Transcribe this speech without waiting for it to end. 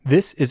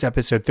This is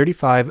episode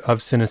 35 of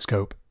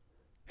Cinescope,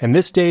 and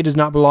this day does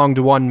not belong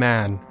to one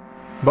man,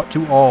 but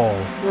to all.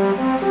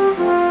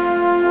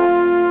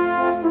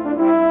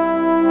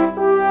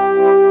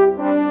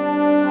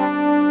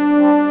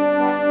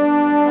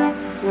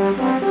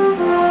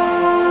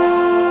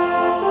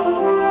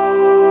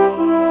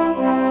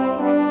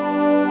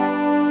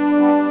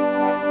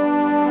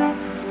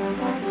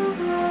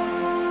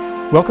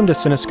 Welcome to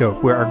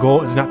Cinescope, where our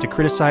goal is not to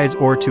criticize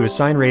or to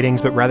assign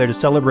ratings, but rather to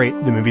celebrate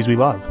the movies we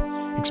love,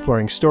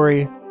 exploring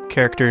story,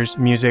 characters,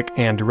 music,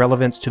 and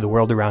relevance to the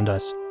world around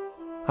us.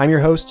 I'm your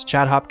host,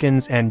 Chad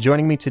Hopkins, and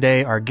joining me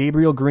today are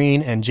Gabriel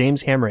Green and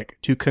James Hamrick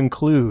to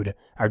conclude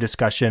our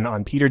discussion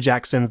on Peter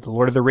Jackson's The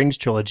Lord of the Rings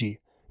trilogy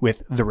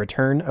with The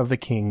Return of the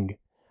King.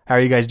 How are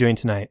you guys doing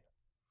tonight?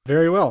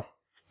 Very well.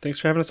 Thanks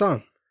for having us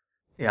on.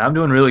 Yeah, I'm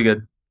doing really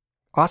good.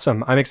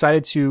 Awesome. I'm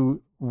excited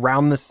to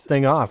round this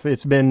thing off.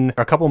 It's been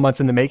a couple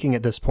months in the making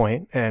at this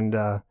point, and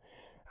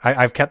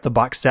I've kept the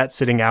box set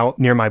sitting out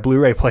near my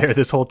Blu-ray player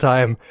this whole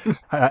time.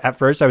 At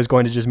first, I was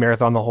going to just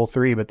marathon the whole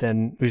three, but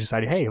then we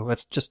decided, hey,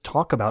 let's just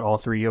talk about all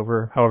three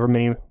over however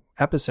many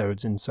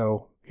episodes, and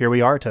so here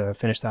we are to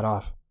finish that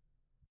off.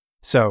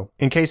 So,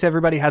 in case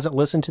everybody hasn't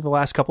listened to the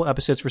last couple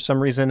episodes for some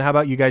reason, how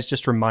about you guys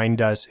just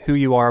remind us who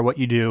you are, what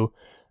you do,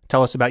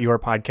 tell us about your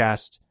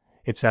podcast,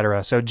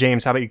 etc. So,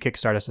 James, how about you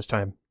kickstart us this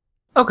time?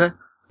 Okay.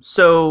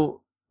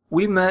 So,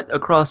 we met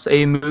across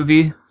a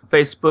movie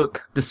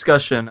Facebook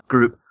discussion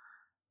group,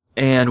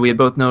 and we had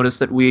both noticed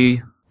that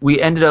we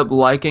ended up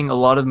liking a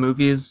lot of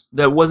movies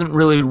that wasn't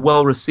really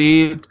well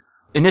received.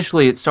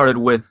 Initially, it started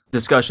with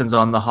discussions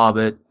on The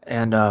Hobbit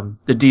and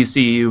the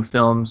DCU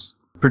films,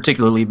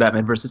 particularly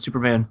Batman vs.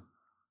 Superman.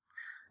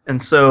 And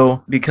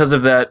so, because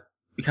of that,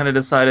 we kind of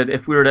decided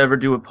if we were to ever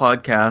do a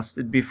podcast,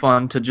 it'd be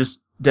fun to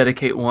just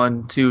dedicate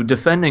one to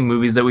defending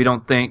movies that we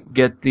don't think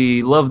get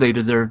the love they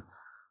deserve.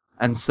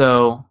 And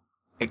so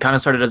it kind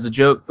of started as a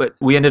joke, but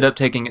we ended up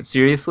taking it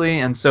seriously.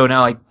 And so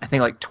now, I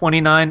think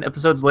 29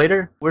 episodes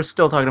later, we're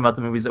still talking about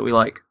the movies that we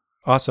like.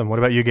 Awesome. What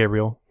about you,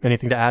 Gabriel?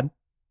 Anything to add?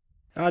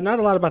 Not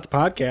a lot about the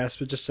podcast,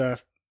 but just,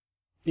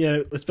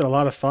 it's been a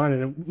lot of fun.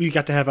 And we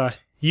got to have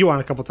you on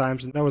a couple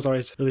times, and that was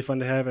always really fun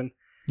to have. And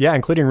yeah,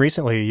 including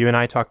recently, you and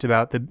I talked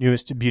about the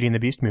newest Beauty and the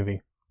Beast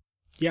movie.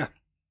 Yeah.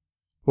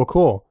 Well,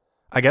 cool.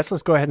 I guess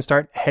let's go ahead and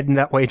start heading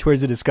that way towards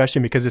the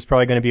discussion, because it's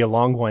probably going to be a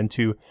long one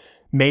to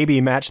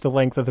maybe match the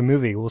length of the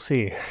movie. We'll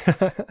see.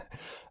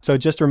 So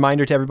just a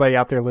reminder to everybody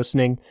out there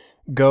listening,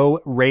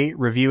 go rate,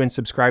 review, and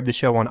subscribe the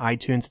show on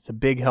iTunes. It's a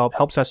big help.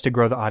 Helps us to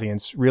grow the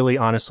audience. Really,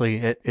 honestly,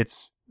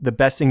 it's the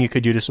best thing you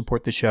could do to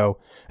support the show,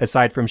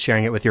 aside from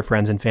sharing it with your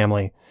friends and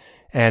family.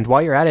 And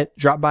while you're at it,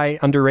 drop by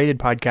Underrated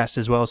Podcast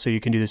as well, so you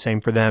can do the same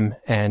for them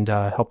and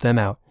help them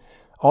out.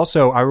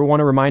 Also, I want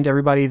to remind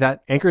everybody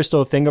that Anchor is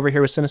still a thing over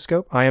here with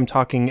Cinescope. I am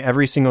talking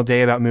every single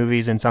day about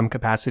movies in some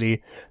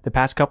capacity. The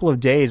past couple of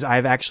days,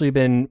 I've actually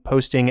been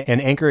posting an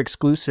Anchor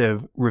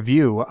exclusive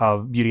review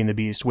of Beauty and the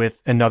Beast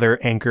with another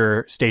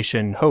Anchor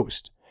station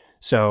host.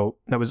 So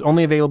that was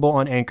only available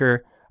on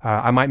Anchor.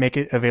 I might make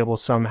it available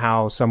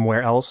somehow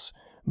somewhere else,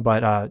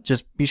 but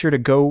just be sure to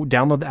go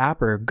download the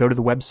app or go to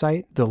the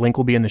website. The link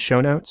will be in the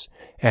show notes,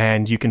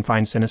 and you can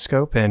find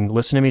Cinescope and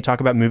listen to me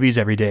talk about movies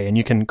every day. And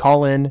you can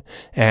call in,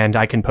 and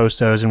I can post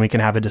those, and we can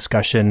have a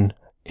discussion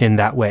in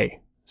that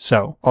way.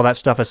 So, all that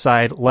stuff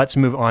aside, let's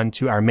move on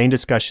to our main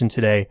discussion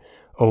today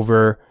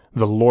over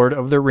The Lord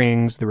of the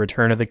Rings, The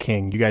Return of the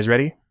King. You guys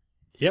ready?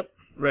 Yep.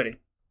 Ready.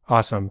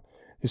 Awesome.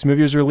 This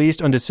movie was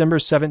released on December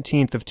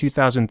 17th of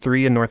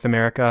 2003 in North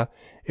America.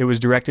 It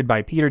was directed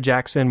by Peter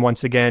Jackson,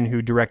 once again,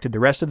 who directed the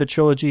rest of the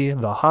trilogy,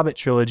 The Hobbit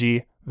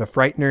trilogy, The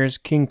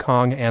Frighteners, King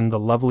Kong, and The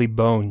Lovely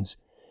Bones.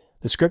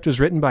 The script was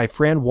written by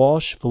Fran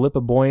Walsh,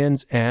 Philippa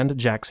Boyens, and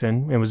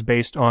Jackson, and was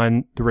based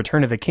on The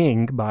Return of the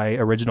King by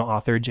original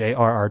author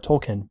J.R.R.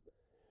 Tolkien.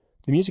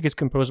 The music is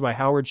composed by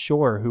Howard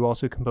Shore, who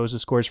also composed the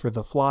scores for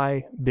The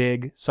Fly,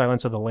 Big,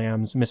 Silence of the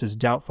Lambs, Mrs.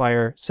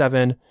 Doubtfire,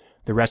 Seven,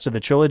 the rest of the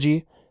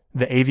trilogy,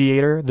 The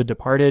Aviator, The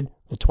Departed,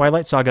 The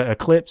Twilight Saga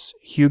Eclipse,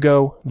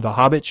 Hugo, The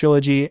Hobbit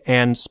trilogy,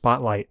 and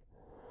Spotlight.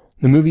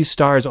 The movie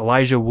stars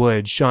Elijah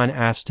Wood, Sean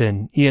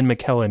Astin, Ian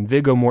McKellen,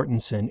 Viggo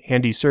Mortensen,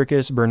 Andy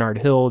Serkis, Bernard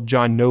Hill,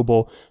 John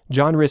Noble,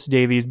 John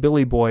Rhys-Davies,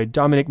 Billy Boyd,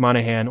 Dominic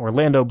Monaghan,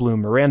 Orlando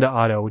Bloom, Miranda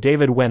Otto,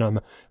 David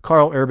Wenham,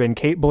 Carl Urban,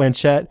 Cate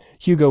Blanchett,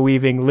 Hugo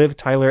Weaving, Liv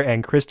Tyler,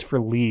 and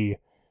Christopher Lee.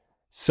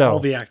 So all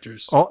the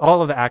actors.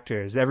 All of the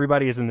actors.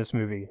 Everybody is in this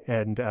movie,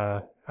 and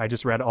I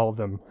just read all of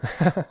them.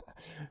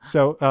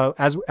 So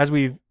as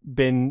we've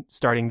been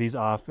starting these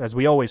off, as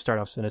we always start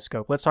off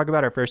Cinescope, let's talk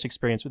about our first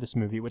experience with this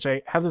movie, which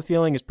I have a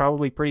feeling is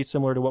probably pretty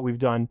similar to what we've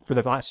done for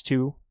the last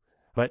two.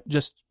 But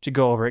just to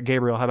go over it,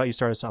 Gabriel, how about you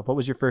start us off? What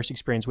was your first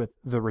experience with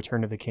The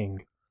Return of the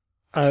King?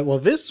 Well,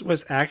 this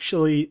was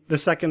actually the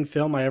second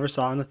film I ever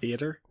saw in a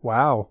theater.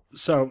 Wow.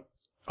 So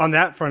on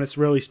that front, it's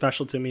really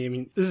special to me. I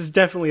mean, this is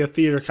definitely a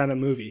theater kind of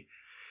movie.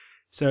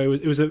 So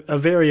it was a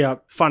very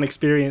fun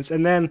experience.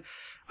 And then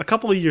a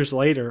couple of years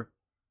later,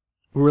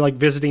 we were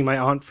visiting my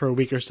aunt for a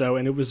week or so,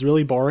 and it was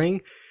really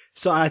boring.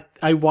 So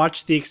I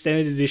watched the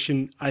extended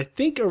edition, I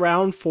think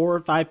around 4 or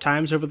 5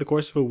 times over the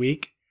course of a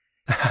week.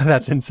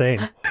 That's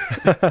insane.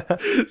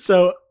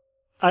 So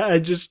I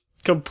just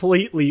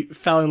completely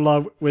fell in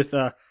love with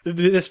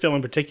this film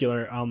in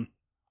particular. I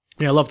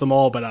love them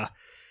all, but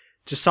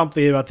just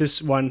something about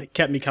this one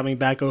kept me coming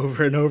back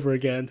over and over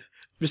again,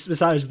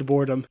 besides the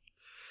boredom.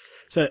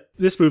 So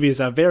this movie is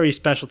very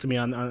special to me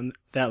on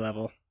that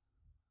level.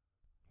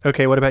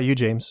 Okay, what about you,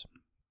 James?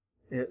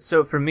 Yeah,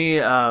 so for me,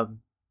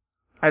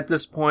 at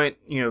this point,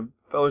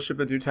 Fellowship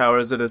of Two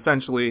Towers had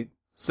essentially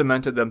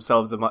cemented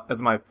themselves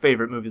as my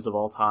favorite movies of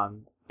all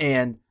time.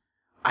 And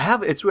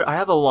it's weird, I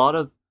have a lot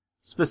of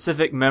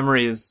specific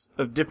memories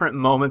of different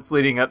moments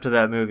leading up to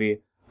that movie.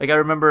 Like, I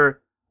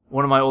remember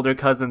one of my older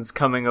cousins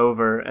coming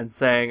over and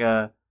saying,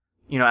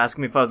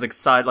 asking me if I was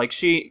excited,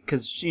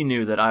 cause she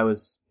knew that I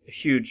was a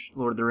huge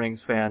Lord of the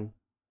Rings fan.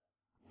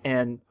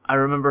 And I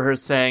remember her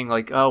saying,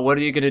 oh, what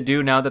are you gonna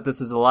do now that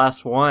this is the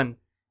last one?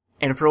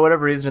 And for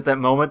whatever reason at that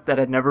moment, that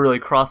had never really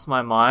crossed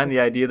my mind, the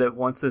idea that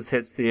once this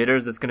hits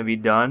theaters, it's gonna be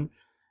done.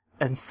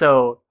 And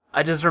so,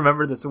 I just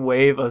remember this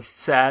wave of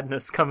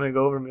sadness coming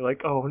over me,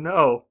 oh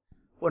no,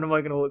 what am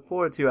I gonna look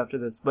forward to after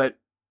this? But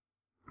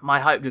my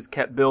hype just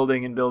kept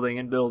building and building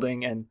and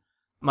building, and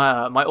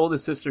my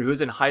oldest sister, who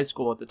was in high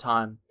school at the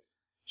time,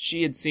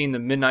 she had seen the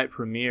midnight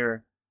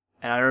premiere,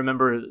 and I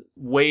remember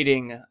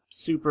waiting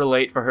super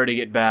late for her to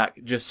get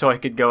back, just so I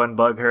could go and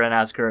bug her and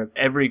ask her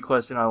every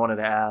question I wanted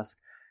to ask.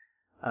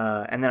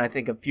 And then I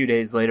think a few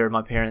days later,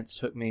 my parents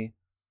took me,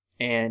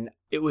 and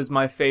it was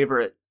my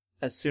favorite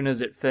as soon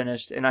as it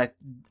finished, and I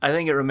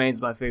think it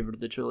remains my favorite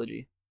of the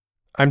trilogy.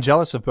 I'm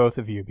jealous of both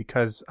of you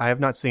because I have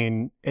not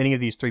seen any of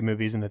these 3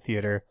 movies in the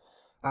theater.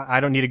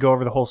 I don't need to go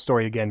over the whole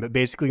story again, but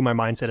basically my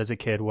mindset as a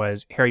kid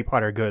was Harry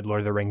Potter good,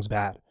 Lord of the Rings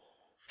bad.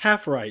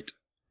 Half right.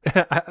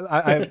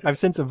 I've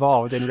since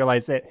evolved and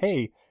realized that,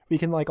 hey, we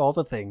can like all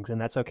the things,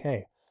 and that's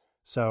okay.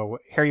 So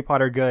Harry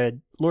Potter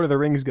good, Lord of the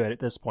Rings good at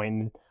this point,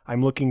 and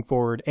I'm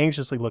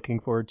anxiously looking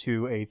forward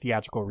to a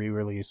theatrical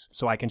re-release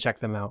so I can check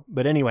them out.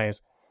 But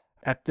anyways,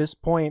 at this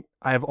point,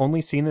 I've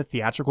only seen the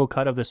theatrical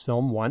cut of this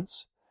film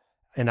once,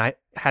 and I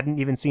hadn't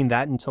even seen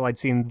that until I'd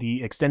seen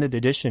the extended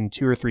edition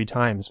 2 or 3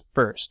 times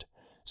first.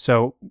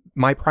 So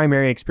my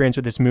primary experience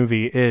with this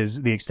movie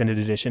is the extended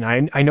edition.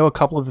 I know a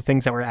couple of the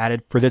things that were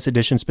added for this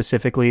edition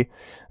specifically,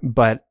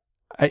 but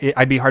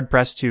I'd be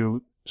hard-pressed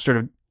to sort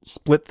of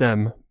split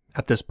them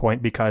at this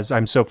point because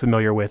I'm so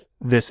familiar with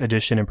this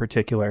edition in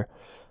particular.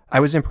 I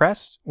was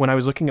impressed when I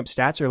was looking up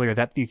stats earlier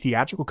that the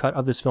theatrical cut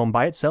of this film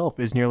by itself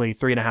is nearly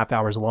 3.5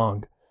 hours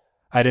long.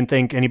 I didn't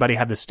think anybody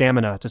had the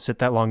stamina to sit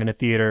that long in a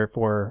theater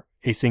for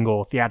a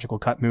single theatrical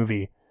cut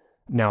movie.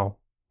 Now,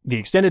 the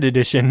extended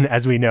edition,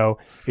 as we know,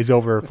 is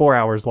over 4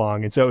 hours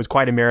long, and so it was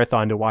quite a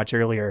marathon to watch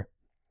earlier.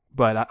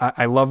 But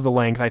I love the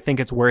length. I think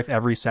it's worth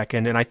every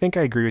second, and I think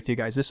I agree with you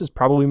guys. This is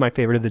probably my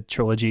favorite of the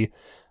trilogy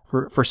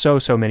for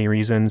so many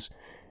reasons.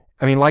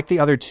 I mean, like the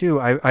other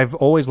two, I've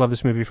always loved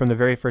this movie from the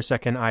very first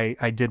second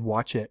I did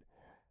watch it.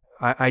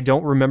 I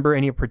don't remember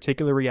any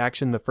particular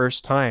reaction the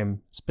first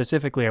time,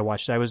 specifically I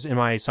watched it. I was in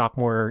my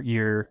sophomore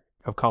year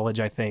of college,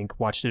 I think,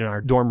 watched it in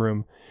our dorm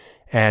room.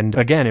 And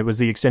again, it was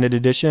the extended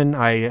edition.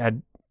 I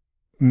had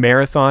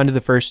marathoned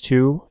the first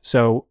 2.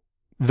 So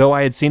though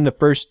I had seen the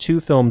first 2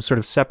 films sort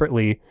of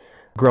separately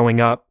growing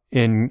up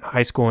in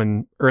high school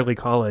and early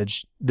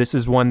college, this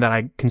is one that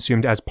I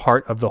consumed as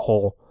part of the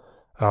whole.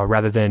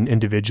 Rather than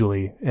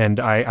individually. And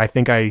I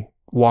think I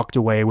walked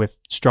away with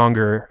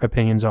stronger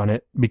opinions on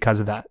it because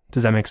of that.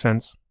 Does that make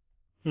sense?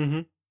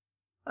 Mm-hmm.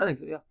 I think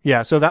so, yeah.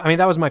 Yeah, so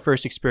that was my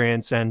first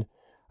experience, and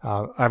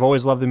I've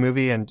always loved the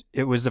movie, and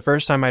it was the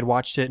first time I'd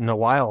watched it in a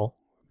while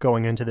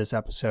going into this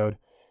episode.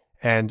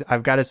 And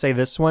I've got to say,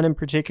 this one in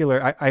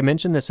particular, I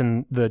mentioned this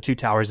in the Two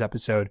Towers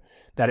episode,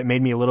 that it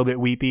made me a little bit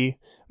weepy,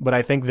 but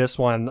I think this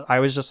one, I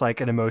was just like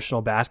an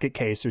emotional basket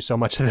case through so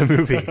much of the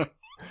movie.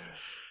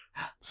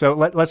 So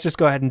let's just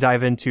go ahead and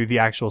dive into the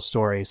actual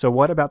story. So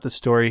what about the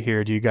story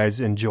here do you guys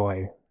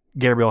enjoy?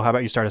 Gabriel, how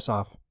about you start us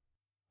off?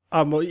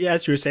 Well, yeah,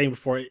 as you were saying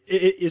before,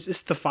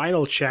 it's the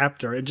final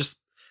chapter, and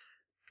just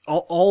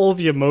all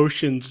the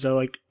emotions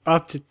are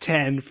up to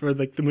 10 for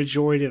the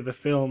majority of the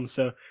film.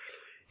 So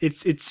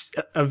it's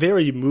a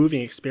very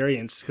moving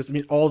experience because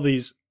all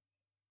these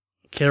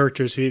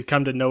characters who you've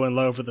come to know and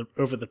love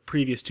over the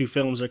previous 2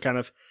 films are kind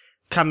of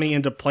coming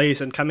into place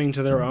and coming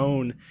to their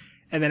own.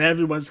 And then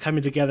everyone's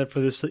coming together for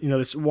this,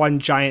 this one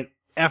giant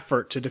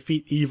effort to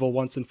defeat evil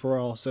once and for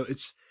all. So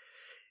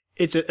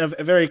it's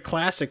a very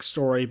classic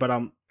story, but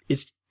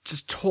it's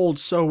just told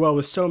so well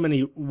with so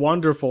many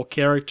wonderful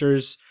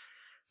characters,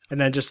 and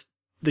then just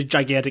the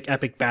gigantic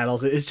epic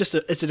battles. It's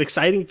an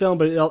exciting film,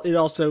 but it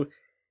also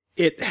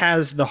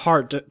has the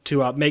heart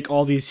to make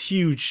all these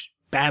huge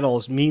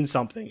battles mean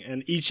something,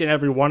 and each and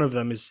every one of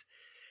them is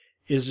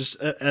just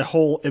a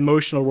whole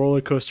emotional roller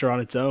coaster on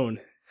its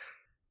own.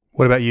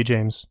 What about you,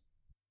 James?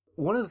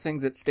 One of the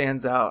things that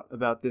stands out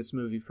about this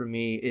movie for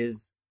me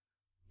is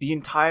the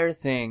entire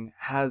thing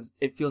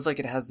it feels like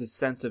it has this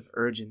sense of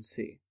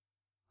urgency.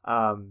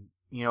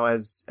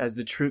 As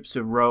the troops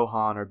of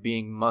Rohan are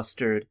being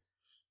mustered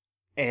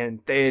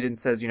and Theoden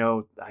says,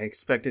 I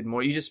expected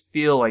more. You just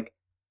feel like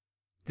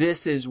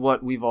this is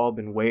what we've all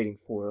been waiting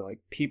for. Like,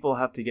 people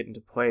have to get into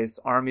place.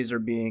 Armies are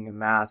being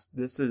amassed.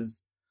 This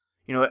is,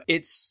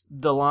 it's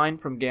the line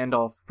from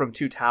Gandalf from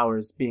Two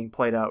Towers being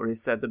played out where he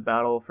said, the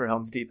battle for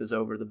Helm's Deep is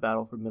over. The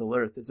battle for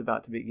Middle-earth is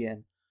about to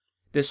begin.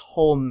 This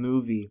whole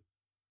movie,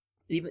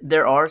 even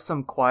there are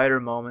some quieter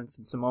moments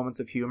and some moments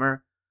of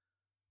humor,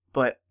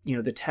 but,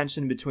 the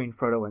tension between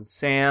Frodo and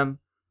Sam,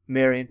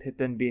 Merry and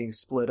Pippin being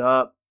split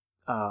up,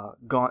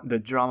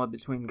 the drama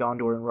between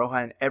Gondor and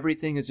Rohan,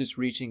 everything is just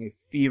reaching a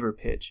fever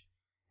pitch.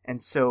 And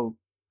so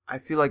I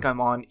feel like I'm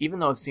on, even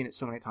though I've seen it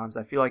so many times,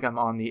 I feel like I'm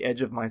on the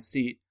edge of my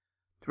seat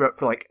throughout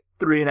for like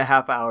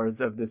 3.5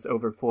 hours of this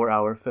over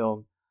 4-hour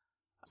film.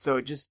 So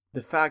just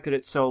the fact that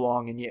it's so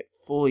long and yet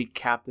fully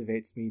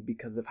captivates me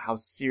because of how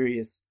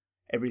serious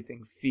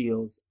everything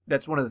feels.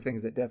 That's one of the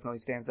things that definitely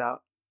stands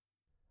out.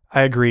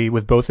 I agree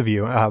with both of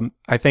you.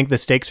 I think the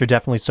stakes are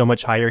definitely so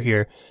much higher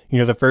here.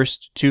 The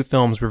first two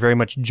films were very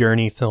much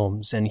journey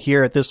films, and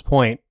here at this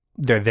point,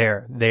 they're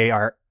there. They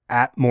are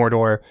at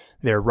Mordor.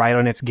 They're right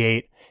on its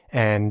gate,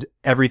 and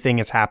everything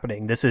is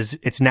happening.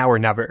 It's now or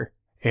never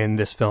in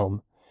this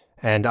film.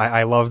 And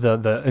I love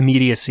the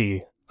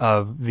immediacy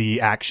of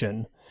the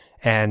action.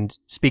 And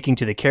speaking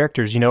to the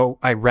characters,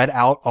 I read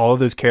out all of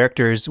those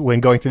characters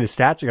when going through the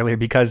stats earlier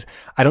because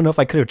I don't know if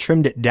I could have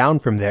trimmed it down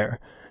from there.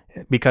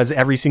 Because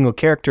every single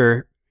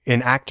character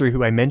and actor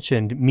who I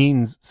mentioned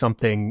means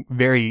something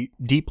very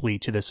deeply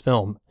to this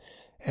film.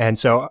 And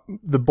so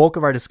the bulk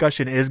of our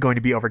discussion is going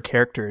to be over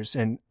characters.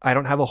 And I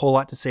don't have a whole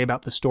lot to say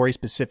about the story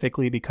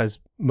specifically because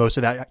most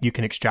of that you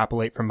can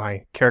extrapolate from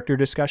my character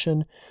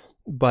discussion.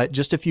 But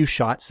just a few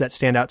shots that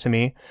stand out to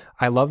me.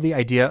 I love the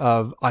idea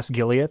of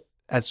Osgiliath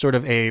as sort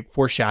of a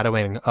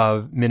foreshadowing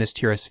of Minas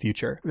Tirith's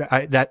future.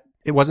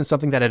 It wasn't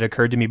something that had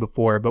occurred to me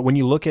before, but when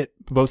you look at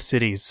both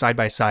cities side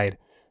by side,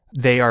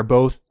 they are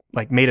both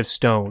like made of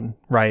stone,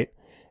 right?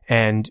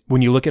 And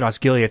when you look at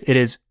Osgiliath, it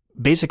is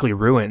basically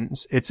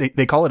ruins.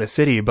 They call it a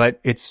city, but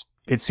it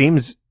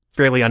seems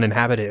fairly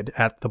uninhabited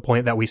at the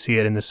point that we see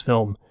it in this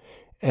film.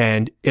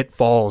 And it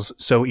falls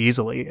so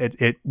easily.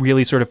 It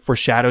really sort of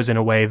foreshadows in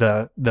a way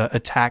the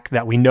attack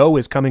that we know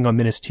is coming on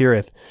Minas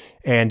Tirith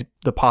and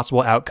the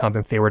possible outcome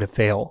if they were to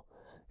fail.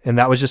 And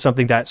that was just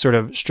something that sort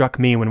of struck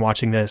me when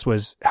watching this,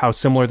 was how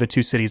similar the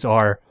two cities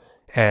are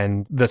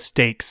and the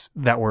stakes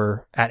that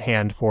were at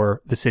hand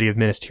for the city of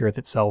Minas Tirith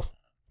itself.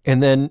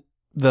 And then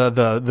the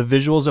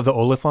visuals of the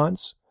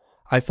Oliphants,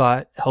 I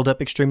thought held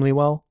up extremely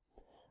well.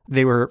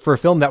 They were, for a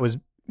film that was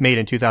made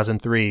in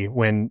 2003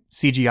 when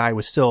CGI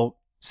was still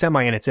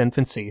semi in its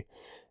infancy,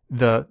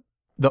 the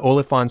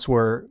Oliphants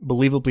were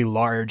believably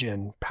large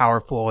and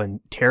powerful and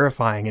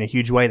terrifying in a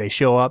huge way. They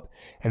show up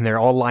and they're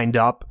all lined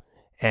up,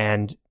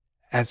 and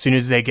as soon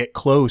as they get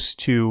close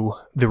to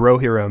the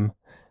Rohirrim,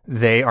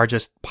 they are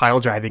just pile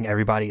driving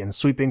everybody and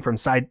sweeping from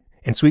side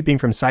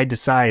to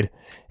side.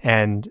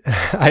 And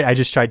I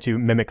just tried to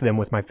mimic them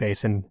with my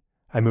face, and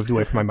I moved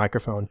away from my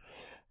microphone.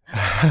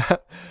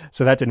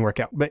 So that didn't work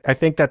out. But I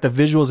think that the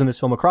visuals in this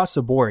film across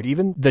the board,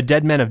 even the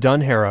Dead Men of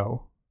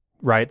Dunharrow,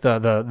 right?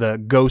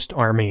 The ghost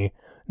army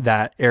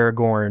that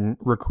Aragorn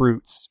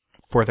recruits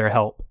for their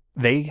help,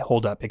 they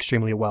hold up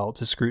extremely well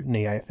to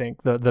scrutiny, I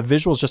think. The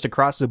visuals just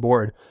across the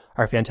board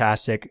are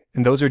fantastic.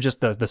 And those are just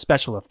the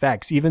special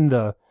effects. Even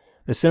the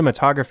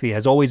cinematography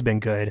has always been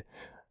good.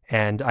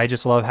 And I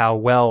just love how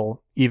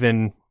well,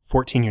 even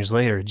 14 years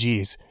later,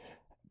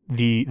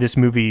 this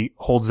movie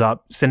holds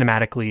up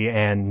cinematically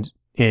and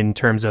in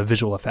terms of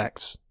visual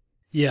effects.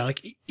 Yeah,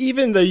 like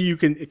even though you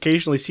can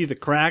occasionally see the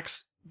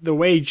cracks, the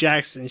way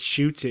Jackson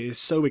shoots it is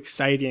so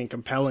exciting and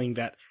compelling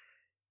that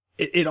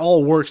it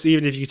all works.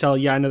 Even if you tell,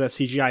 I know that's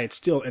CGI, it's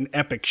still an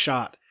epic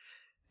shot.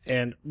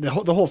 And the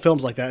whole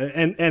film's like that.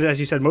 And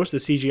as you said, most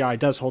of the CGI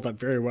does hold up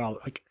very well.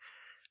 Like,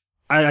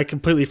 I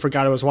completely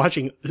forgot I was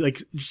watching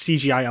like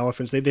CGI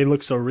elephants. They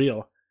look so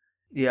real.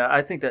 Yeah,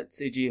 I think that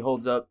CG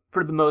holds up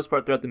for the most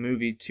part throughout the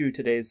movie to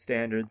today's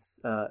standards,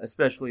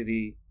 especially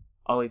the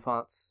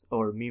Oliphants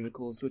or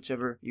Mimicles,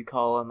 whichever you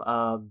call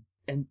them.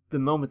 And the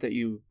moment that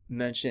you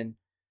mentioned,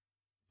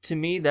 to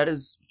me,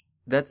 that's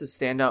a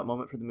standout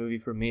moment for the movie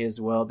for me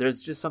as well.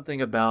 There's just something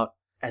about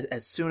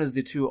as soon as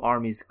the two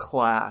armies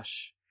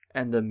clash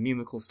and the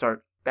Mimicles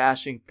start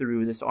bashing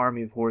through this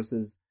army of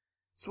horses,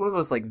 it's one of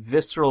those like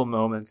visceral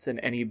moments in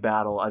any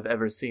battle I've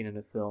ever seen in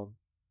a film.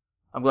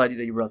 I'm glad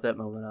that you brought that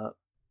moment up.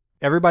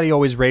 Everybody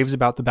always raves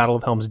about the Battle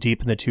of Helm's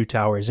Deep and the Two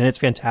Towers, and it's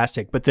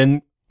fantastic. But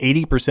then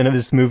 80% of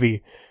this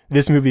movie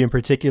in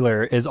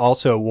particular, is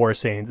also war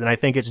scenes, and I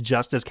think it's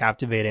just as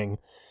captivating.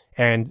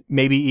 And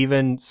maybe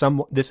even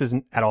this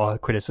isn't at all a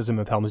criticism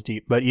of Helm's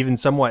Deep, but even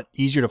somewhat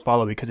easier to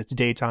follow because it's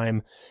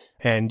daytime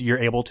and you're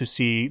able to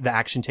see the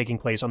action taking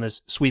place on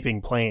this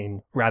sweeping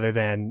plain rather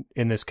than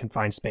in this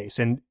confined space.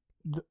 And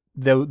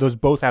those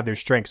both have their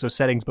strengths. Those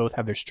settings both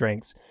have their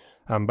strengths.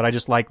 But I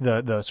just like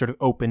the sort of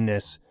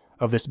openness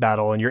of this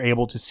battle, and you're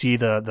able to see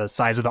the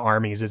size of the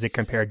armies as they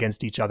compare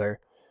against each other.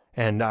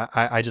 And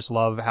I just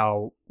love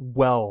how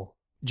well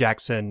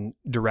Jackson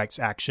directs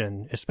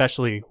action,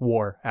 especially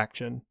war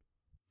action.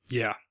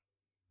 Yeah.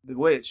 The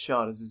way it's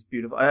shot is just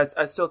beautiful.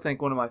 I still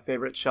think one of my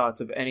favorite shots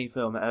of any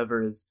film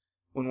ever is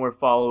when we're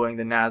following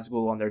the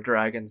Nazgul on their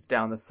dragons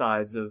down the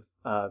sides of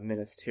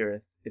Minas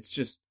Tirith. It's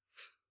just,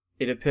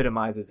 it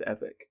epitomizes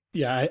epic.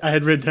 Yeah, I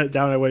had written that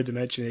down. I wanted to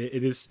mention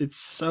it. It's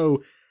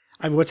so,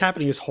 I mean, what's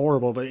happening is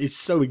horrible, but it's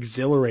so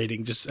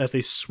exhilarating just as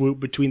they swoop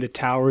between the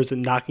towers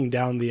and knocking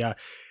down the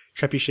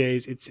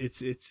trebuchets.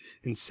 It's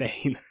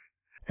insane.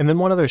 And then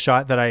one other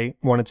shot that I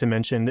wanted to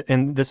mention,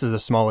 and this is the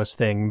smallest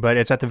thing, but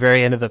it's at the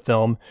very end of the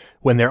film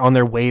when they're on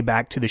their way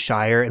back to the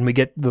Shire and we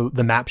get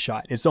the map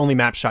shot. It's the only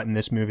map shot in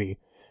this movie.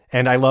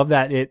 And I love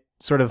that it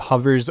sort of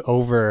hovers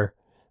over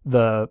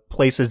the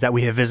places that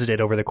we have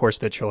visited over the course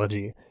of the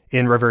trilogy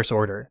in reverse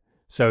order.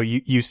 So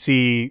you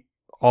see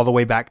all the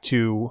way back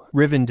to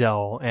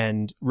Rivendell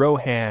and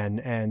Rohan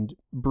and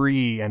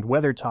Bree and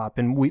Weathertop.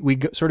 And we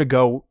sort of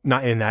go,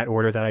 not in that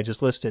order that I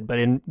just listed, but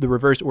in the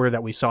reverse order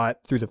that we saw it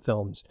through the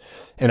films.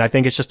 And I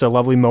think it's just a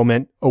lovely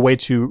moment, a way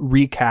to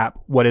recap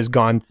what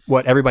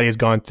everybody has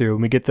gone through.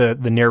 And we get the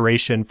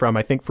narration from,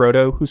 I think,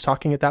 Frodo, who's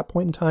talking at that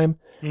point in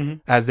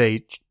time, as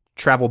they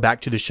travel back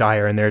to the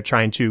Shire and they're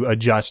trying to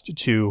adjust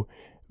to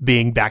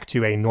being back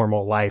to a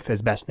normal life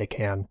as best they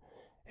can.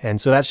 And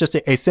so that's just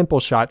a simple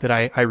shot that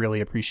I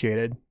really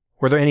appreciated.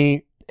 Were there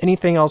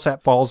anything else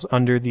that falls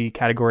under the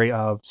category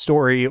of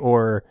story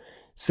or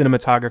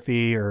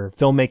cinematography or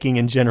filmmaking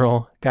in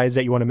general, guys,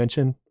 that you want to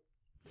mention?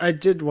 I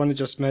did want to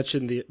just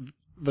mention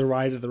the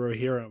ride of the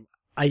Rohirrim.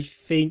 I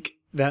think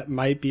that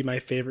might be my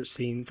favorite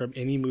scene from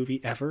any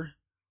movie ever.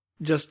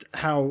 Just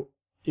how,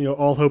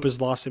 all hope is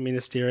lost in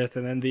Minas Tirith,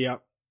 and then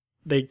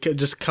they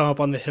just come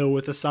up on the hill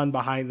with the sun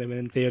behind them,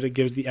 and Theoden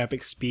gives the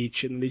epic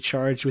speech, and they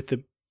charge with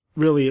the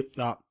really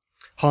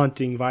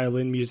haunting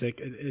violin music.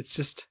 It's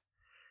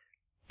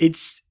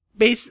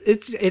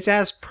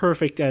as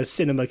perfect as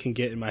cinema can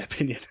get, in my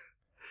opinion.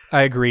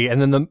 I agree.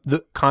 And then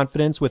the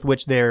confidence with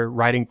which they're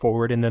riding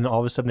forward, and then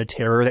all of a sudden the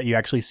terror that you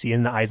actually see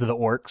in the eyes of the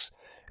orcs,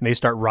 and they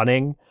start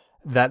running,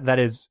 that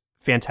is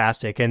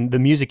fantastic. And the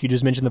music, you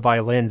just mentioned the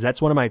violins,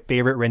 that's one of my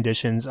favorite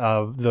renditions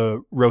of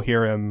the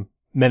Rohirrim,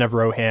 Men of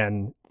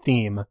Rohan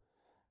theme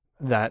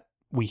that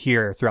we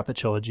hear throughout the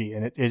trilogy,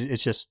 and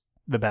it's just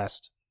the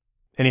best.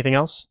 Anything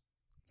else?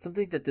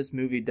 Something that this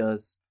movie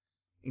does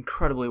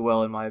incredibly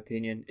well, in my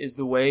opinion, is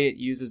the way it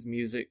uses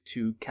music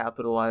to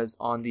capitalize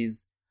on the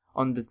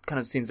kind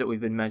of scenes that we've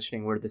been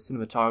mentioning, where the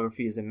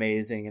cinematography is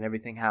amazing and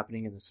everything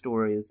happening in the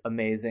story is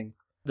amazing.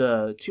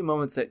 The two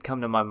moments that come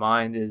to my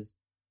mind is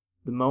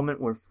the moment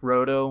where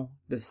Frodo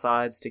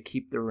decides to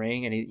keep the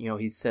ring, and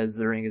he says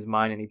the ring is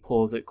mine, and he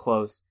pulls it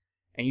close,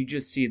 and you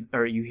just see,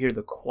 or you hear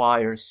the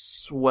choir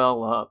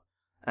swell up,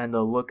 and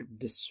the look of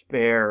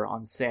despair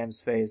on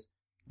Sam's face.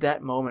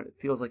 That moment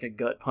feels like a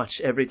gut punch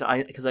every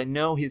time, because I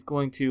know he's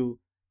going to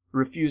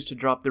refuse to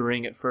drop the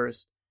ring at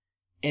first,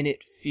 and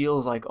it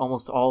feels like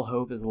almost all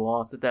hope is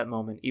lost at that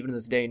moment, even to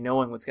this day,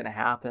 knowing what's going to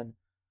happen.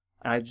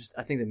 And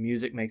I think the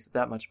music makes it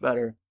that much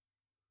better.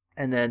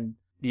 And then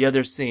the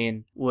other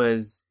scene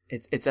was,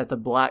 it's at the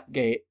Black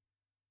Gate,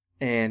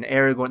 and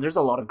Aragorn, there's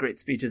a lot of great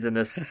speeches in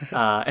this,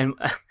 and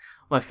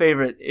my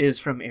favorite is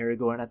from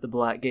Aragorn at the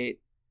Black Gate.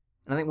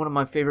 And I think one of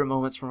my favorite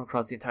moments from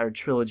across the entire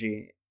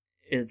trilogy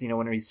is,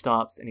 when he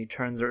stops and he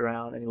turns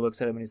around and he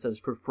looks at him and he says,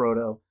 "For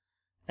Frodo."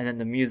 And then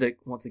the music,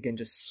 once again,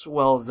 just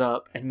swells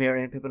up, and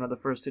Merry and Pippin are the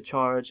first to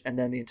charge, and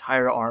then the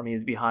entire army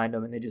is behind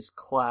them, and they just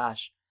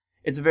clash.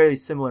 It's a very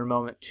similar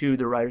moment to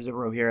the Riders of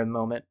Rohirrim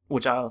moment,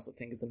 which I also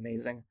think is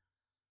amazing.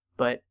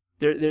 But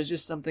there's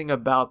just something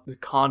about the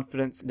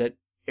confidence that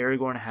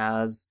Aragorn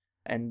has,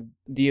 and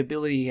the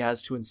ability he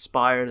has to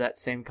inspire that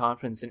same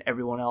confidence in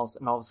everyone else,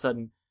 and all of a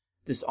sudden,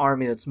 this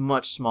army that's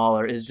much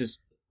smaller is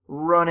just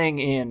running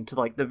into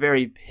the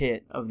very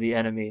pit of the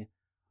enemy.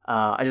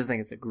 I just think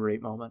it's a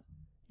great moment.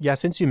 Yeah,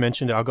 since you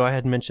mentioned it, I'll go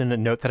ahead and mention a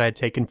note that I had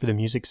taken for the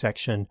music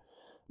section.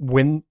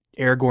 When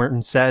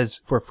Aragorn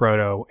says "for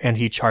Frodo" and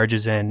he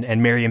charges in,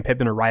 and Merry and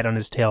Pippin are right on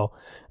his tail,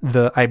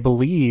 I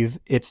believe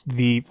it's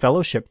the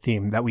Fellowship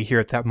theme that we hear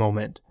at that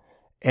moment.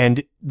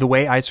 And the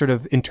way I sort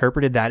of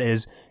interpreted that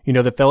is,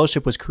 the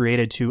Fellowship was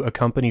created to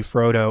accompany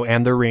Frodo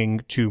and the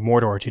ring to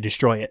Mordor to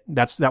destroy it.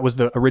 That was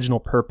the original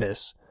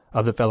purpose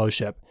of the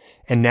Fellowship.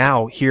 And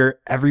now here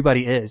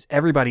everybody is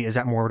at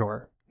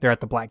Mordor. They're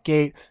at the Black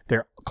Gate.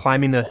 They're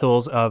climbing the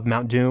hills of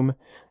Mount Doom.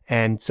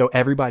 And so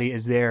everybody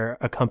is there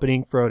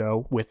accompanying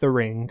Frodo with the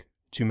ring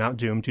to Mount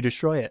Doom to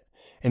destroy it.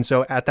 And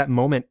so at that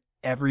moment,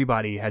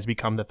 everybody has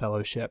become the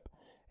Fellowship.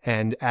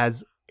 And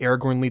as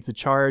Aragorn leads the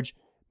charge,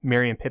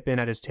 Merry and Pippin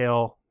at his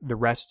tail, the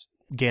rest,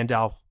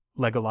 Gandalf,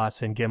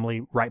 Legolas, and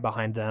Gimli right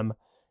behind them,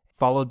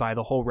 followed by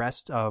the whole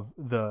rest of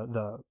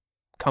the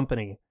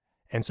company.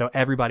 And so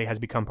everybody has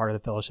become part of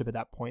the Fellowship at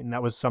that point. And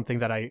that was something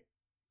that I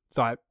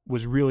thought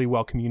was really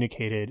well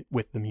communicated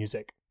with the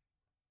music.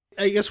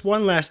 I guess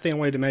one last thing I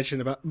wanted to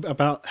mention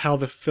about how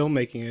the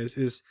filmmaking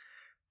is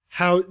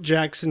how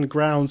Jackson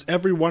grounds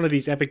every one of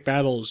these epic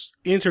battles,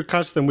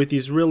 intercuts them with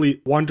these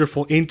really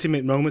wonderful,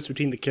 intimate moments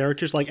between the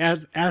characters. Like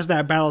as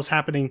that battle is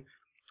happening,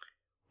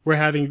 we're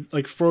having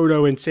like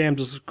Frodo and Sam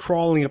just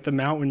crawling up the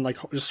mountain, like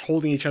just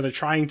holding each other,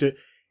 trying to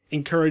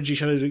encourage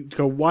each other to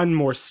go one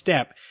more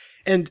step.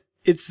 And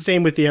it's the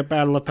same with the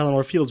Battle of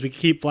Pelennor Fields. We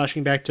keep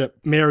flashing back to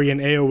Merry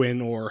and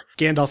Éowyn or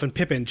Gandalf and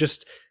Pippin,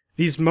 just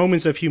these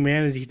moments of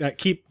humanity that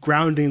keep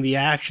grounding the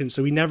action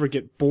so we never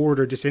get bored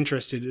or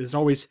disinterested. There's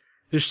always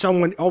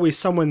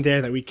someone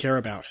there that we care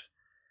about.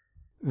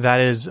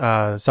 That is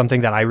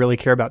something that I really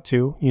care about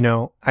too. You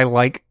know, I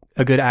like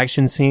a good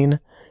action scene.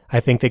 I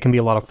think they can be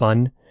a lot of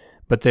fun,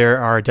 but there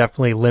are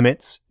definitely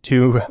limits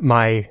to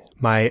my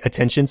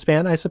attention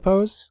span, I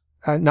suppose.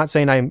 I'm not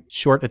saying I'm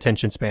short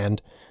attention span,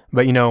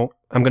 but you know,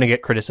 I'm going to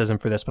get criticism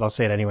for this, but I'll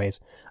say it anyways.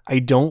 I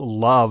don't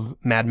love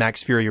Mad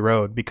Max Fury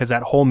Road because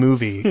that whole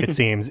movie, it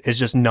seems, is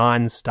just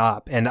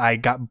non-stop, and I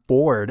got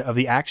bored of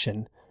the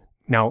action.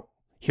 Now,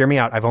 hear me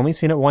out. I've only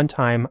seen it one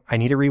time. I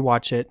need to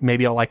rewatch it.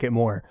 Maybe I'll like it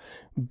more.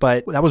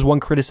 But that was one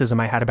criticism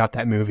I had about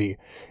that movie.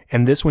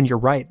 And this one, you're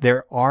right.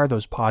 There are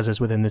those pauses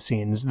within the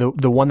scenes.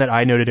 The one that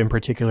I noted in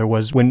particular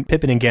was when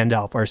Pippin and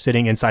Gandalf are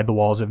sitting inside the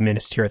walls of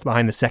Minas Tirith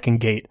behind the second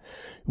gate,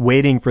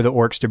 waiting for the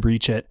orcs to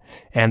breach it.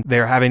 And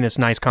they're having this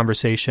nice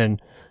conversation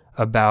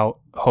about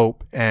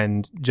hope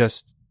and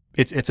just,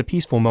 it's a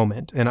peaceful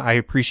moment. And I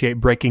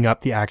appreciate breaking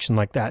up the action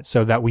like that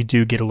so that we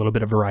do get a little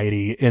bit of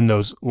variety in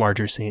those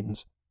larger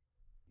scenes.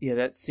 Yeah,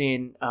 that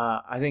scene,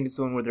 I think it's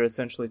the one where they're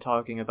essentially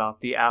talking about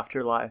the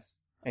afterlife,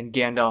 and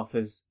Gandalf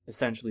is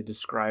essentially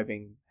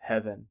describing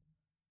heaven,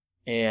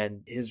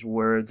 and his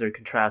words are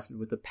contrasted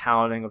with the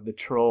pounding of the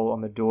troll on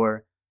the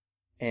door.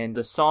 And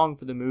the song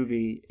for the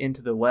movie,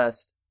 Into the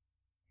West,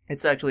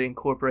 it's actually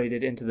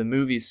incorporated into the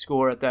movie's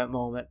score at that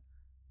moment,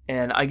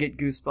 and I get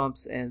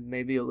goosebumps and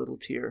maybe a little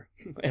tear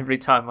every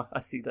time I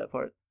see that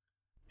part.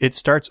 It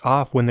starts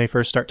off when they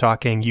first start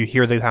talking, you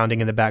hear the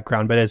pounding in the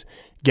background, but as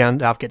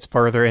Gandalf gets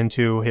further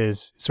into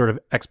his sort of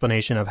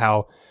explanation of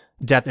how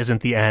death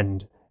isn't the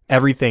end,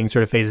 everything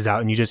sort of phases out,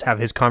 and you just have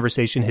his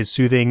conversation, his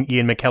soothing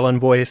Ian McKellen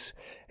voice,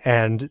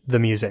 and the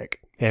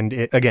music. And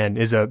it, again,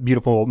 is a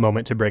beautiful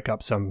moment to break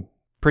up some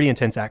pretty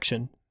intense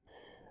action.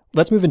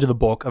 Let's move into the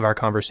bulk of our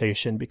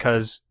conversation,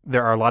 because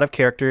there are a lot of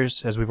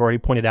characters, as we've already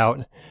pointed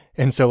out,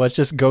 and so let's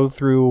just go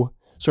through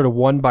sort of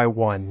one by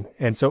one.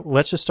 And so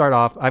let's just start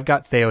off. I've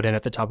got Theoden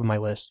at the top of my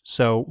list.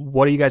 So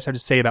what do you guys have to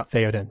say about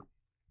Theoden?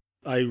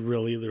 I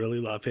really, really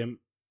love him.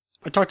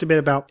 I talked a bit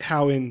about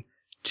how in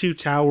Two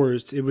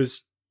Towers,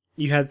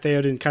 you had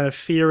Theoden kind of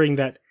fearing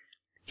that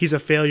he's a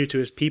failure to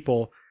his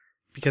people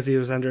because he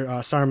was under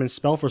Saruman's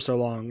spell for so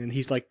long, and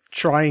he's like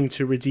trying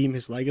to redeem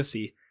his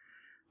legacy.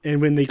 And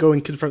when they go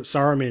and confront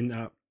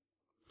Saruman,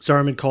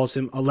 Saruman calls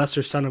him a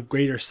lesser son of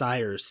greater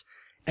sires.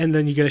 And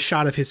then you get a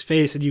shot of his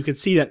face, and you can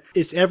see that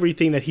it's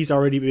everything that he's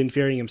already been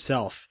fearing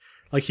himself.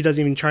 Like, he doesn't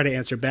even try to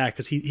answer back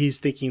because he's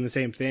thinking the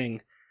same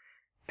thing.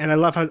 And I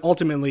love how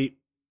ultimately,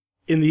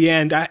 in the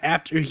end,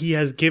 after he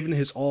has given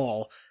his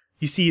all,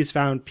 you see he's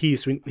found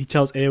peace when he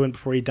tells Éowyn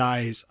before he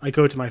dies, "I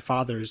go to my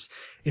fathers,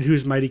 in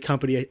whose mighty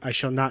company I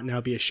shall not now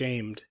be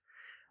ashamed."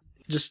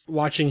 Just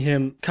watching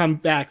him come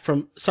back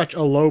from such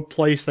a low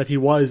place that he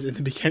was in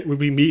the beginning when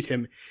we meet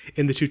him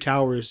in the Two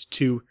Towers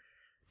to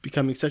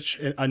becoming such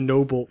a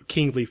noble,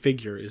 kingly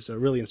figure is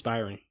really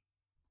inspiring.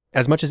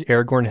 As much as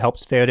Aragorn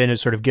helps Theoden to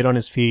sort of get on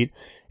his feet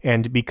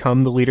and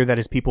become the leader that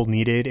his people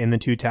needed in the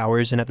Two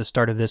Towers and at the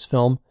start of this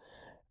film,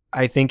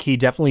 I think he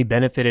definitely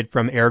benefited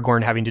from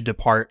Aragorn having to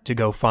depart to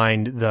go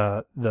find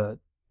the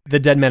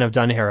dead men of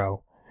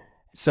Dunharrow.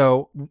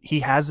 So he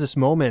has this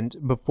moment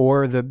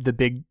before the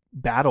big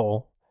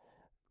battle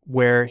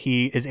where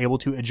he is able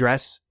to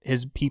address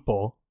his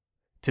people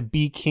to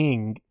be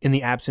king in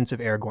the absence of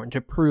Aragorn,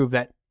 to prove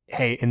that,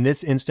 hey, in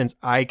this instance,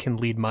 I can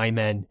lead my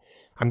men.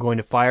 I'm going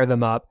to fire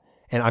them up,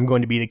 and I'm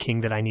going to be the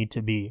king that I need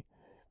to be.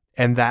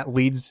 And that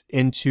leads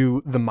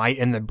into the might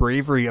and the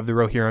bravery of the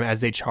Rohirrim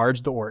as they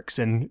charge the orcs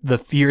and the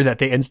fear that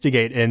they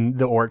instigate in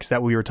the orcs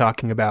that we were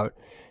talking about.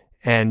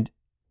 And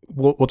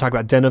we'll talk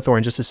about Denethor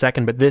in just a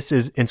second, but this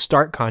is in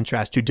stark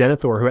contrast to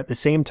Denethor, who at the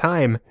same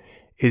time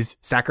is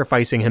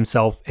sacrificing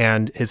himself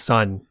and his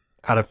son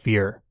out of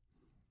fear.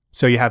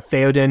 So you have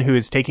Theoden, who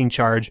is taking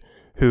charge,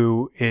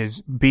 who is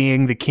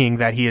being the king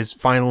that he is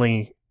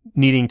finally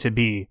needing to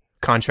be,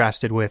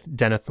 contrasted with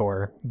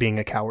Denethor being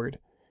a coward.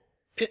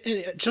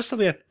 And just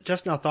something I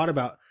just now thought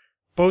about,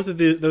 both of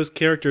those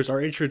characters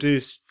are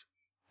introduced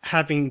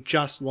having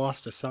just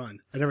lost a son.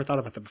 I never thought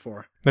about that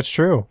before. That's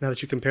true. Now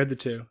that you compared the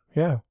two.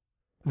 Yeah.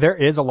 There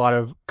is a lot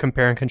of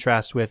compare and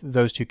contrast with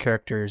those two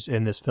characters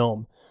in this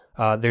film.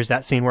 There's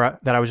that scene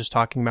that I was just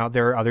talking about.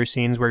 There are other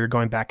scenes where you're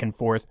going back and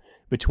forth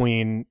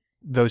between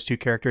those two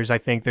characters. I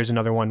think there's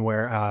another one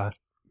where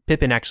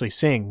Pippin actually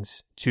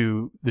sings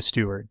to the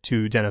steward,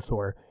 to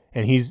Denethor,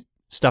 and he's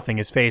stuffing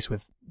his face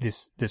with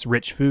this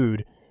rich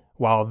food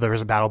while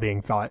there's a battle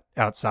being fought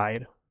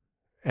outside.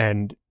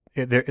 And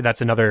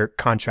that's another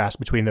contrast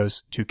between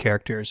those two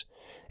characters.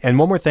 And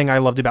one more thing I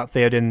loved about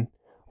Theoden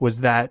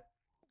was that,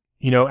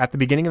 you know, at the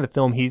beginning of the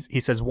film, he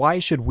says, why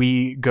should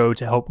we go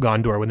to help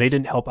Gondor when they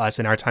didn't help us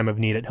in our time of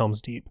need at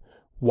Helm's Deep?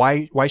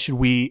 Why should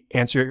we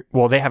answer?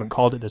 Well, they haven't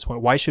called at this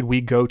point. Why should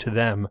we go to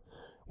them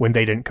when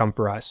they didn't come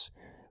for us.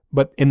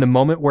 But in the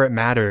moment where it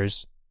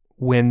matters,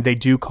 when they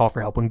do call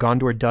for help, when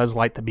Gondor does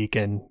light the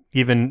beacon,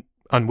 even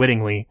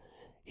unwittingly,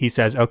 he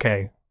says,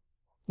 okay,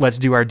 let's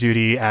do our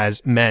duty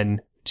as men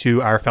to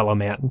our fellow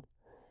man.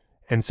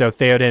 And so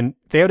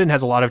Theoden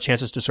has a lot of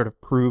chances to sort of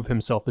prove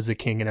himself as a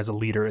king and as a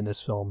leader in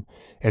this film.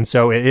 And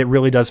so it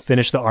really does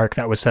finish the arc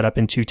that was set up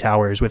in Two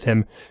Towers, with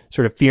him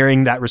sort of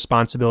fearing that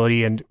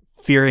responsibility and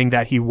fearing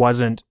that he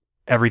wasn't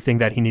everything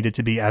that he needed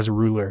to be as a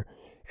ruler,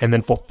 and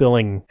then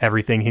fulfilling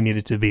everything he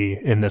needed to be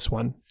in this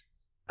one.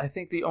 I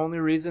think the only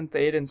reason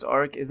Theoden's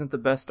arc isn't the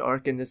best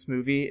arc in this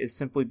movie is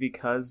simply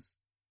because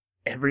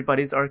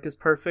everybody's arc is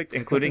perfect,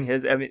 including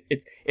his. I mean,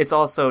 it's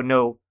also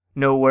no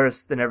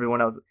worse than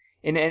everyone else.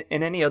 In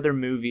any other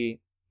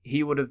movie,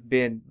 he would have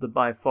been the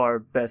by far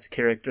best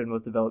character and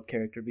most developed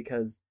character,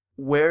 because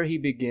where he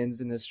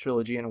begins in this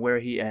trilogy and where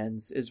he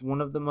ends is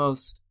one of the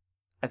most,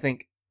 I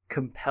think,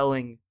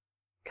 compelling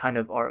kind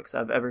of arcs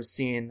I've ever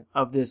seen,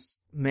 of this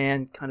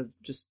man kind of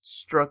just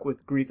struck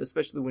with grief,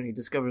 especially when he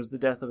discovers the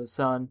death of his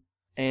son.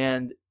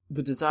 And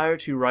the desire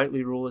to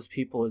rightly rule his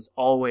people is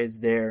always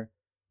there,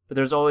 but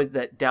there's always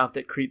that doubt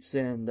that creeps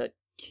in that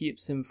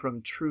keeps him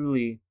from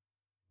truly,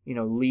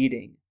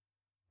 leading.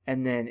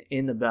 And then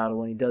in the battle,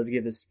 when he does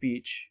give his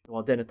speech,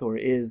 while Denethor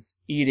is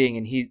eating,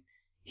 and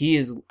he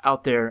is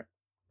out there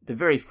at the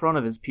very front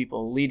of his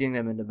people, leading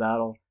them into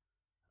battle,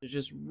 there's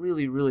just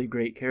really, really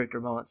great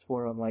character moments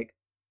for him. Like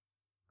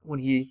when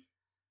he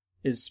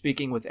is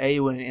speaking with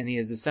Eowyn and he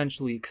has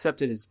essentially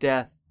accepted his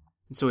death,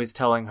 and so he's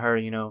telling her,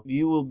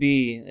 you will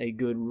be a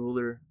good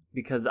ruler,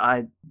 because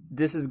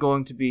this is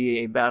going to be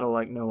a battle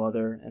like no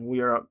other,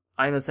 and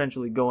I'm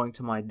essentially going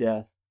to my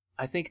death.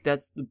 I think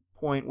that's the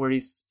point where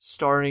he's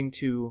starting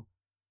to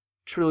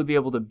truly be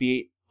able to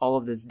beat all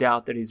of this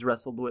doubt that he's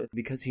wrestled with,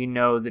 because he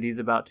knows that he's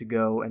about to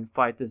go and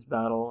fight this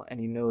battle, and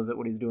he knows that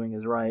what he's doing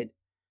is right.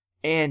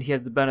 And he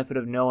has the benefit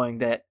of knowing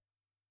that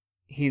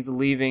he's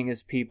leaving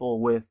his people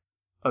with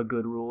a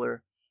good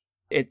ruler.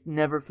 It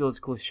never feels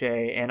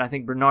cliche, and I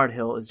think Bernard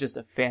Hill is just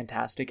a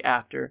fantastic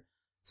actor.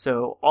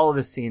 So all of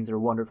his scenes are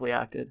wonderfully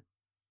acted.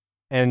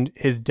 And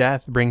his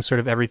death brings sort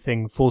of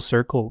everything full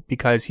circle,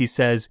 because he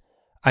says,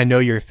 I know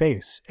your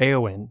face,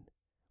 Eowyn,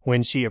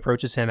 when she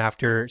approaches him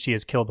after she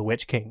has killed the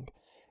Witch King.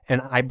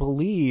 And I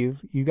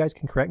believe, you guys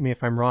can correct me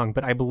if I'm wrong,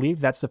 but I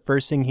believe that's the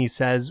first thing he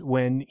says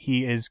when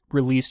he is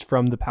released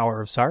from the power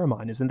of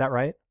Saruman. Isn't that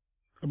right?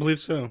 I believe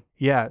so.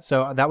 Yeah,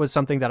 so that was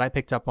something that I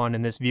picked up on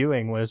in this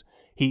viewing, was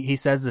he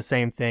says the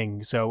same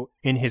thing. So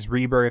in his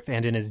rebirth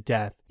and in his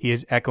death, he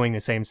is echoing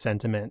the same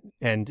sentiment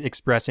and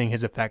expressing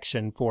his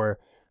affection for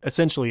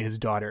essentially his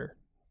daughter.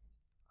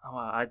 Oh,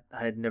 I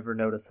had never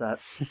noticed that.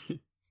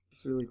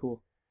 It's really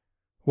cool.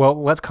 Well,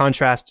 let's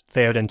contrast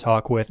Theoden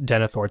talk with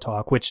Denethor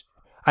talk, which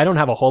I don't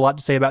have a whole lot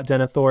to say about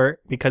Denethor,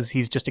 because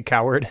he's just a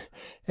coward,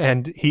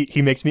 and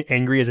he makes me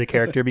angry as a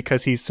character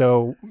because he's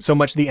so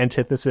much the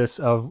antithesis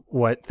of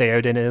what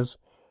Theoden is.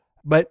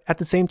 But at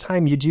the same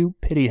time, you do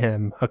pity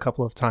him a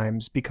couple of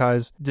times,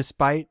 because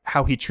despite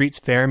how he treats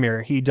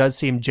Faramir, he does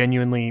seem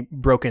genuinely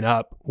broken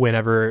up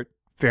whenever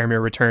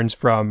Faramir returns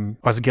from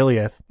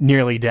Osgiliath,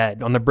 nearly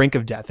dead, on the brink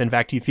of death. In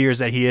fact, he fears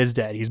that he is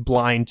dead. He's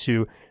blind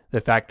to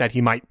the fact that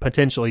he might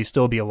potentially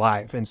still be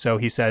alive. And so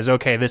he says,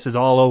 okay, this is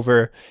all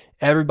over.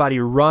 Everybody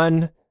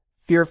run,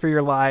 fear for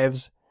your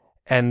lives.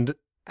 And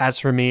as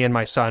for me and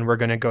my son, we're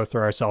going to go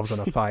throw ourselves on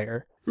a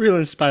fire. Real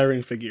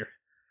inspiring figure.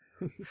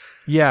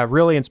 Yeah,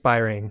 really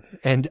inspiring.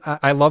 And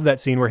I love that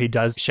scene where he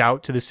does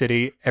shout to the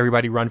city,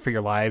 everybody run for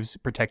your lives,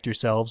 protect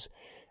yourselves.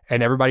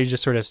 And everybody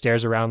just sort of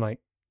stares around like,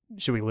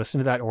 should we listen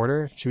to that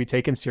order? Should we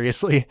take him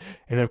seriously?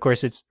 And of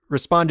course, it's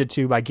responded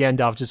to by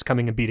Gandalf just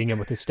coming and beating him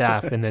with his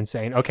staff and then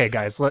saying, okay,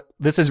 guys,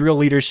 this is real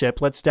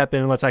leadership. Let's step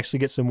in and let's actually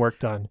get some work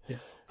done. Yeah.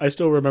 I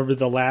still remember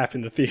the laugh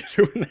in the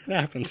theater when that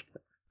happened.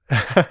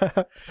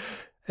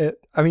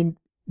 I mean,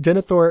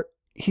 Denethor,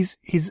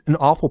 he's an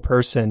awful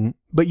person,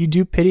 but you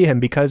do pity him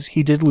because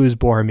he did lose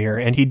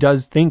Boromir, and he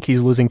does think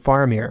he's losing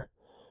Faramir.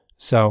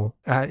 So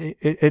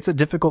it's a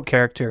difficult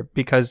character,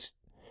 because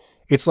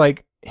it's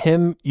like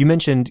him, you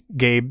mentioned,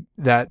 Gabe,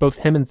 that both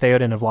him and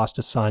Theoden have lost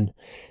a son.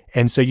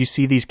 And so you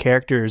see these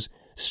characters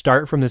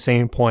start from the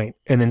same point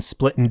and then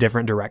split in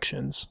different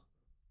directions.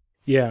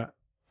 Yeah.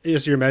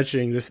 As you're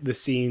mentioning the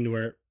scene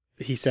where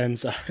he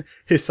sends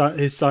his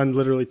son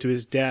literally to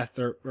his death,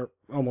 or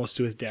almost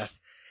to his death,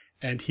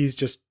 and he's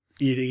just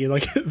eating in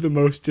like the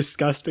most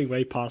disgusting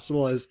way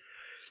possible as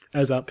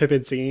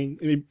Pippin singing.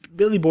 I mean,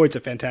 Billy Boyd's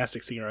a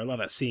fantastic singer. I love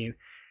that scene.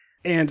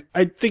 And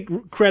I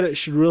think credit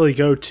should really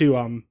go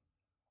to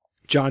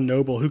John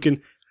Noble,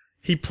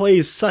 he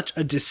plays such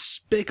a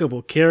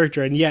despicable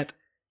character, and yet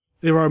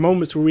there are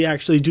moments where we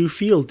actually do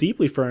feel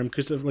deeply for him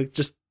because of like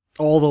just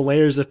all the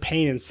layers of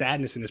pain and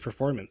sadness in his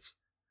performance.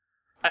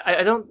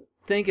 I don't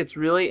think it's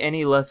really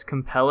any less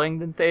compelling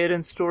than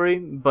Theoden's story,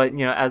 but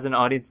as an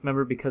audience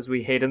member, because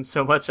we hate him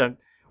so much,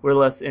 we're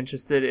less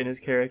interested in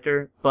his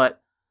character.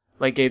 But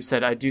like Gabe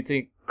said, I do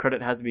think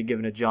credit has to be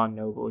given to John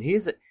Noble.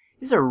 He's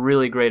a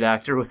really great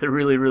actor with a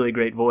really, really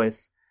great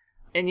voice.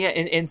 And yeah,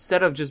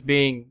 instead of just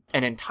being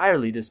an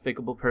entirely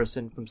despicable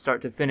person from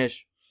start to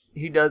finish,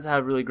 he does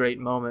have really great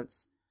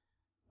moments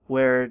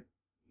where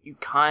you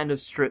kind of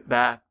strip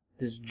back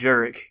this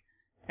jerk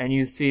and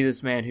you see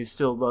this man who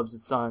still loves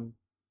his son.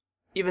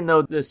 Even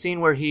though the scene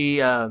where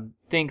he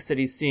thinks that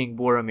he's seeing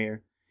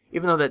Boromir,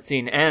 even though that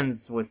scene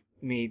ends with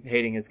me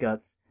hating his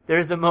guts, there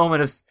is a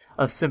moment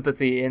of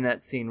sympathy in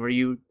that scene where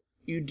you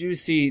do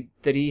see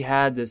that he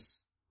had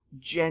this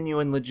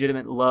genuine,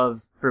 legitimate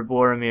love for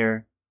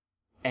Boromir,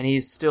 and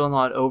he's still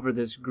not over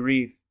this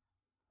grief.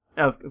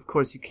 Now, of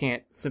course, you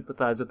can't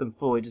sympathize with him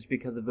fully just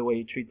because of the way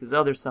he treats his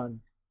other son.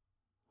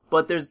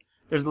 But there's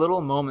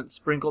little moments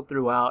sprinkled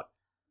throughout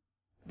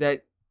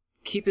that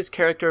keep his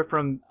character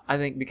from, I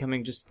think,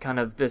 becoming just kind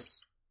of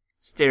this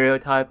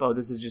stereotype, oh,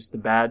 this is just the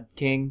bad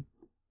king,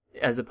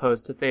 as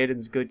opposed to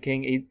Theoden's good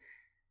king.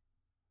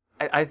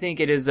 I think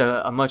it is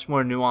a much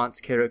more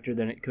nuanced character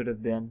than it could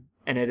have been,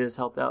 and it is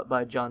helped out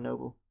by John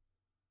Noble.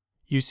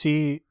 You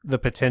see the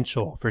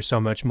potential for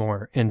so much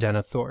more in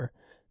Denethor,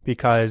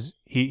 because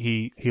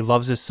he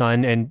loves his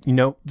son, and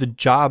the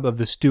job of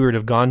the steward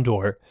of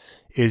Gondor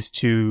is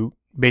to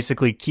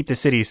basically keep the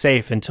city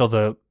safe until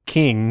the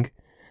king,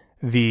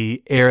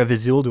 the heir of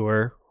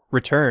Isildur,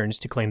 returns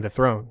to claim the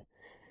throne.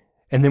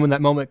 And then when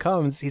that moment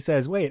comes, he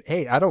says, wait,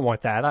 hey, I don't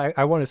want that.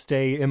 I want to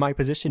stay in my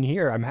position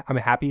here. I'm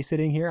happy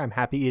sitting here. I'm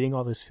happy eating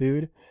all this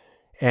food.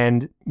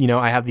 And,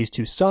 I have these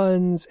two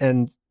sons,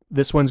 and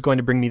this one's going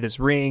to bring me this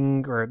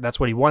ring, or that's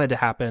what he wanted to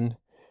happen.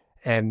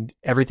 And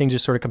everything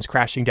just sort of comes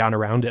crashing down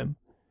around him.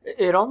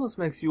 It almost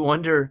makes you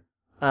wonder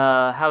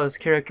how his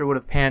character would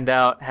have panned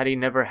out had he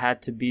never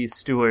had to be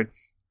steward.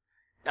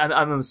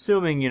 I'm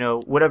assuming,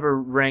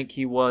 whatever rank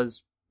he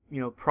was,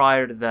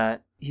 prior to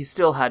that, he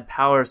still had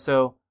power,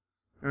 so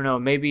I don't know,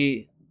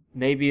 maybe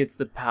it's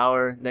the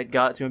power that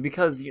got to him,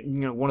 because,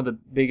 one of the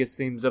biggest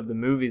themes of the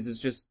movies is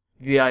just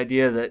the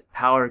idea that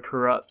power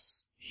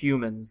corrupts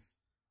humans.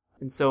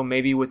 And so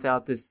maybe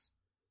without this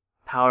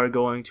power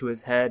going to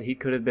his head, he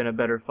could have been a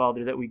better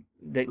father,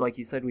 that like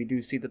you said, we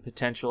do see the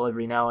potential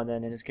every now and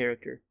then in his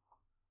character.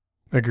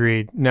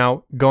 Agreed.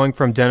 Now, going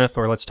from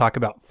Denethor, let's talk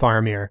about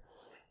Faramir,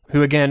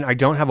 who, again, I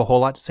don't have a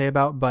whole lot to say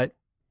about, but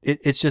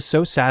it's just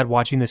so sad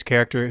watching this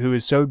character who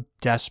is so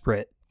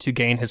desperate to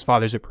gain his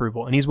father's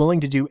approval, and he's willing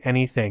to do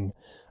anything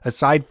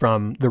aside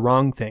from the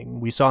wrong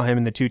thing. We saw him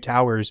in the Two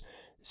Towers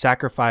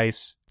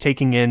sacrifice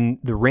taking in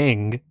the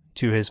ring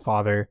to his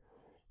father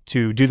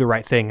to do the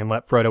right thing and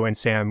let Frodo and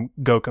Sam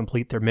go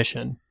complete their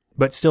mission.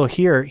 But still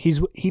here,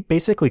 he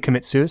basically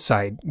commits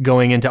suicide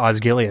going into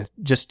Osgiliath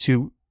just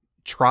to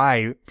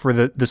try for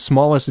the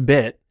smallest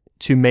bit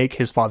to make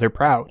his father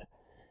proud.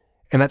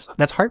 And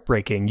that's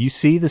heartbreaking. You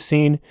see the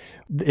scene,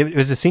 it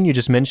was the scene you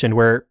just mentioned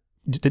where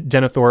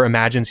Denethor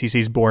imagines he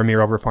sees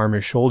Boromir over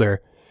Faramir's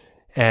shoulder,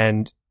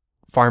 and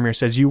Faramir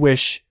says, you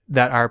wish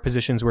that our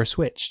positions were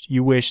switched.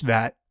 You wish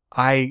that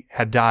I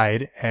had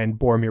died and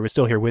Boromir was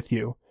still here with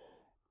you.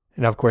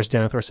 And of course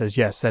Denethor says,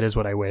 yes, that is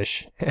what I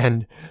wish.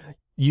 And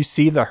you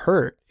see the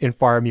hurt in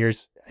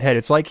Faramir's head.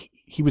 It's like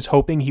he was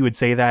hoping he would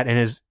say that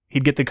and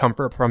he'd get the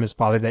comfort from his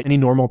father that any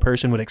normal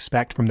person would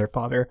expect from their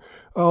father.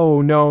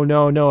 Oh,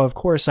 no, of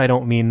course I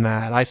don't mean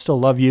that. I still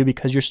love you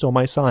because you're still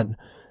my son.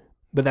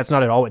 But that's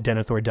not at all what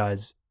Denethor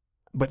does.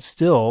 But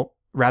still,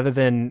 rather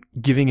than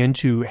giving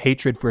into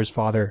hatred for his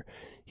father,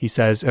 he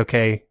says,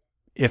 okay,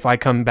 if I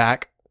come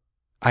back,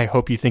 I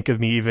hope you think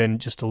of me even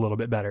just a little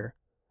bit better.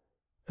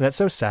 And that's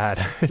so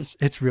sad.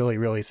 It's really,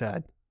 really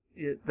sad.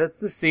 Yeah, that's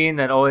the scene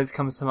that always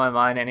comes to my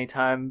mind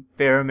anytime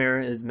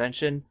Faramir is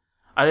mentioned.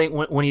 I think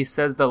when he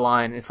says the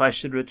line, if I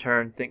should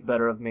return, think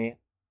better of me,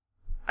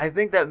 I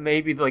think that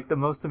may be like the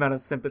most amount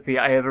of sympathy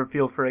I ever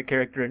feel for a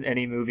character in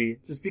any movie,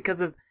 just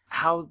because of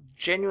how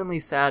genuinely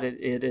sad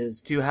it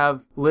is to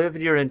have lived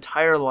your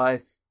entire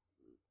life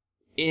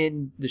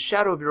in the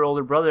shadow of your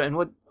older brother. And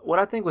what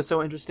I think was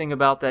so interesting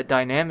about that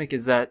dynamic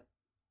is that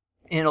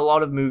in a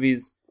lot of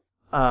movies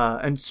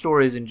and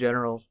stories in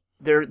general,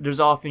 there's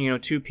often,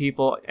 two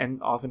people,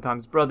 and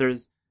oftentimes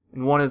brothers,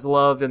 and one is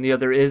loved and the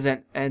other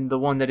isn't, and the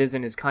one that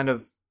isn't is kind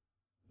of,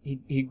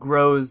 he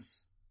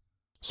grows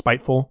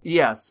spiteful.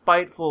 Yeah,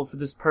 spiteful for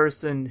this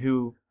person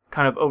who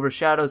kind of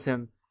overshadows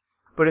him.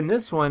 But in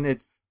this one,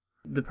 it's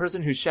the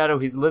person whose shadow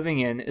he's living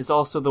in is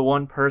also the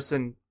one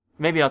person,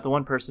 maybe not the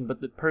one person, but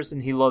the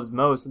person he loves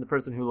most and the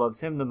person who loves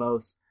him the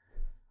most.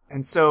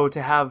 And so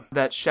to have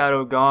that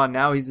shadow gone,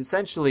 now he's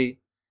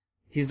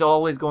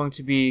always going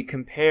to be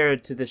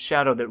compared to the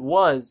shadow that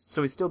was,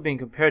 so he's still being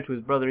compared to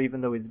his brother even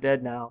though he's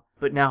dead now.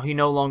 But now he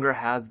no longer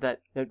has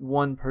that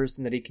one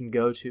person that he can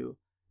go to.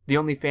 The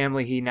only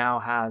family he now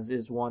has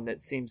is one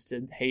that seems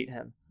to hate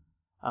him.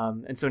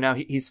 And so now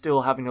he's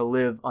still having to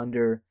live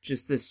under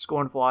just this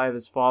scornful eye of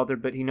his father,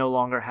 but he no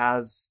longer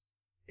has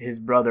his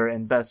brother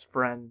and best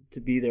friend to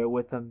be there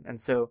with him. And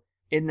so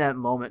in that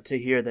moment to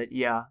hear that,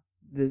 yeah,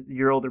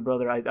 your older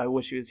brother, I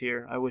wish he was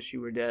here. I wish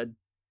you were dead.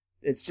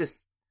 It's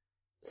just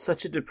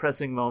such a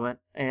depressing moment.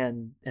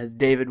 And as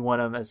David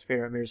Wenham, as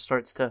Faramir,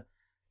 starts to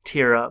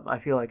tear up, I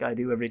feel like I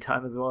do every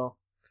time as well.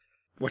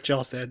 What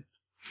y'all said.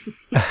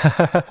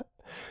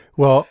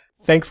 Well,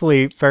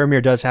 Thankfully,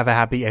 Faramir does have a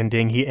happy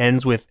ending. He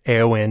ends with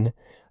Éowyn,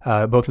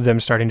 both of them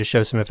starting to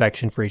show some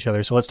affection for each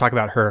other. So let's talk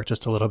about her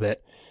just a little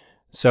bit.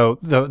 So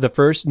the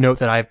first note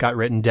that I've got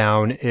written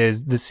down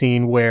is the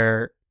scene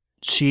where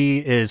she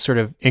is sort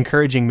of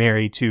encouraging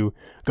Merry to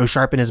go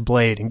sharpen his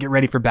blade and get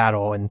ready for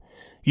battle. And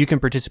you can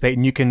participate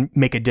and you can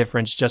make a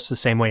difference just the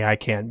same way I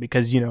can.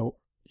 Because,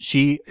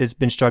 she has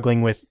been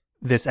struggling with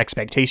this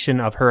expectation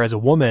of her as a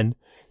woman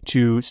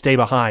to stay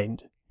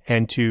behind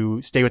and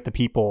to stay with the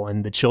people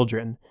and the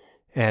children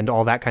and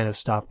all that kind of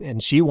stuff.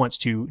 And she wants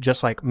to,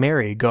 just like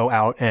Merry, go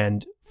out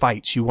and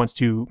fight. She wants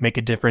to make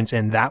a difference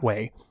in that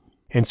way.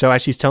 And so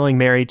as she's telling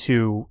Merry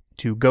to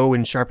go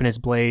and sharpen his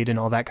blade and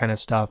all that kind of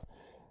stuff,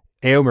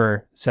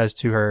 Éomer says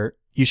to her,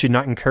 "You should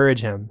not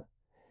encourage him."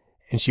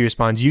 And she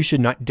responds, "You should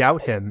not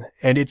doubt him."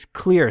 And it's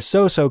clear,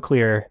 so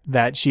clear,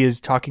 that she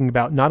is talking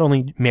about not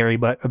only Merry,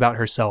 but about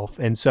herself.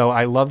 And so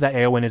I love that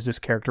Éowyn is this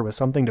character with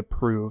something to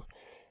prove.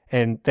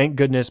 And thank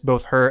goodness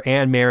both her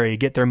and Merry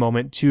get their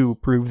moment to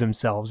prove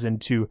themselves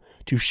and to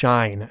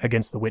shine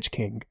against the Witch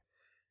King.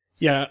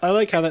 Yeah, I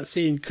like how that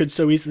scene could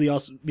so easily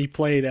also be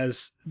played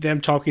as them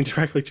talking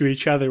directly to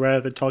each other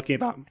rather than talking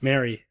about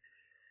Merry.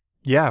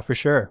 Yeah, for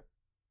sure.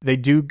 They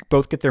do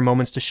both get their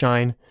moments to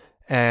shine.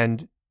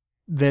 And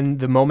then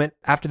the moment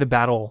after the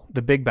battle,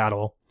 the big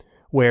battle,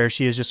 where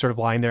she is just sort of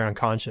lying there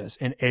unconscious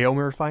and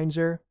Éomer finds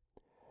her,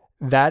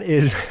 that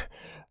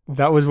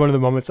was one of the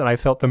moments that I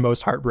felt the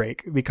most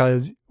heartbreak,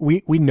 because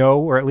we know,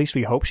 or at least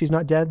we hope she's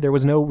not dead. There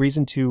was no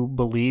reason to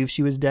believe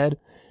she was dead.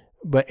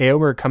 But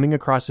Éomer coming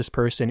across this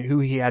person who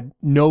he had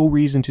no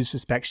reason to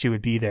suspect she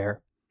would be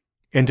there,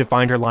 and to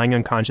find her lying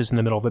unconscious in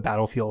the middle of the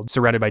battlefield,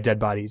 surrounded by dead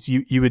bodies,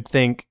 you would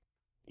think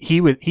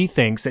he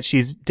thinks that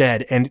she's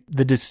dead, and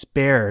the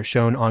despair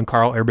shown on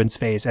Karl Urban's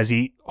face as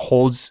he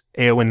holds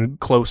Éowyn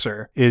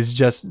closer is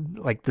just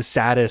like the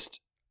saddest,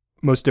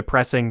 most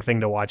depressing thing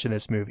to watch in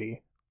this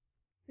movie.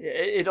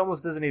 It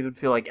almost doesn't even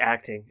feel like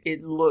acting.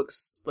 It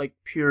looks like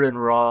pure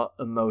and raw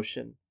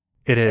emotion.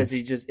 It is.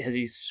 As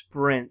he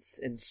sprints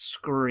and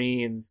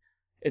screams.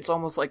 It's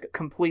almost like a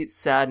complete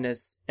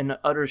sadness and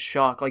utter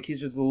shock. Like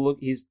he's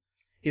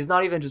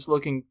not even just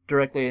looking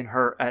directly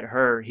at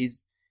her.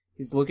 He's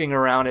looking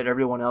around at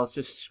everyone else,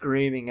 just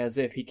screaming as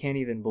if he can't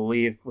even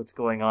believe what's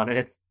going on. And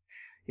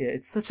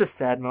it's such a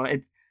sad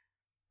moment.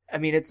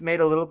 It's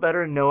made a little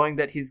better knowing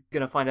that he's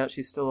gonna find out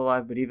she's still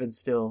alive, but even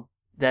still,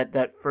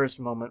 that first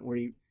moment where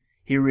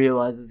he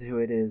realizes who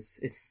it is,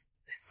 it's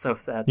so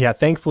sad. Yeah,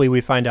 thankfully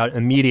we find out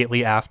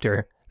immediately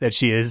after that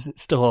she is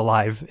still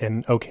alive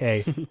and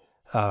okay.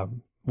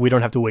 We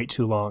don't have to wait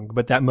too long,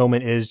 but that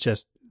moment is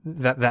just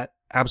that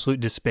absolute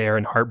despair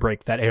and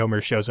heartbreak that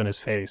Éomer shows on his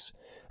face.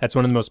 That's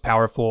one of the most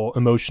powerful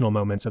emotional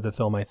moments of the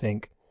film, I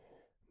think.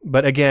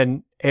 But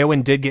again,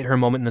 Éowyn did get her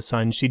moment in the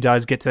sun. She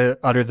does get to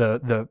utter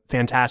the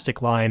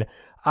fantastic line,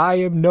 "I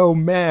am no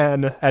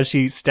man," as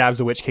she stabs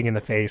the Witch King in the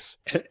face.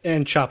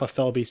 And chop a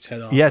fellbeast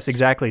head off. Yes,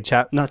 exactly.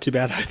 Not too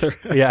bad either.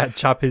 Yeah,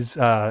 chop his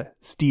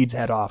steed's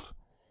head off.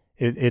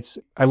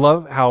 I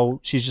love how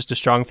she's just a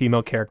strong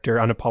female character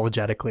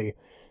unapologetically,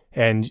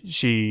 and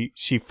she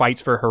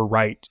fights for her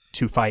right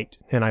to fight,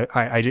 and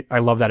I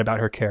love that about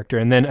her character.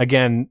 And then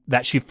again,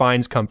 that she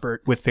finds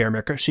comfort with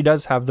Faramir. She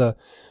does have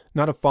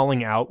not a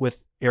falling out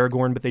with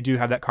Aragorn, but they do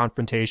have that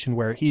confrontation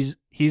where he's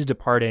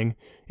departing,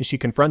 and she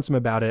confronts him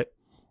about it,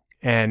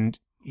 and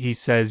he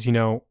says,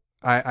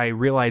 I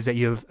realize that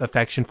you have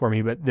affection for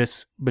me, but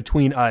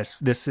between us,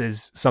 this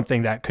is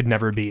something that could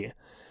never be.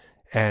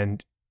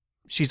 And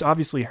she's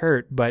obviously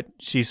hurt, but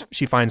she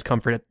finds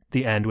comfort at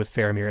the end with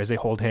Faramir as they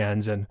hold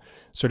hands and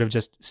sort of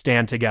just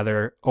stand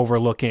together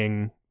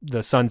overlooking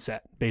the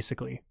sunset,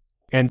 basically.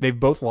 And they've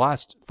both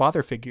lost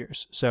father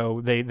figures,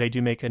 so they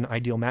do make an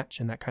ideal match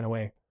in that kind of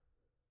way.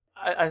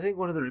 I think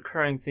one of the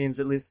recurring themes,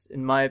 at least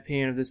in my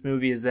opinion, of this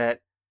movie is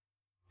that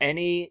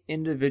any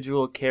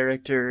individual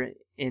character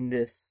in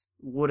this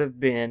would have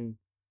been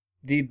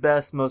the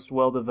best, most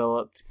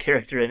well-developed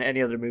character in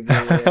any other movie.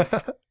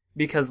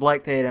 Because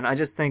like Theoden, I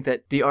just think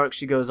that the arc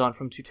she goes on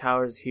from Two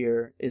Towers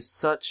here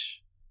is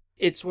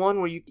it's one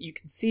where you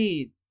can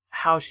see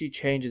how she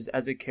changes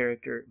as a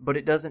character, but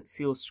it doesn't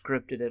feel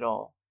scripted at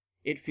all.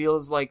 It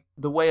feels like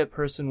the way a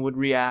person would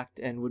react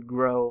and would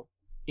grow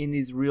in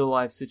these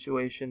real-life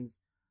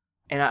situations.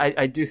 And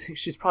I do think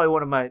she's probably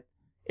one of my,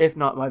 if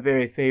not my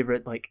very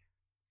favorite,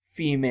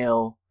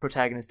 female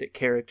protagonistic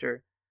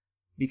character,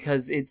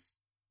 because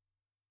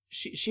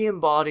she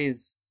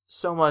embodies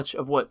so much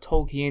of what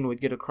Tolkien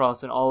would get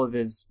across in all of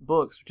his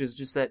books, which is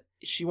just that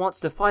she wants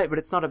to fight, but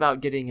it's not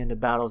about getting into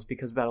battles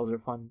because battles are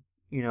fun,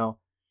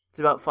 It's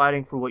about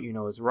fighting for what you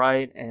know is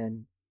right,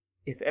 and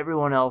if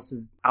everyone else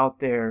is out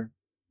there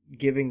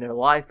giving their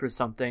life for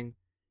something,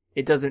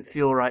 it doesn't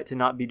feel right to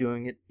not be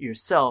doing it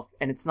yourself,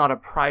 and it's not a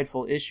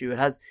prideful issue. It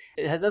has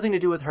nothing to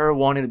do with her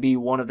wanting to be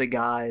one of the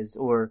guys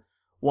or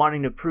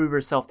wanting to prove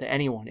herself to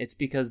anyone. It's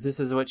because this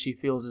is what she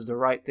feels is the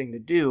right thing to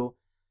do.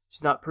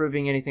 She's not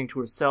proving anything to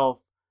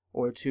herself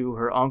or to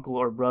her uncle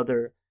or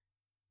brother.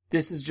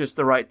 This is just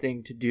the right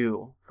thing to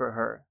do for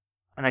her.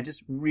 And I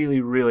just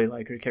really, really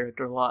like her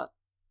character a lot.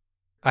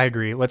 I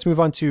agree. Let's move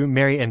on to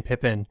Merry and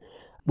Pippin.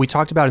 We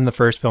talked about in the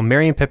first film,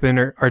 Merry and Pippin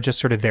are just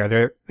sort of there.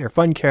 They're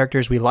fun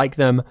characters. We like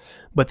them,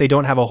 but they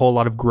don't have a whole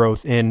lot of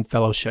growth in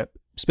Fellowship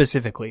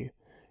specifically.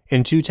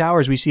 In Two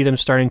Towers, we see them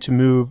starting to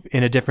move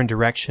in a different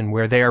direction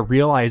where they are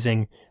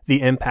realizing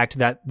the impact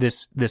that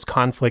this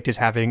conflict is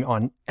having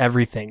on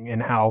everything,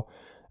 and how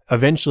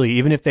eventually,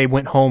 even if they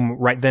went home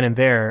right then and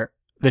there,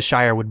 the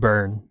Shire would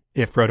burn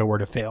if Frodo were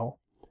to fail.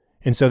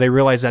 And so they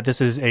realize that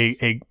this is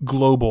a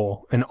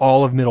global, an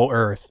all of Middle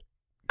Earth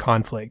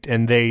conflict,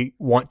 and they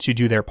want to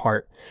do their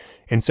part.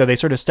 And so they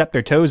sort of step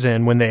their toes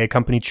in when they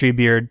accompany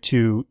Treebeard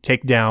to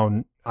take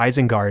down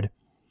Isengard.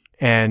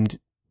 And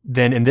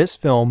then in this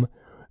film,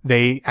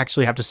 they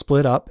actually have to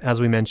split up, as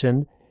we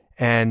mentioned,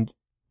 and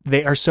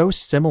they are so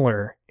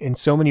similar in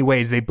so many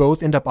ways. They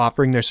both end up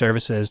offering their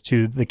services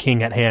to the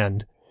king at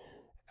hand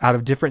out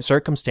of different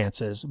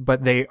circumstances,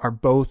 but they are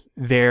both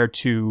there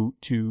to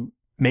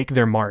make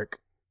their mark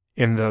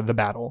in the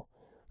battle.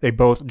 They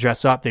both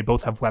dress up, they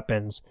both have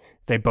weapons,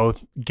 they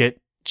both get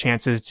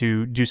chances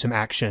to do some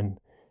action.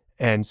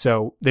 And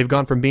so they've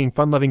gone from being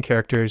fun-loving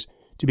characters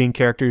to being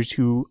characters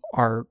who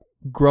are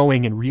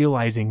growing and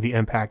realizing the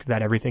impact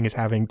that everything is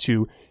having,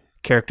 to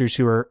characters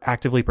who are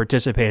actively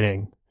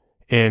participating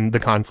in the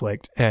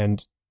conflict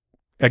and,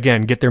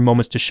 again, get their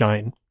moments to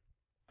shine.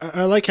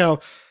 I like how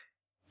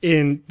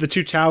in The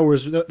Two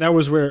Towers, that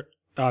was where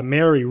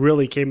Merry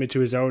really came into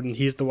his own, and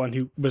he's the one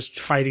who was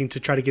fighting to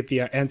try to get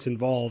the Ents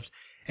involved.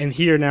 And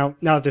here, now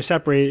that they're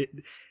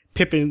separated,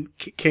 Pippin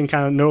can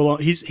kind of no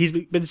longer, he's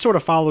been sort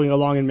of following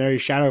along in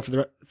Merry's shadow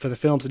for the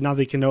films, and now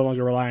they can no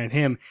longer rely on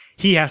him.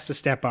 He has to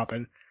step up,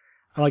 and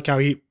I like how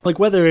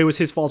whether it was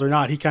his fault or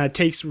not,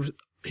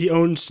 he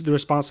owns the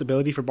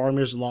responsibility for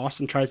Boromir's loss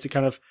and tries to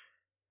kind of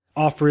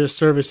offer his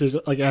services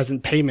as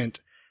in payment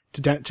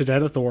to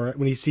Denethor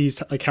when he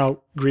sees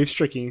how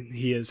grief-stricken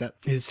he is at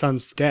his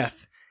son's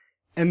death.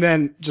 And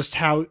then just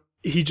how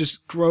he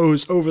just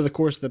grows over the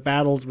course of the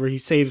battles, where he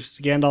saves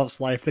Gandalf's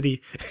life, that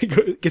he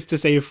gets to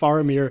save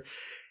Faramir.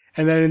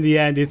 And then in the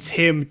end, it's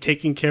him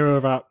taking care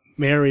of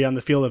Merry on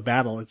the field of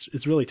battle.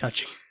 It's really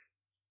touching.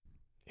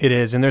 It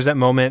is. And there's that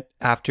moment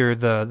after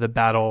the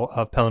Battle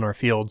of Pelennor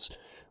Fields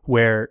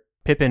where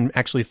Pippin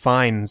actually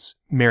finds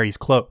Merry's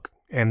cloak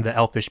and the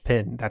elfish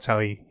pin. That's how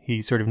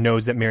he sort of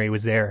knows that Merry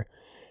was there.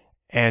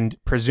 And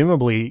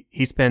presumably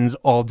he spends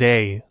all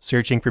day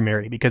searching for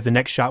Merry, because the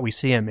next shot we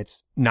see him,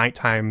 it's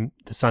nighttime,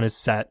 the sun is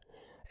set,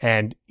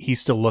 and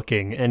he's still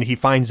looking, and he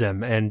finds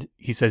him and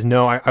he says,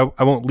 "No,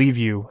 I won't leave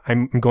you.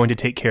 I'm going to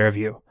take care of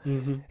you."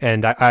 Mm-hmm.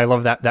 And I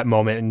love that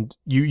moment. And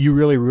you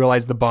really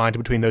realize the bond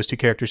between those two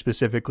characters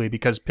specifically,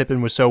 because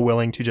Pippin was so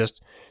willing to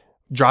just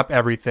drop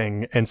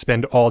everything and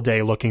spend all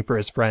day looking for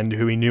his friend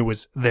who he knew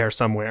was there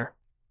somewhere.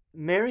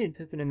 Merry and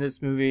Pippin in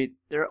this movie,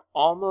 they're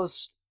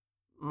almost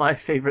my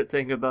favorite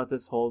thing about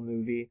this whole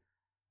movie.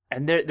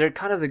 And they're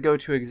kind of the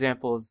go-to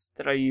examples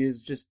that I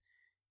use just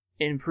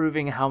in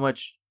proving how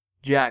much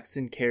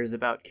Jackson cares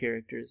about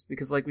characters.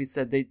 Because like we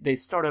said, they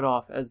started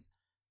off as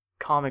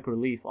comic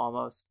relief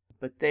almost,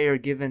 but they are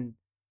given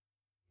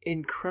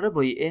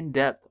incredibly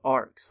in-depth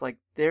arcs. Like,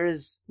 there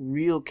is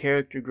real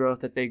character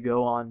growth that they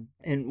go on,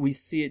 and we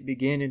see it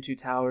begin in Two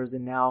Towers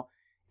and now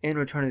in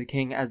Return of the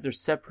King as they're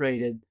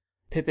separated.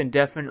 Pippin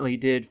definitely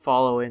did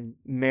follow in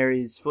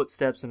Merry's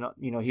footsteps, and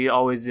he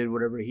always did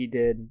whatever he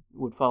did,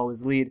 would follow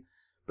his lead.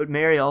 But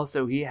Merry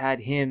also, he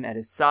had him at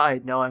his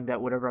side, knowing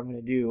that whatever I'm going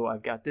to do,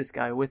 I've got this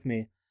guy with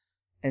me.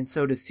 And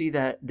so to see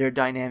that their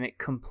dynamic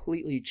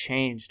completely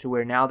change to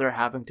where now they're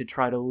having to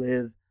try to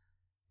live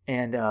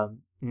and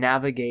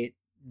navigate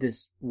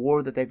this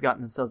war that they've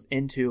gotten themselves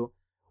into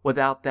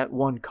without that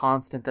one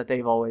constant that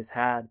they've always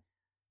had.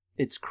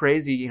 It's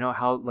crazy,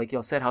 how, like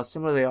y'all said, how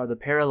similar they are, the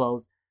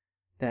parallels,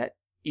 that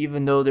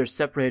even though they're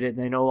separated,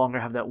 they no longer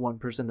have that one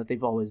person that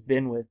they've always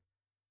been with.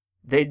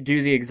 They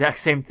do the exact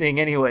same thing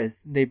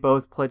anyways. They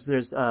both pledge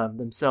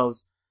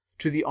themselves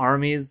to the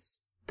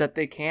armies that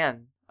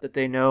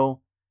they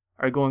know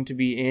are going to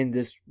be in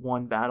this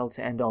one battle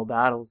to end all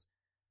battles.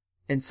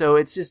 And so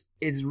it's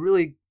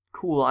really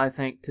cool, I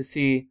think, to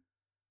see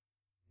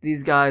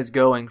these guys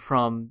going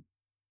from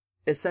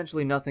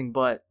essentially nothing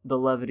but the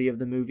levity of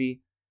the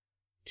movie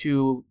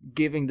to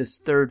giving this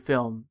third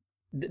film.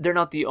 They're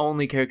not the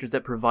only characters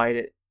that provide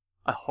it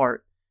a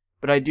heart,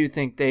 but I do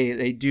think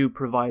they do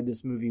provide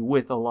this movie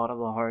with a lot of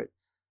the heart.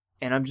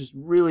 And I'm just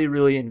really,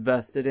 really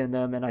invested in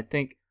them. And I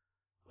think,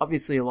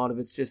 obviously, a lot of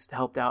it's just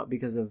helped out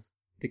because of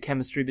the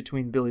chemistry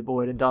between Billy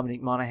Boyd and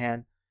Dominique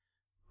Monaghan.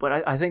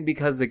 But I think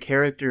because the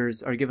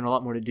characters are given a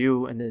lot more to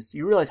do in this,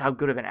 you realize how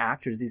good of an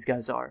actors these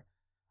guys are.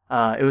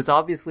 It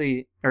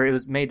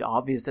was made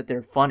obvious that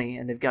they're funny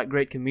and they've got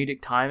great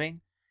comedic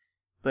timing,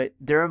 but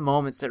there are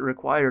moments that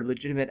require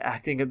legitimate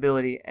acting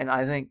ability, and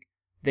I think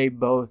they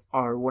both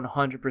are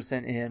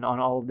 100% in on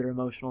all of their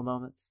emotional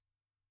moments.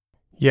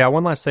 Yeah,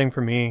 one last thing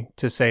for me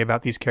to say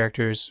about these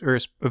characters, or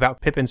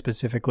about Pippin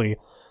specifically,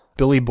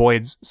 Billy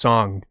Boyd's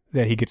song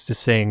that he gets to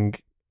sing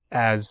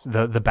as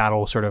the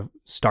battle sort of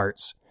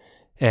starts.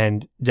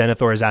 And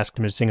Denethor has asked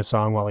him to sing a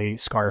song while he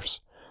scarfs.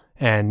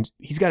 And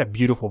he's got a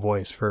beautiful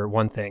voice, for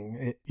one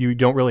thing. You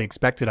don't really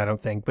expect it, I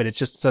don't think, but it's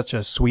just such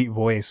a sweet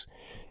voice.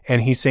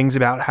 And he sings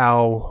about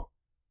how,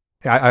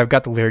 I've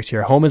got the lyrics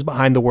here, home is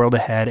behind the world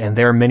ahead, and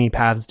there are many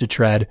paths to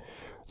tread,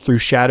 through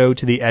shadow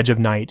to the edge of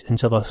night,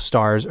 until the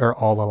stars are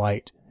all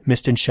alight.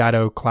 Mist and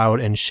shadow,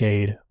 cloud and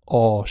shade,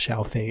 all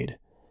shall fade.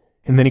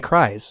 And then he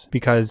cries,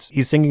 because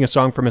he's singing a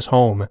song from his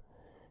home,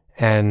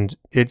 and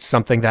it's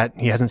something that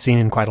he hasn't seen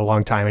in quite a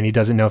long time, and he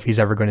doesn't know if he's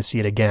ever going to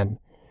see it again.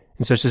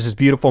 And so it's just this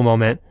beautiful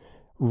moment,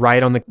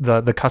 right on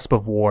the cusp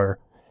of war,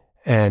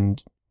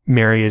 and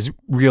Mary is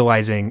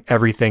realizing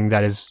everything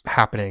that is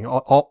happening.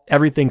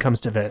 Everything comes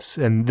to this,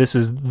 and this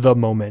is the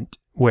moment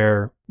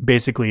where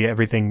basically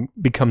everything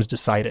becomes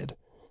decided.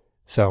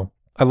 So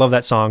I love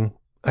that song.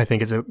 I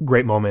think it's a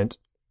great moment.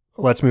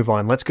 Let's move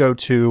on. Let's go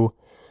to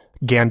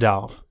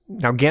Gandalf.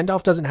 Now,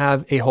 Gandalf doesn't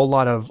have a whole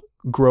lot of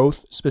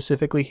growth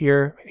specifically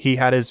here. He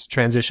had his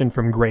transition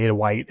from gray to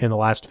white in the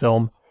last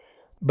film,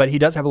 but he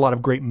does have a lot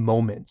of great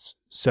moments.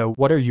 So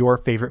what are your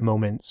favorite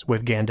moments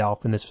with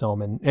Gandalf in this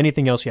film, and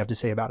anything else you have to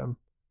say about him?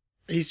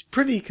 He's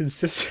pretty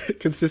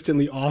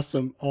consistently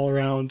awesome all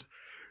around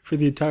for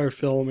the entire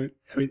film.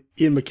 I mean,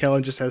 Ian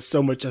McKellen just has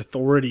so much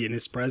authority in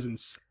his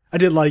presence. I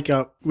did like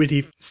when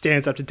he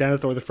stands up to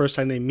Denethor the first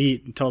time they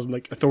meet and tells him,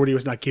 like, authority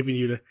was not given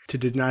you to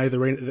deny the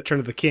return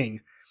of the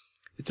king.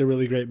 It's a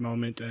really great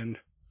moment, and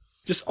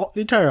just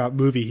the entire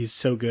movie, he's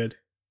so good.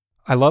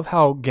 I love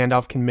how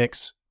Gandalf can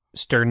mix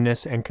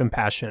sternness and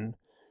compassion.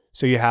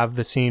 So you have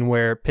the scene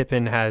where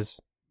Pippin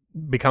has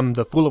become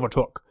the Fool of a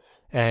Took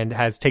and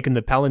has taken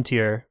the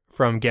Palantir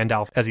from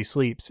Gandalf as he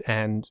sleeps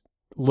and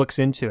looks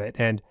into it.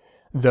 And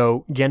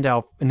though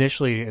Gandalf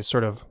initially is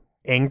sort of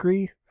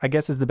angry, I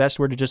guess is the best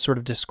word to just sort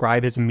of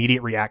describe his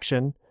immediate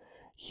reaction,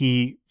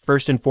 he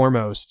first and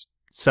foremost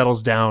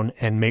settles down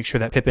and makes sure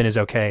that Pippin is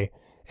okay.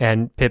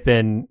 And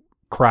Pippin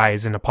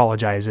cries and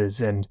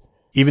apologizes. And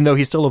even though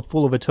he's still a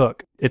Fool of a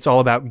Took, it's all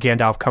about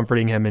Gandalf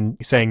comforting him and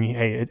saying,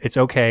 hey, it's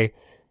okay.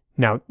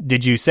 Now,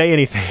 did you say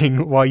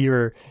anything while you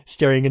were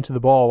staring into the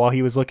ball while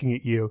he was looking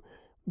at you?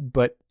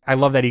 But I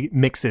love that he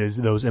mixes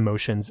those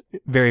emotions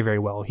very, very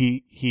well.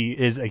 He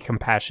is a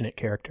compassionate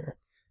character.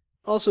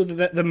 Also,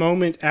 the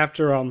moment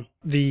after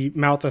the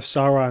Mouth of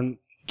Sauron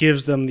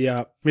gives them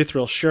the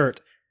Mithril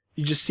shirt,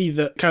 you just see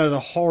the kind of the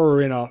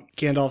horror in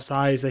Gandalf's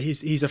eyes that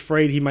he's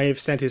afraid he might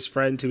have sent his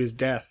friend to his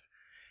death.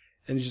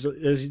 And just,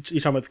 as you're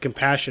talking about the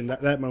compassion,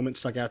 that moment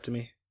stuck out to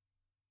me.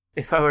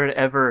 If I were to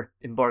ever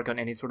embark on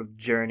any sort of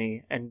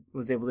journey and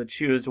was able to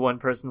choose one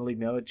person to lead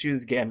me, I would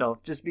choose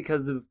Gandalf, just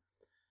because of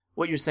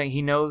what you're saying.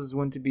 He knows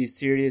when to be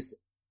serious,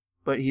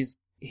 but he's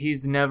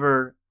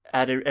never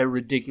at a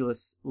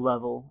ridiculous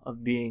level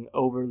of being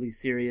overly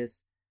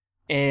serious.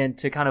 And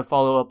to kind of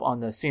follow up on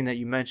the scene that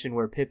you mentioned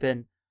where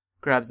Pippin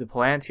grabs the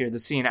Palantir, the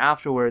scene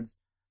afterwards,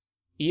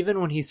 even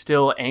when he's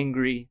still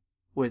angry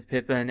with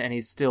Pippin and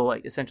he's still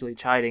like essentially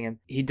chiding him,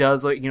 he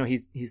does, like,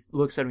 he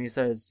looks at him and he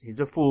says he's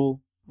a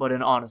fool, but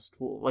an honest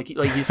fool. Like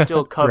he's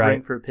still covering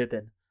right. for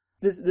Pippin.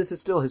 This is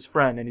still his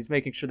friend, and he's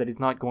making sure that he's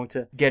not going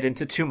to get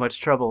into too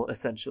much trouble,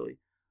 essentially.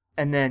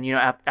 And then,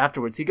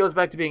 afterwards, he goes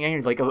back to being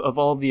angry, like, of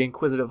all the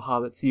inquisitive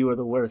hobbits, you are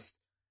the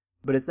worst.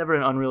 But it's never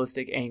an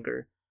unrealistic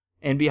anger.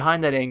 And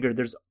behind that anger,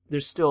 there's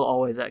still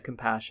always that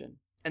compassion.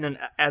 And then,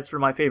 as for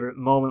my favorite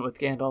moment with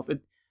Gandalf,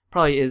 it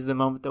probably is the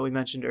moment that we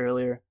mentioned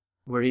earlier,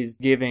 where he's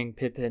giving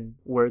Pippin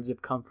words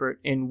of comfort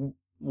in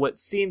what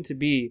seemed to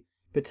be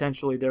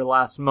potentially their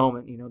last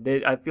moment.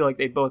 I feel like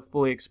they both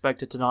fully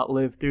expected to not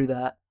live through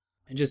that.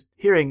 And just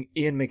hearing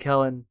Ian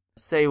McKellen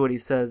say what he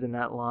says in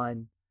that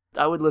line,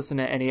 I would listen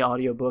to any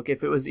audiobook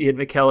if it was Ian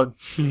McKellen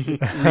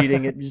just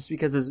reading it, just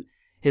because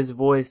his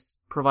voice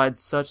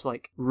provides such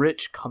like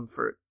rich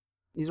comfort.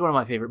 He's one of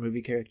my favorite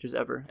movie characters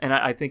ever, and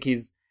I think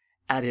he's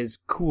at his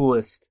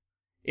coolest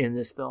in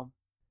this film.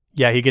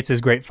 Yeah, he gets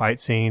his great fight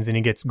scenes, and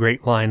he gets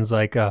great lines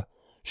like,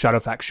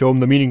 Shadowfax, show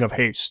him the meaning of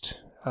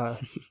haste.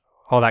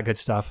 All that good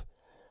stuff.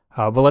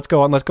 But let's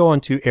go on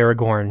to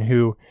Aragorn,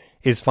 who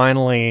is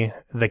finally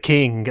the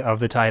king of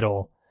the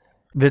title.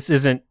 This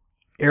isn't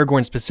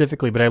Aragorn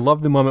specifically, but I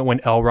love the moment when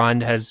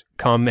Elrond has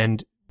come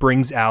and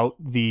brings out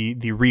the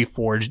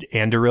reforged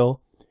Anduril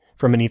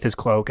from beneath his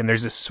cloak, and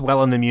there's a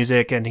swell in the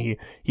music, and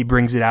he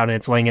brings it out, and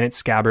it's laying in its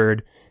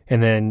scabbard,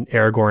 and then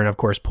Aragorn, of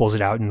course, pulls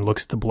it out and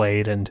looks at the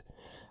blade, and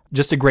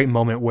just a great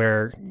moment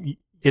where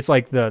it's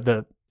like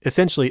the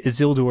essentially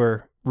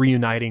Isildur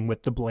reuniting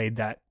with the blade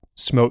that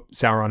smote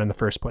Sauron in the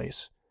first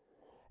place.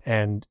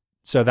 And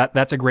so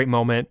that's a great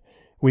moment.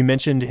 We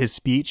mentioned his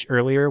speech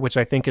earlier, which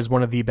I think is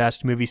one of the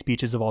best movie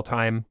speeches of all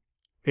time,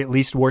 at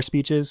least war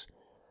speeches.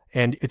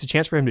 And it's a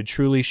chance for him to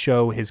truly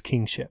show his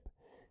kingship.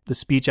 The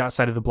speech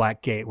outside of the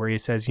Black Gate, where he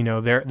says,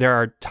 there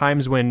are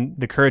times when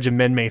the courage of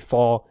men may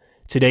fall.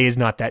 Today is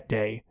not that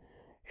day.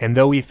 And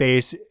though we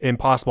face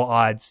impossible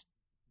odds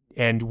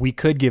and we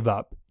could give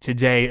up,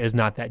 today is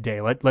not that day.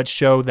 Let's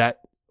show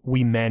that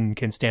we men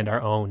can stand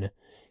our own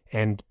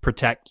and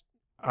protect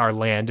our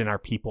land and our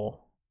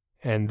people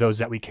and those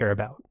that we care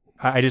about.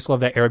 I just love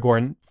that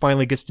Aragorn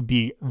finally gets to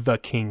be the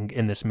king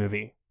in this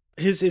movie.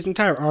 His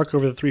entire arc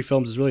over the 3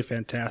 films is really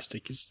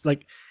fantastic. It's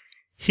like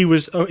he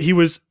was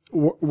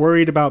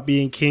worried about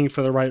being king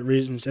for the right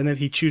reasons, and then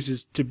he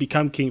chooses to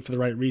become king for the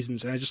right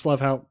reasons. And I just love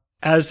how,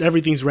 as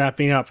everything's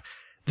wrapping up,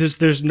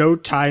 there's no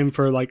time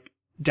for like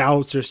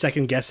doubts or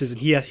second guesses,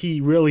 and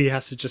he really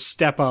has to just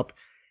step up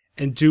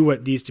and do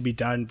what needs to be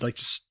done, like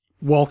just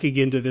walking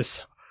into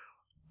this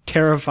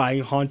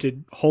terrifying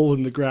haunted hole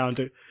in the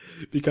ground,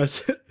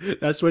 because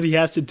that's what he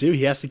has to do.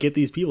 He has to get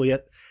these people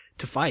yet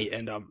to fight,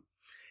 and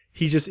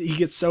he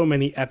gets so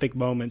many epic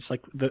moments,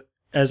 like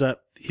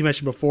he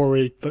mentioned before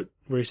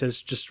where he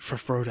says just for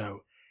Frodo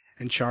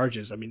and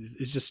charges. I mean,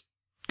 it's just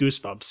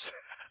goosebumps.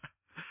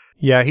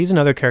 Yeah, he's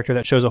another character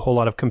that shows a whole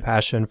lot of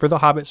compassion for the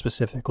Hobbit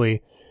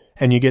specifically.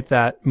 And you get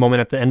that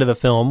moment at the end of the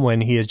film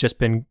when he has just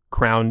been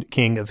crowned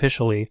king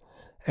officially.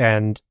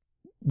 And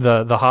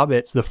the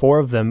hobbits, the 4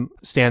 of them,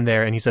 stand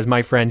there and he says,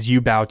 "My friends,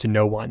 you bow to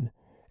no one."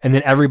 And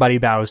then everybody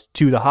bows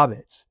to the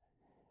hobbits.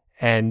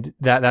 And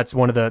that's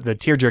one of the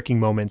tear-jerking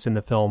moments in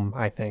the film,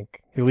 I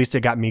think. At least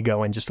it got me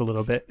going just a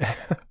little bit.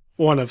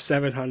 One of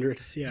 700,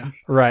 yeah.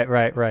 Right.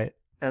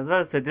 I was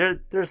about to say,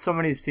 there's so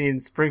many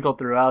scenes sprinkled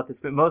throughout this,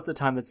 but most of the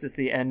time it's just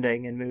the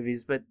ending in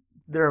movies, but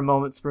there are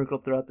moments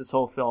sprinkled throughout this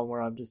whole film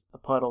where I'm just a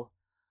puddle.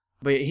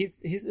 But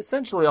he's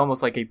essentially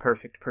almost like a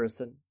perfect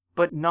person,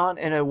 but not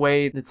in a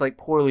way that's like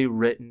poorly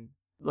written.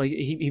 Like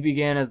he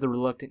began as the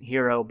reluctant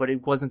hero, but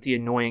it wasn't the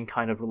annoying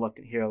kind of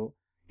reluctant hero.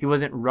 He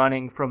wasn't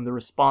running from the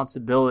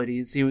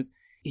responsibilities.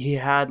 He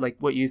had, like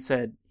what you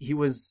said, he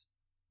was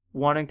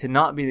wanting to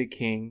not be the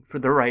king for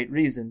the right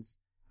reasons.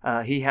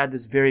 He had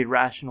this very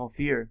rational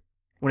fear.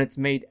 When it's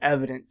made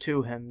evident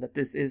to him that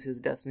this is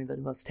his destiny that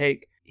he must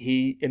take,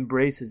 he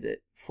embraces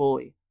it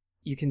fully.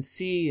 You can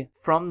see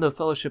from the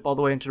Fellowship all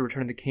the way into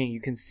Return of the King,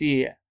 you can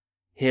see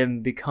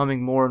him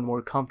becoming more and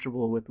more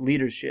comfortable with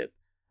leadership.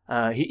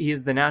 He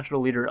is the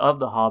natural leader of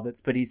the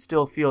hobbits, but he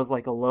still feels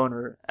like a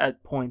loner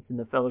at points in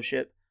the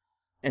Fellowship.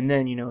 And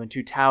then, in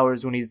Two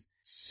Towers, when he's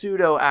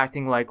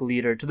pseudo-acting like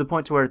leader, to the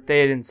point to where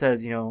Theoden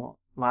says,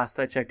 last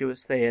I checked it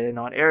was Theoden,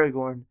 not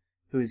Aragorn,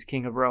 who is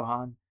king of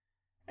Rohan.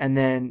 And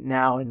then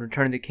now in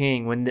Return of the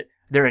King, when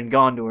they're in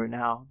Gondor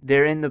now,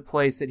 they're in the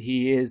place that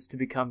he is to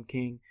become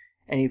king,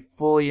 and he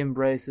fully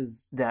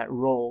embraces that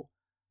role.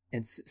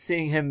 And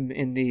seeing him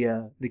in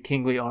the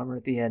kingly armor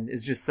at the end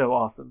is just so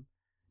awesome.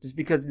 Just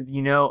because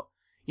you know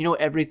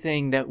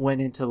everything that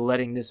went into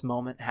letting this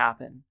moment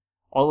happen.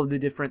 All of the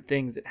different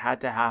things that had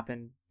to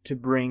happen to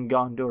bring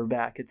Gondor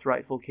back its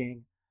rightful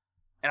king.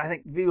 And I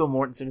think Viggo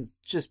Mortensen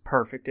is just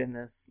perfect in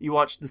this. You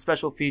watch the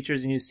special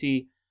features and you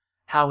see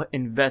how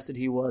invested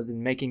he was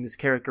in making this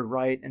character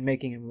right and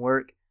making him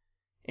work.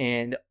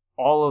 And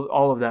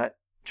all of that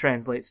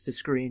translates to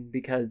screen,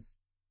 because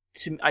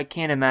I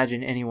can't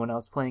imagine anyone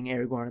else playing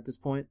Aragorn at this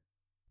point.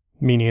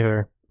 Me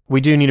neither. We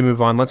do need to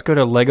move on. Let's go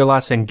to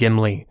Legolas and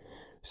Gimli.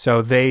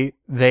 So they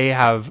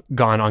have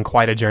gone on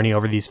quite a journey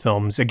over these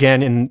films.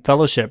 Again, in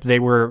Fellowship, they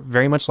were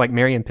very much like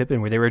Merry and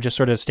Pippin, where they were just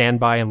sort of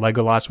standby, and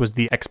Legolas was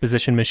the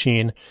exposition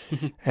machine.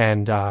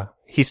 And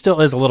he still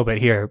is a little bit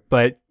here,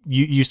 but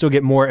you still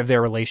get more of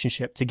their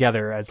relationship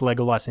together as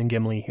Legolas and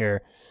Gimli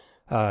here.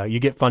 You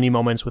get funny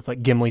moments with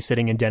like Gimli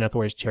sitting in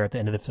Denethor's chair at the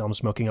end of the film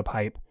smoking a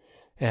pipe.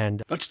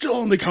 And that still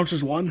only counts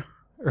as one.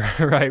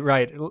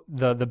 Right.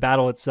 The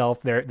battle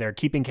itself, they're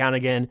keeping count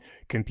again,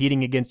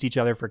 competing against each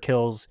other for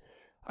kills.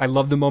 I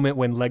love the moment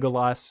when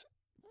Legolas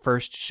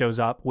first shows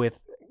up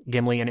with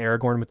Gimli and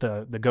Aragorn with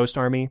the ghost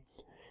army,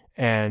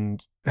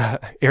 and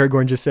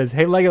Aragorn just says,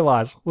 "Hey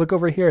Legolas, look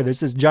over here, there's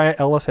this giant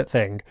elephant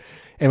thing."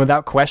 And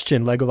without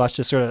question, Legolas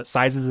just sort of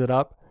sizes it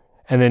up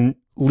and then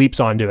leaps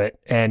onto it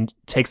and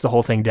takes the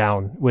whole thing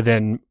down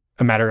within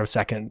a matter of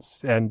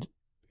seconds. And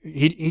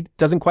he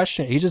doesn't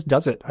question it. He just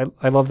does it.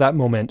 I love that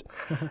moment.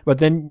 But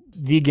then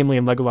the Gimli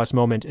and Legolas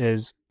moment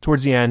is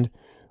towards the end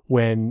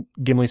when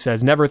Gimli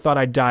says, "Never thought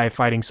I'd die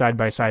fighting side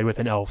by side with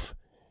an elf."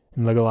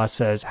 And Legolas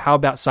says, "How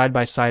about side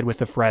by side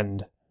with a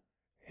friend?"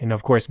 And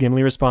of course,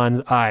 Gimli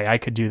responds, I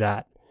could do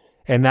that.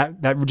 And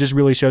that just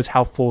really shows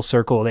how full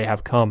circle they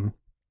have come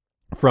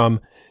from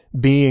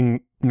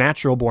being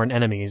natural born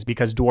enemies,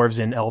 because dwarves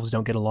and elves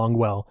don't get along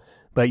well.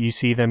 But you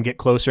see them get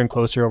closer and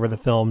closer over the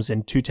films.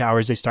 In Two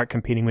Towers, they start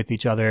competing with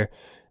each other.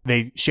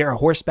 They share a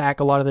horseback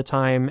a lot of the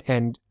time.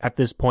 And at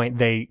this point,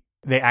 they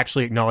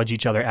actually acknowledge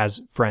each other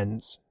as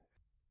friends.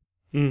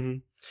 Mm-hmm.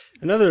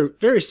 Another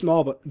very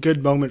small but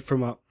good moment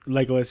from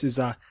Legolas is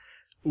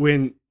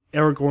when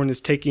Aragorn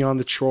is taking on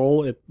the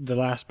troll at the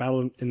last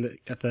battle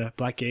at the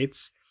Black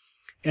Gates.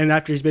 And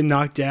after he's been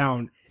knocked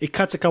down, it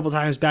cuts a couple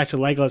times back to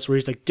Legolas where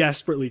he's like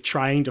desperately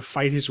trying to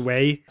fight his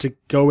way to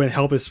go and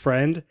help his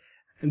friend.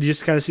 And you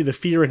just kind of see the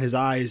fear in his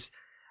eyes.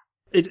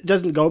 It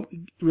doesn't go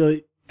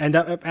really end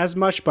up as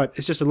much, but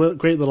it's just a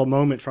great little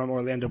moment from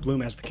Orlando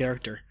Bloom as the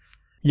character.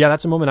 Yeah,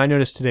 that's a moment I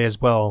noticed today as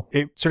well.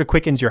 It sort of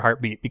quickens your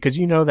heartbeat because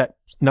you know that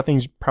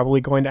nothing's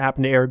probably going to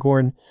happen to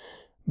Aragorn,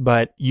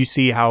 but you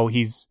see how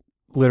he's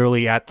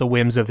literally at the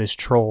whims of this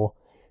troll,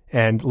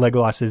 and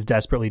Legolas is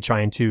desperately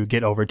trying to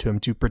get over to him,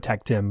 to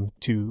protect him,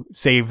 to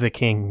save the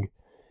king.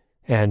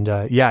 And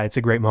yeah, it's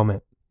a great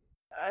moment.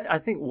 I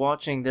think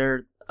watching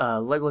their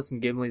Legolas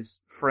and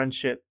Gimli's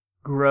friendship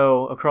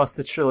grow across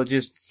the trilogy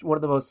is just one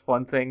of the most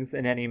fun things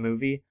in any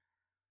movie.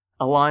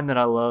 A line that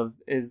I love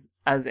is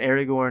as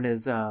Aragorn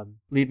is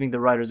leaving the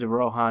Riders of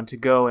Rohan to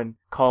go and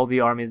call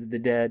the armies of the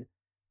dead,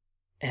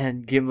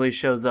 and Gimli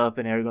shows up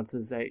and Aragorn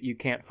says, "Hey, you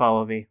can't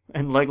follow me."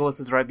 And Legolas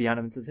is right behind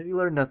him and says, "Have you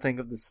learned nothing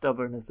of the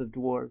stubbornness of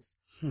dwarves?"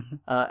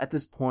 At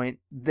this point,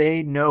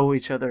 they know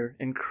each other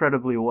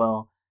incredibly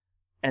well,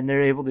 and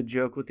they're able to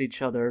joke with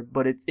each other,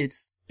 but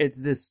it's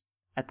this,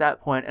 at that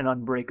point, an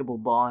unbreakable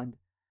bond.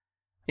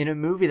 In a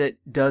movie that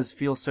does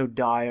feel so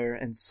dire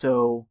and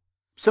so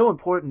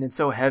important and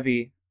so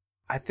heavy,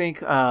 I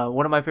think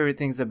one of my favorite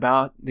things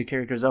about the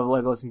characters of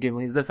Legolas and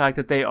Gimli is the fact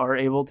that they are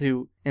able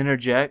to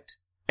interject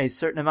a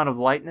certain amount of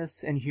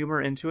lightness and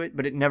humor into it,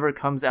 but it never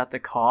comes at the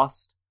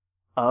cost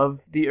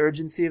of the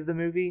urgency of the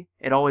movie.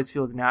 It always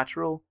feels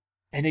natural.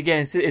 And again,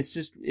 it's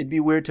just, it'd be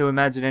weird to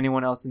imagine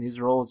anyone else in these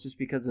roles just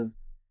because of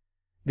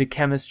the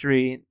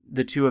chemistry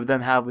the two of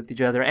them have with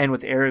each other and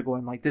with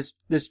Aragorn. Like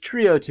this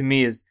trio to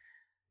me is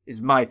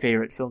my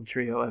favorite film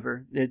trio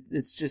ever.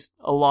 It's just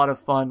a lot of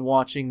fun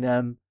watching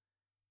them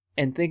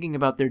and thinking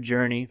about their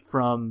journey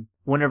from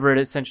whenever it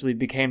essentially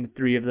became the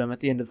three of them at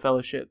the end of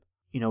Fellowship,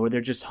 where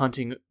they're just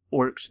hunting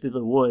orcs through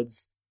the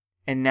woods,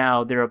 and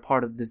now they're a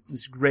part of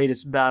this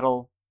greatest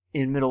battle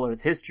in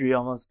Middle-earth history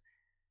almost.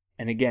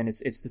 And again,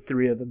 it's the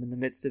three of them in the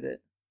midst of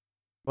it.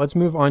 Let's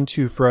move on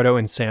to Frodo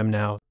and Sam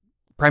now.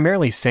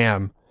 Primarily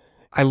Sam.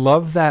 I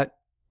love that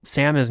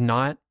Sam is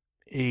not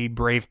a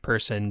brave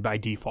person by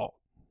default,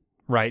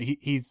 right?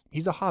 He's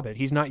a hobbit.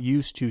 He's not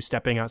used to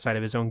stepping outside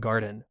of his own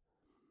garden.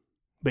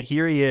 But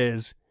here he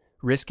is,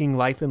 risking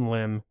life and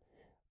limb,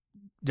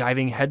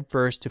 diving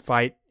headfirst to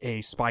fight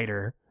a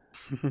spider,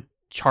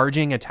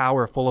 charging a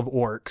tower full of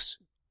orcs,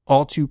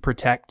 all to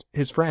protect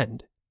his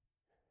friend.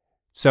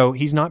 So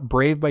he's not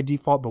brave by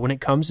default, but when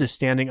it comes to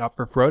standing up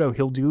for Frodo,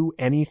 he'll do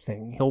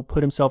anything. He'll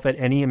put himself at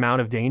any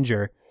amount of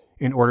danger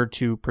in order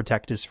to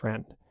protect his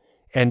friend.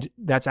 And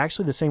that's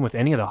actually the same with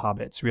any of the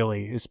hobbits,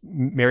 really. It's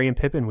Merry and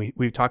Pippin,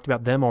 we've talked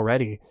about them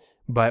already.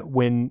 But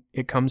when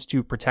it comes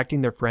to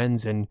protecting their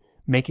friends and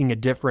making a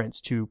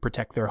difference to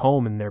protect their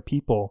home and their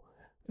people,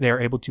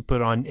 they're able to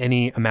put on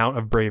any amount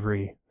of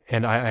bravery.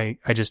 And I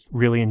just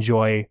really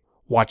enjoy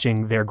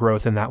watching their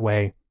growth in that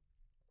way.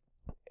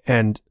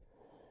 And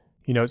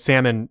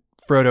Sam and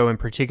Frodo in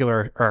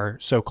particular are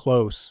so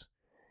close.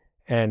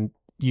 And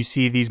you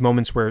see these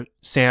moments where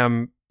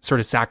Sam sort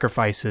of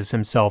sacrifices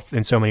himself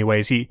in so many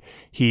ways.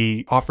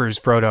 He offers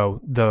Frodo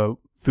the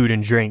food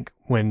and drink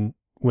when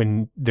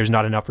there's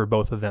not enough for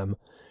both of them.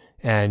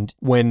 And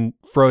when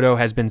Frodo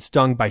has been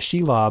stung by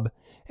Shelob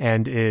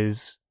and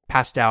is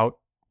passed out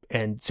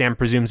and Sam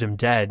presumes him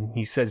dead,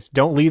 he says,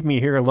 "Don't leave me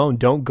here alone.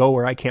 Don't go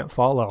where I can't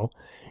follow."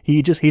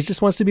 He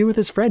just wants to be with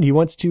his friend. He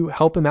wants to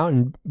help him out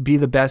and be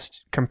the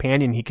best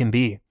companion he can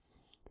be.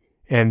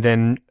 And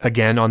then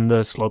again on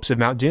the slopes of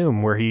Mount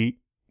Doom, where he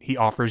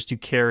offers to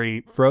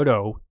carry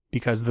Frodo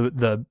because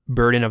the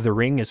burden of the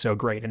ring is so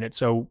great and it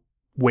so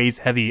weighs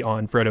heavy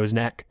on Frodo's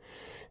neck.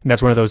 And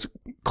that's one of those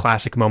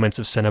classic moments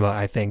of cinema,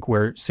 I think,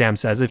 where Sam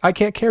says, "If I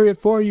can't carry it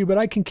for you, but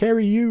I can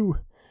carry you."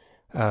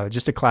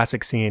 Just a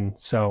classic scene.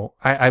 So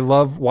I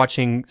love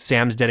watching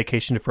Sam's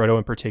dedication to Frodo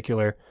in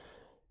particular.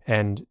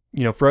 And,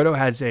 Frodo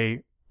has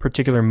a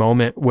particular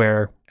moment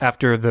where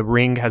after the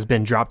ring has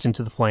been dropped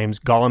into the flames,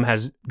 Gollum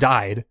has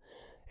died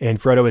and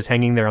Frodo is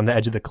hanging there on the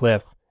edge of the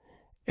cliff.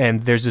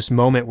 And there's this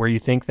moment where you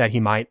think that he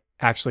might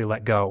actually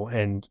let go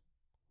and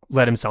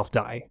let himself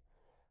die.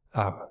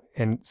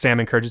 And Sam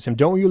encourages him,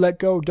 "Don't you let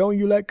go, don't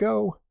you let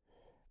go."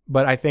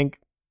 But I think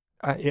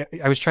I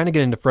was trying to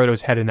get into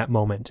Frodo's head in that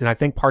moment. And I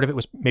think part of it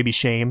was maybe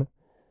shame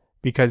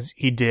because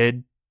he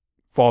did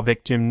fall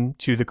victim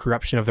to the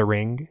corruption of the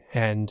ring.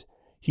 And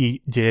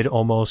he did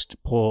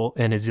almost pull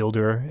an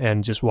Isildur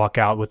and just walk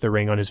out with the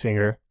ring on his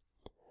finger.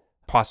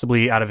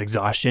 Possibly out of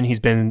exhaustion. He's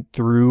been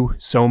through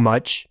so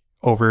much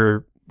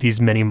over these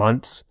many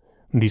months,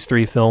 these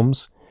 3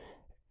 films.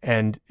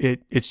 And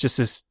it's just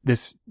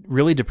this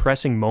really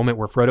depressing moment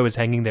where Frodo is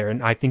hanging there.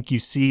 And I think you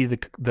see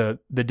the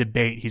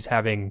debate he's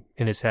having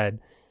in his head.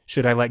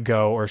 Should I let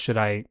go or should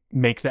I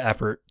make the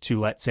effort to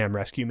let Sam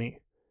rescue me?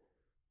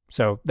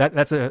 So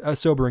that's a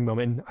sobering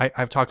moment.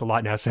 I've talked a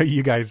lot now, so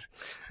you guys,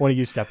 why don't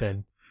you step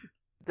in?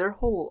 Their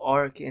whole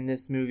arc in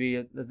this movie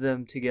of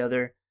them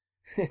together,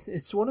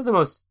 it's one of the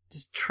most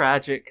just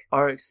tragic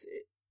arcs.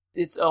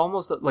 It's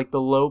almost like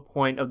the low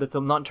point of the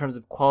film, not in terms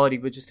of quality,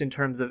 but just in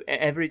terms of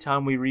every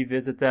time we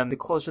revisit them, the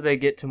closer they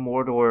get to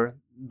Mordor,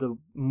 the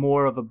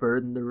more of a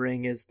burden the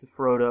ring is to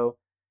Frodo.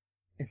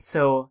 And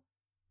so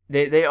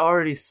they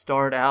already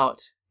start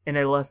out in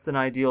a less than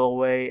ideal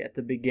way at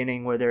the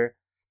beginning where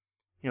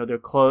they're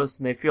close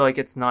and they feel like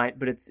it's night,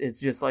 but it's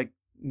just like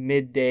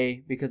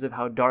midday because of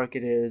how dark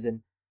it is.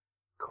 And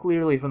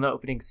clearly from the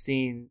opening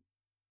scene,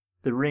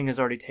 the ring has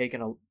already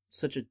taken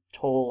such a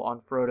toll on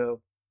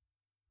Frodo.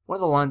 One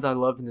of the lines I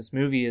love in this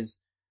movie is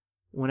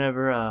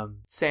whenever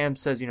Sam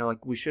says,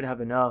 we should have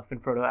enough,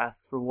 and Frodo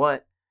asks for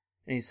what,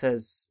 and he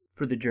says,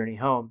 for the journey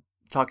home,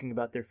 talking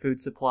about their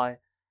food supply.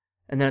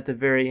 And then at the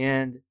very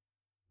end,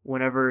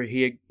 whenever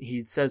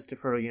he says to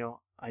Frodo,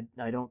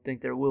 I don't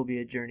think there will be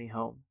a journey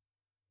home.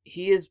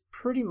 He is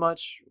pretty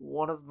much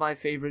one of my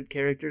favorite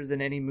characters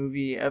in any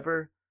movie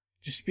ever,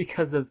 just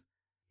because of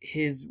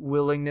his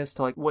willingness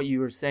to, like what you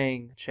were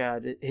saying,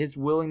 Chad, his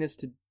willingness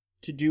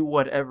to do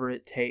whatever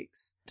it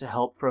takes to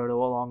help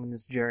Frodo along in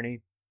this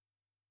journey.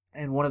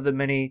 And one of the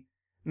many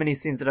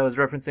scenes that I was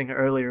referencing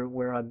earlier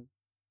where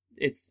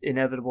it's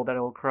inevitable that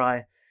I will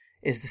cry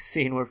is the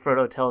scene where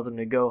Frodo tells him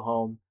to go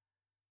home,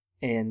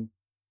 and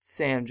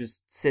Sam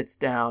just sits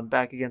down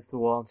back against the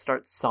wall and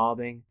starts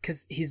sobbing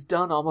because he's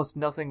done almost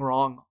nothing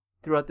wrong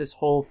throughout this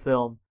whole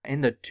film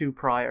and the two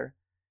prior.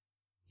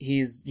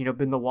 He's,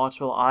 been the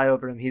watchful eye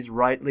over him. He's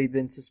rightly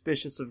been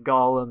suspicious of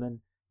Gollum, and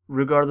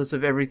regardless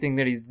of everything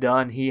that he's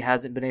done, he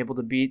hasn't been able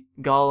to beat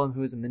Gollum,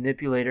 who's a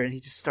manipulator, and he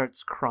just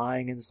starts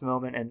crying in this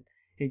moment, and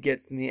it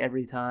gets to me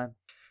every time.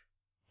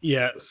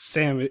 Yeah,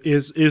 Sam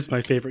is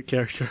my favorite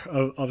character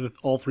of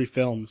all three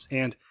films,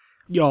 and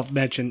y'all have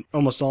mentioned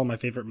almost all my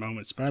favorite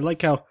moments, but I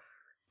like how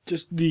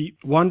just the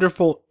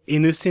wonderful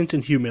innocence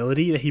and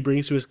humility that he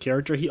brings to his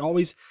character. He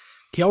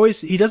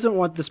doesn't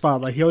want the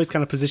spotlight. He always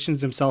kind of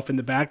positions himself in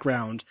the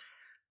background,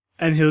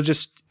 and he'll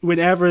just,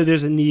 whenever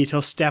there's a need,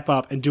 he'll step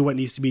up and do what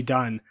needs to be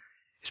done,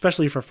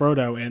 especially for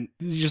Frodo. And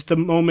just the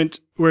moment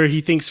where he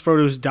thinks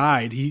Frodo's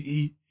died,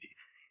 he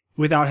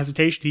without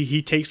hesitation,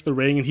 he takes the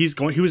ring and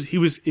he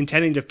was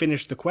intending to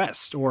finish the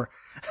quest, or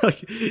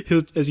like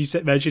he'll, as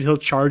you mentioned, he'll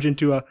charge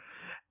into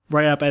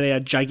right up at a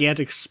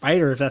gigantic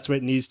spider if that's what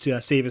it needs to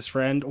save his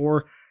friend,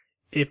 or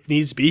if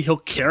needs be, he'll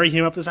carry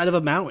him up the side of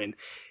a mountain.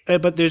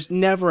 But there's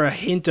never a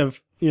hint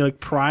of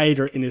pride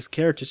or in his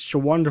character. Such a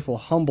wonderful,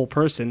 humble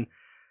person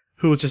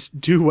who will just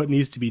do what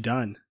needs to be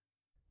done.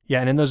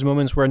 Yeah, and in those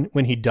moments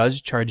when he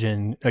does charge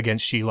in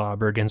against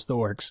Shelob or against the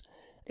orcs,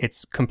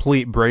 it's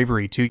complete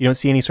bravery too. You don't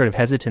see any sort of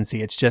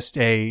hesitancy. It's just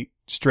a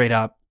straight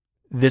up,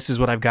 this is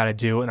what I've got to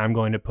do, and I'm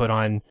going to put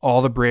on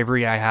all the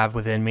bravery I have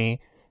within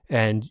me.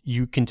 And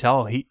you can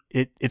tell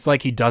it's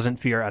like he doesn't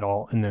fear at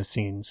all in those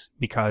scenes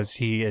because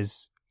he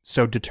is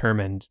so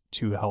determined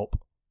to help.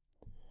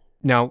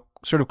 Now,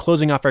 sort of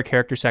closing off our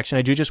character section,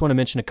 I do just want to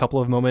mention a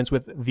couple of moments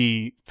with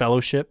the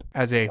Fellowship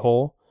as a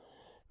whole.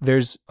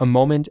 There's a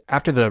moment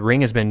after the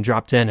ring has been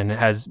dropped in and it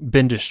has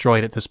been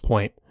destroyed at this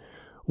point,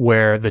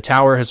 where the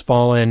tower has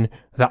fallen,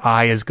 the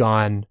eye is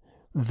gone,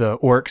 the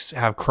orcs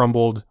have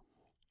crumbled,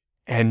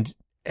 and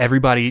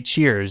everybody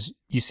cheers.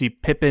 You see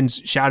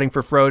Pippin's shouting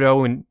for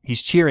Frodo, and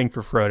he's cheering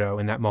for Frodo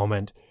in that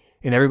moment,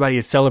 and everybody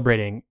is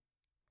celebrating,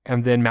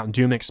 and then Mount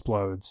Doom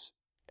explodes,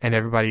 and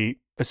everybody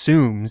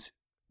assumes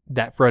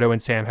that Frodo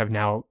and Sam have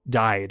now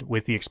died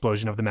with the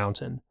explosion of the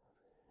mountain.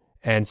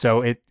 And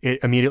so it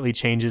immediately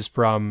changes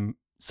from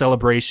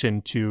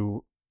celebration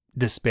to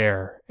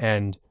despair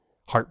and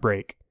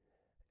heartbreak.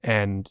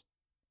 And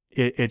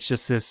it's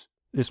just this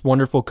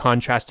wonderful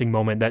contrasting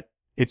moment that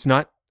it's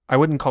not, I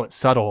wouldn't call it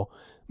subtle,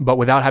 but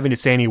without having to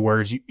say any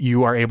words,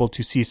 you are able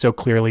to see so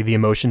clearly the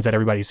emotions that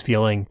everybody's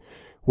feeling,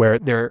 where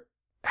they're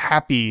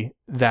happy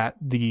that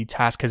the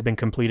task has been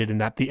completed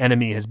and that the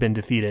enemy has been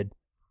defeated.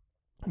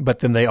 But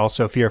then they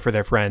also fear for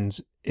their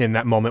friends in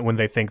that moment when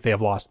they think they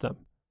have lost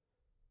them.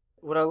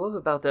 What I love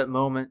about that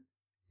moment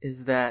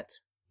is that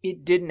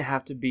it didn't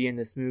have to be in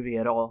this movie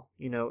at all.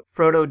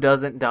 Frodo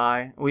doesn't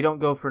die. We don't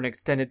go for an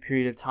extended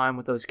period of time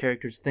with those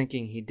characters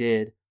thinking he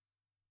did.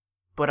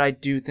 But I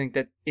do think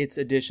that its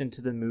addition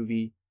to the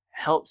movie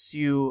helps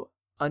you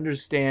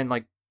understand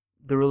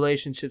the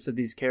relationships of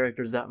these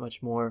characters that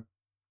much more,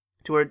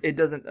 to where it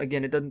doesn't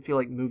feel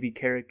like movie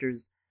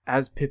characters.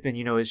 As Pippin,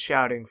 is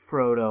shouting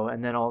Frodo,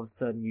 and then all of a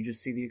sudden you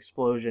just see the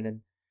explosion,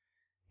 and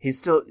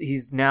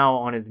he's now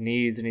on his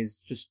knees, and he's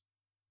just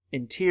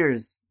in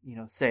tears,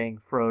 saying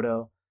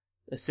Frodo,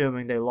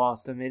 assuming they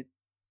lost him.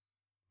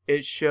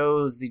 It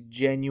shows the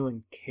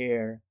genuine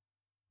care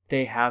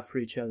they have for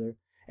each other.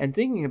 And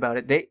thinking about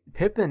it,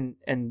 Pippin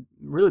and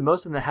really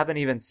most of them haven't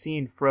even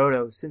seen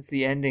Frodo since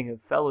the ending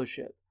of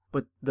Fellowship,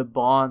 but the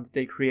bond that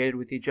they created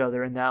with each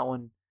other in that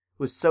one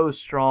was so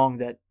strong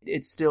that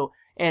it's still,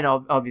 and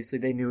obviously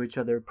they knew each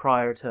other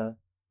prior to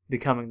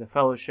becoming the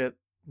Fellowship,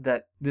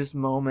 that this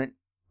moment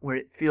where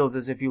it feels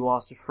as if you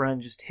lost a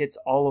friend just hits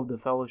all of the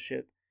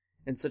Fellowship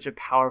in such a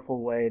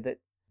powerful way that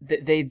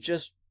they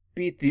just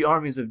beat the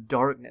armies of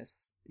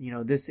darkness.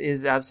 This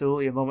is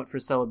absolutely a moment for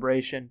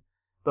celebration,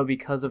 but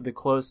because of the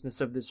closeness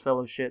of this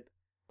Fellowship,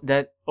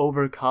 that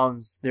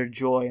overcomes their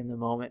joy in the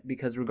moment,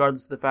 because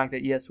regardless of the fact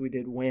that yes, we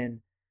did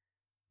win,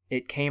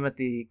 it came at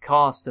the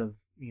cost of,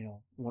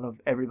 one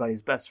of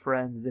everybody's best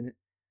friends. And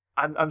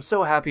I'm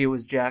so happy it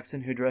was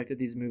Jackson who directed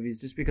these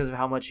movies, just because of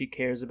how much he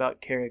cares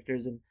about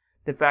characters and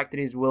the fact that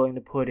he's willing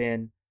to put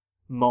in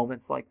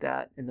moments like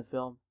that in the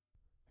film.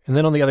 And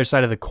then on the other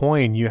side of the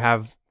coin, you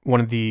have one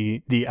of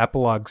the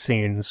epilogue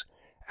scenes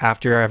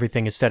after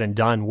everything is said and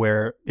done,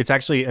 where it's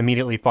actually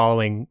immediately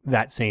following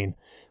that scene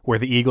where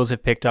the Eagles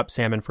have picked up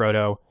Sam and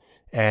Frodo,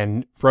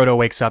 and Frodo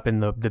wakes up in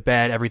the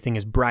bed. Everything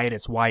is bright.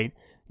 It's white.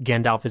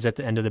 Gandalf is at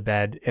the end of the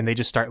bed, and they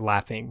just start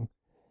laughing.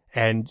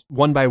 And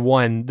one by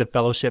one, the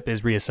Fellowship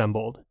is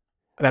reassembled.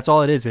 That's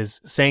all it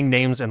is saying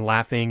names and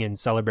laughing and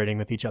celebrating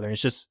with each other.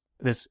 It's just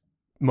this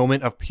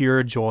moment of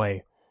pure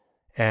joy.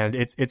 And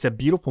it's a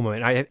beautiful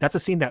moment. That's a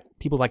scene that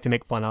people like to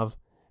make fun of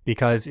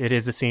because it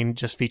is a scene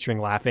just featuring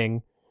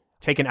laughing.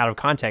 Taken out of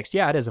context,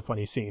 yeah, it is a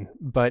funny scene.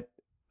 But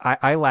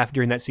I laugh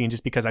during that scene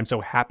just because I'm so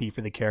happy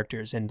for the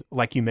characters. And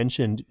like you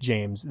mentioned,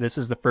 James, this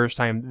is the first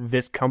time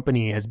this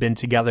company has been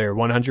together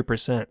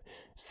 100%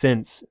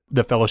 since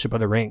the Fellowship of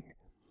the Ring.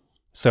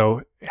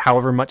 So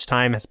however much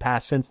time has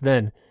passed since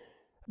then,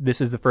 this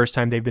is the first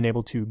time they've been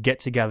able to get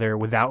together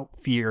without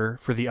fear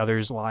for the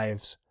others'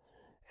 lives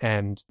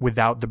and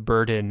without the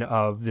burden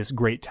of this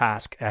great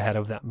task ahead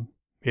of them.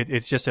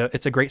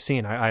 It's a great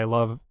scene. I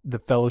love the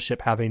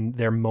Fellowship having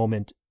their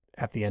moment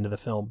at the end of the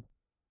film.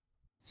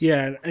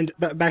 Yeah, and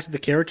back to the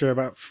character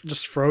about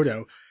just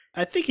Frodo.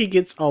 I think he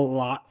gets a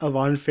lot of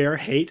unfair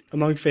hate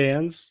among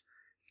fans.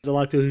 There's a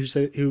lot of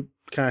people who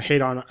kind of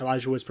hate on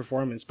Elijah Wood's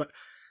performance, but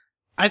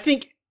I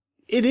think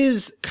it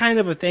is kind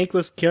of a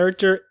thankless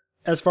character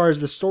as far as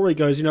the story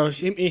goes. You know,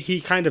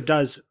 he kind of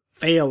does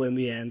fail in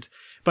the end,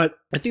 but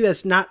I think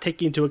that's not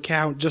taking into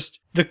account just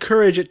the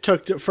courage it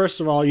took to, first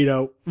of all, you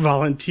know,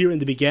 volunteer in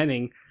the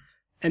beginning,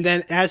 and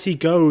then as he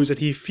goes and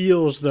he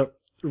feels the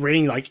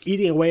ring like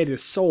eating away at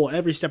his soul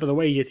every step of the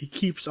way, yet he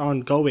keeps on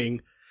going.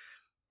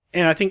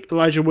 And I think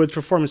Elijah Wood's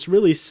performance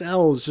really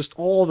sells just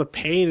all the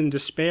pain and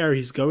despair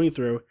he's going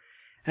through.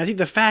 And I think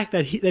the fact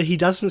that he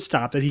doesn't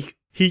stop, that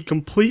he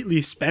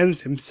completely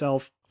spends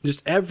himself,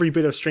 just every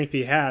bit of strength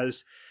he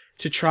has,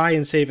 to try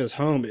and save his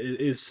home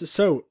is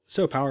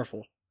so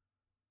powerful.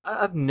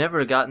 I've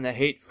never gotten the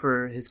hate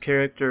for his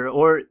character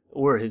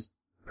or his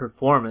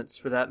performance,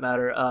 for that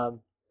matter.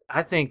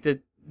 I think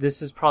that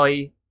this is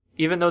probably,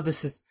 even though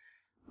this is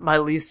my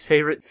least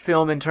favorite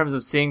film in terms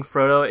of seeing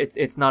Frodo,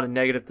 it's not a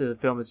negative to the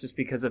film. It's just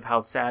because of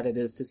how sad it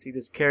is to see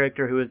this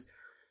character who is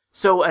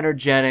so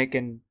energetic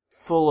and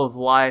full of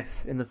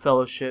life in the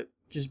Fellowship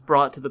just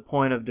brought to the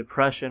point of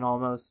depression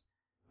almost.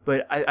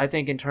 But I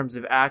think in terms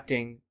of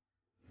acting,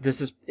 this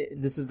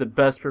is the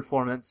best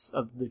performance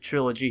of the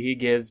trilogy he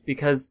gives,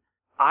 because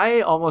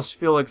I almost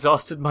feel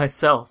exhausted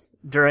myself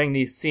during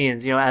these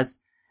scenes, you know,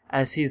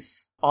 as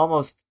he's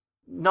almost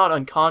not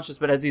unconscious,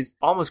 but as he's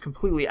almost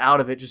completely out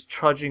of it, just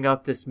trudging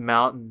up this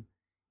mountain.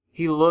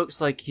 He looks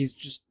like he's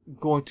just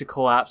going to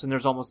collapse, and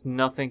there's almost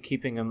nothing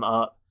keeping him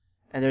up.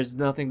 And there's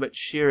nothing but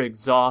sheer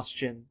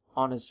exhaustion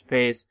on his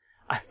face.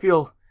 I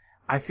feel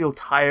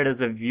tired as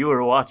a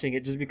viewer watching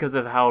it just because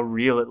of how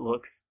real it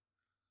looks.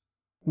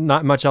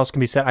 Not much else can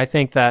be said. I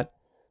think that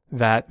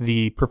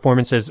the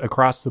performances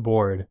across the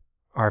board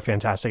are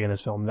fantastic in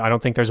this film. I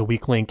don't think there's a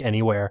weak link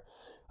anywhere.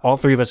 All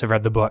three of us have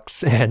read the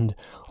books, and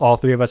all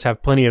three of us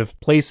have plenty of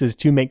places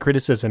to make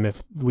criticism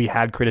if we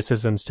had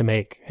criticisms to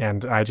make.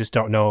 And I just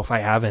don't know if I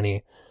have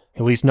any,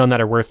 at least none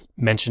that are worth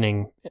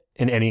mentioning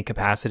in any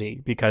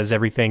capacity, because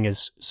everything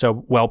is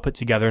so well put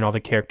together and all the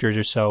characters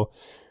are so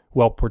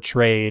well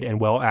portrayed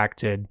and well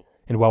acted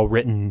and well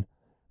written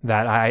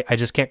that I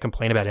just can't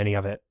complain about any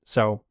of it.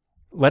 So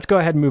let's go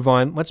ahead and move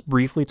on. Let's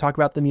briefly talk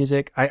about the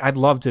music. I'd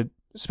love to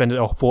spend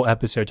a full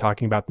episode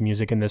talking about the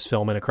music in this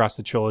film and across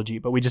the trilogy,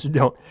 but we just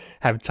don't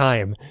have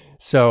time.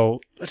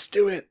 So let's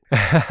do it.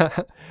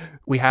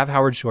 We have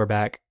Howard Shore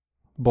back.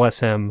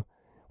 Bless him.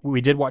 We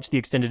did watch the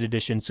extended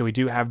edition, so we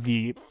do have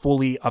the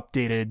fully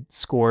updated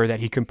score that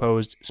he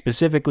composed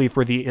specifically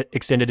for the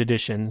extended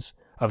editions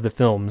of the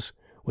films,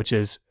 which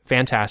is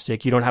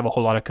fantastic. You don't have a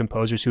whole lot of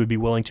composers who would be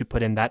willing to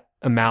put in that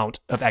amount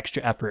of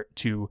extra effort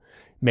to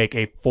make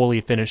a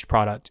fully finished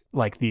product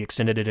like the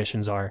extended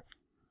editions are.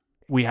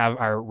 We have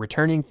our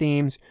returning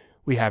themes.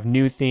 We have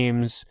new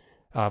themes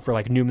for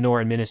like Numenor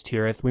and Minas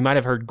Tirith. We might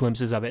have heard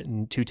glimpses of it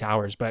in Two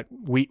Towers, but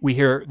we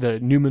hear the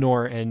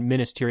Numenor and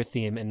Minas Tirith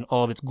theme in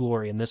all of its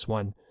glory in this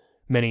one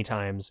many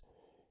times.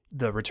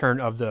 The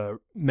return of the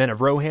Men of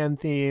Rohan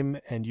theme,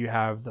 and you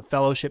have the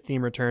Fellowship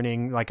theme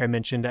returning, like I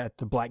mentioned at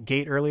the Black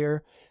Gate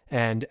earlier.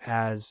 And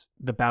as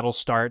the battle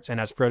starts,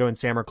 and as Frodo and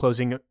Sam are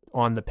closing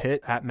on the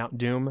pit at Mount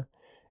Doom,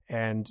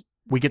 and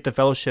we get the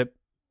Fellowship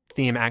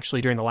theme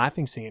actually during the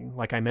laughing scene,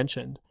 like I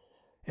mentioned.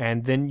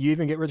 And then you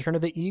even get Return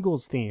of the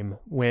Eagles theme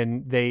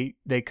when they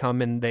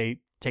come and they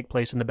take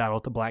place in the battle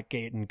at the Black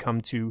Gate and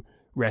come to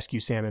rescue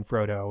Sam and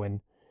Frodo.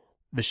 And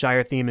the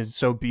Shire theme is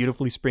so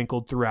beautifully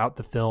sprinkled throughout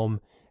the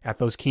film at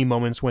those key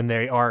moments when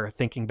they are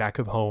thinking back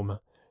of home.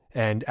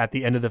 And at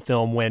the end of the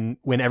film, when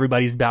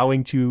everybody's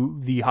bowing to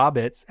the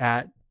hobbits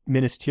at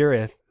Minas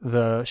Tirith,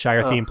 the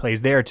Shire theme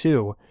plays there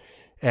too.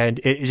 And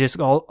it just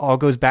all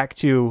goes back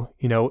to,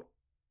 you know,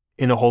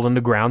 in a hole in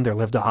the ground, there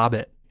lived a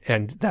hobbit.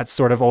 And that's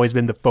sort of always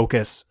been the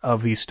focus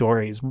of these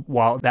stories.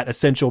 While that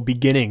essential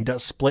beginning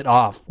does split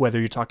off, whether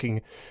you're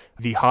talking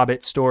the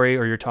Hobbit story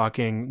or you're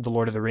talking the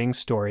Lord of the Rings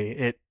story,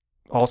 it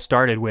all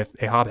started with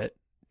a hobbit.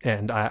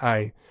 And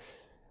I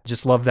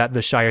just love that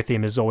the Shire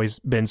theme has always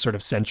been sort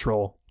of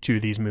central to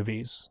these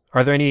movies.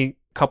 Are there any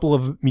couple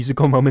of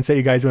musical moments that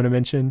you guys want to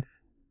mention?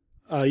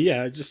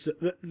 Yeah, just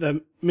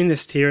the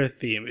Minas Tirith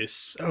theme is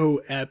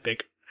so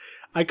epic.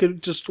 I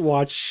could just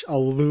watch a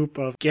loop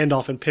of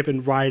Gandalf and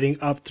Pippin riding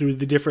up through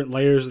the different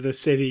layers of the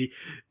city,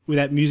 with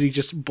that music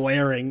just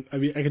blaring. I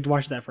mean, I could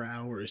watch that for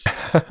hours.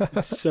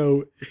 It's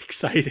so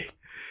exciting.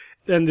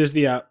 Then there's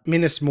the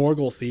Minas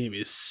Morgul theme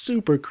is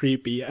super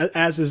creepy,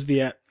 as is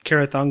the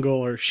Carathungal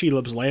or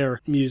Shelob's Lair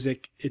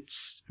music.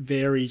 It's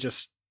very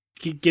just,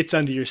 it gets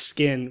under your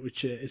skin,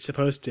 which it's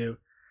supposed to.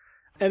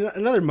 And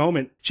another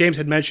moment, James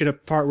had mentioned a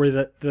part where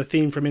the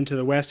theme from Into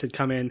the West had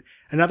come in.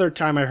 Another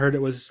time I heard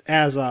it was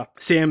as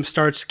Sam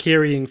starts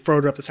carrying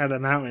Frodo up the side of the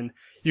mountain,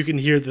 you can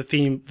hear the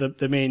theme,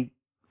 the main,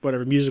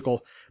 whatever,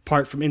 musical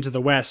part from Into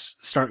the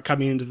West start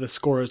coming into the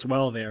score as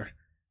well there.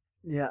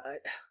 Yeah,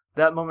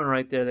 that moment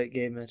right there that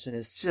Gabe mentioned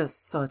is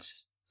just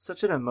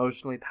such an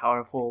emotionally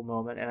powerful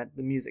moment, and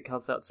the music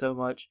helps out so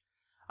much.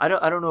 I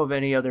don't know of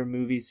any other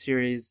movie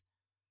series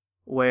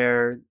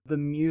where the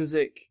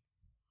music,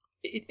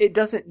 it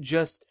doesn't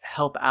just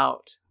help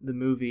out the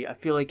movie. I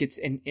feel like it's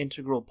an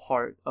integral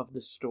part of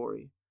the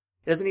story.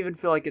 It doesn't even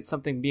feel like it's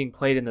something being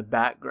played in the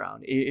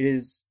background. It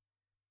is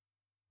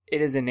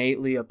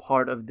innately a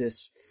part of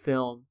this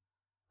film.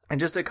 And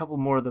just a couple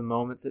more of the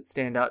moments that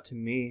stand out to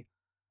me.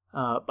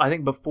 I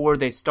think before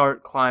they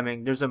start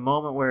climbing, there's a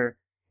moment where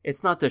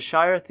it's not the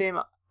Shire theme.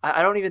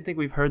 I don't even think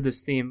we've heard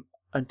this theme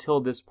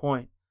until this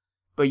point.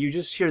 But you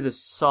just hear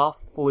this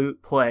soft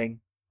flute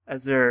playing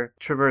as they're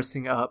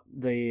traversing up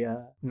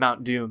the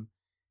Mount Doom.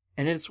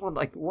 And it's one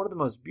of the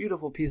most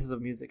beautiful pieces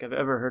of music I've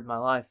ever heard in my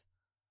life.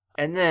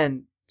 And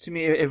then, to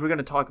me, if we're going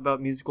to talk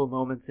about musical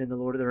moments in The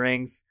Lord of the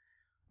Rings,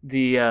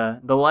 the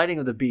lighting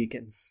of the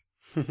beacons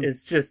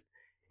is just,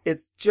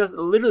 it's just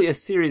literally a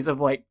series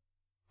of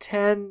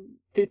 10,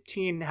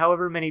 15,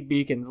 however many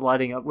beacons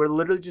lighting up. We're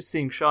literally just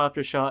seeing shot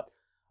after shot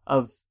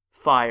of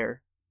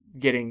fire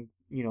getting,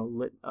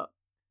 lit up.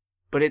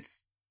 But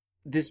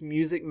this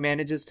music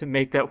manages to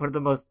make that one of the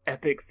most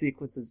epic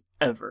sequences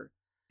ever.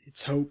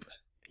 It's hope.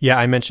 Yeah,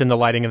 I mentioned the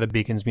lighting of the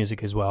beacons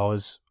music as well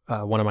as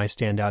one of my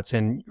standouts.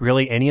 And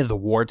really any of the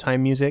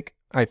wartime music,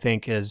 I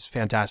think, is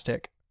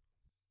fantastic.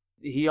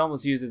 He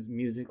almost uses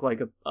music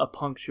like a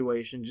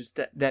punctuation, just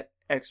that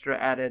extra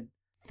added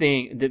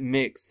thing, that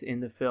mix in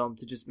the film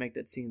to just make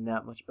that scene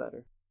that much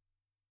better.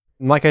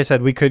 Like I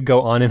said, we could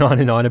go on and on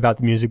and on about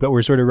the music, but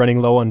we're sort of running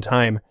low on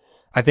time.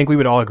 I think we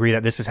would all agree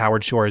that this is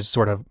Howard Shore's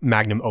sort of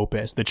magnum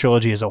opus, the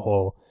trilogy as a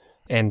whole.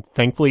 And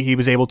thankfully, he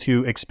was able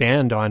to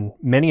expand on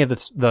many of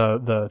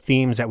the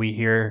themes that we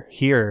hear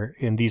here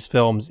in these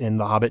films in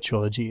the Hobbit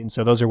trilogy. And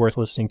so those are worth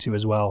listening to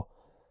as well.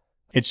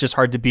 It's just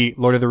hard to beat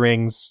Lord of the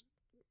Rings,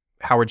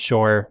 Howard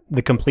Shore.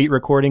 The complete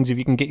recordings, if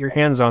you can get your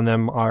hands on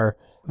them, are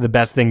the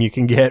best thing you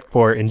can get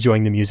for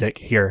enjoying the music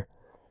here.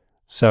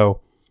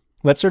 So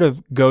let's sort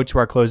of go to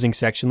our closing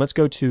section. Let's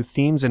go to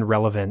themes and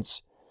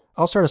relevance.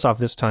 I'll start us off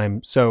this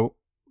time. So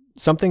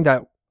something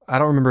that I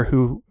don't remember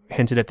who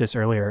hinted at this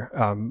earlier,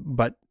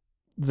 but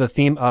the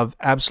theme of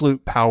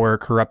absolute power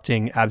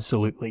corrupting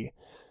absolutely.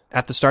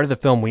 At the start of the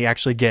film, we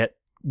actually get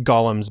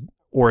Gollum's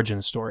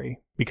origin story,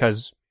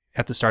 because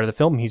at the start of the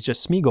film, he's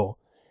just Smeagol,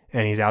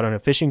 and he's out on a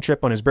fishing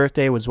trip on his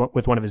birthday with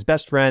one of his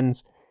best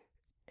friends,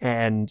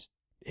 and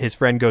his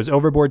friend goes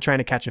overboard trying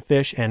to catch a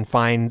fish and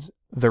finds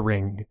the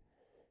ring.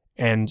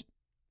 And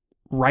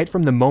right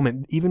from the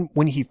moment, even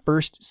when he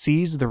first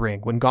sees the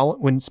ring, when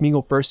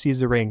Smeagol first sees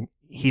the ring,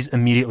 he's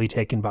immediately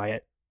taken by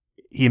it.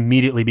 He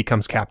immediately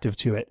becomes captive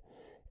to it,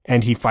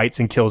 and he fights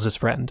and kills his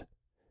friend.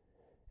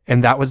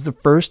 And that was the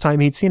first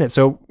time he'd seen it.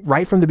 So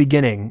right from the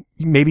beginning,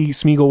 maybe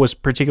Smeagol was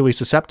particularly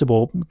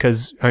susceptible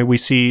because we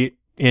see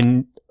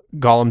in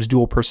Gollum's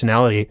dual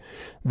personality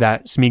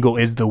that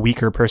Smeagol is the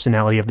weaker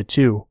personality of the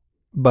two.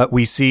 But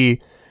we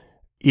see,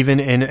 even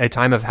in a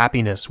time of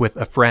happiness with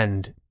a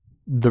friend,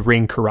 the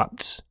ring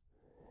corrupts.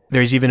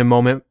 There's even a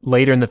moment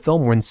later in the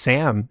film when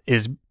Sam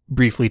is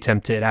briefly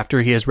tempted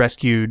after he has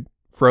rescued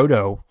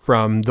Frodo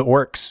from the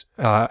orcs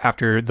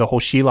after the whole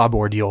Shelob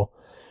ordeal.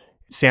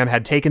 Sam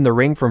had taken the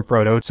ring from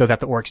Frodo so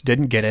that the orcs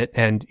didn't get it,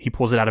 and he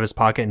pulls it out of his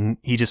pocket and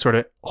he just sort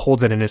of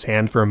holds it in his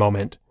hand for a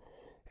moment.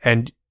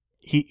 And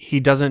he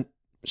doesn't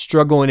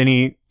struggle in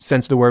any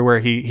sense of the word where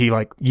he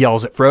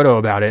yells at Frodo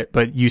about it,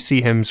 but you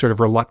see him sort of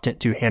reluctant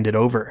to hand it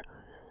over.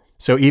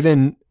 So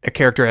even a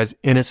character as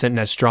innocent and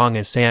as strong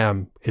as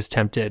Sam is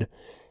tempted.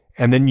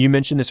 And then you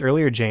mentioned this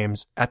earlier,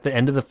 James, at the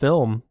end of the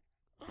film,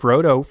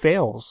 Frodo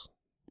fails.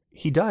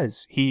 He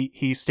does.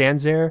 He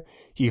stands there,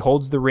 he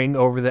holds the ring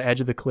over the edge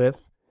of the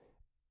cliff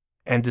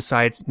and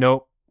decides,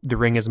 nope, the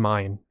ring is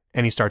mine.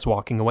 And he starts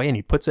walking away and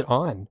he puts it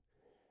on.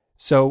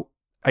 So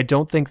I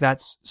don't think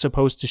that's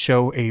supposed to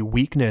show a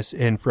weakness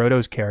in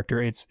Frodo's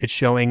character. It's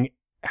showing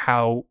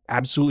how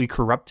absolutely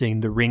corrupting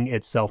the ring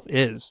itself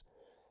is.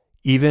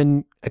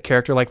 Even a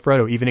character like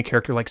Frodo, even a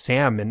character like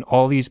Sam, and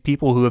all these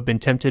people who have been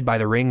tempted by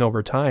the ring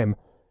over time,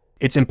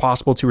 it's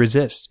impossible to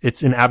resist.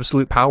 It's an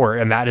absolute power,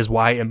 and that is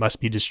why it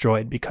must be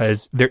destroyed,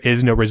 because there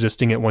is no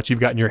resisting it once you've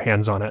gotten your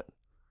hands on it.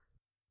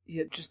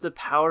 Yeah, just the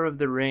power of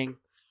the ring.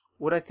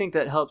 What I think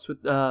that helps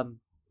with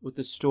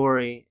the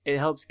story, it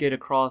helps get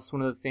across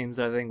one of the themes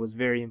that I think was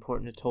very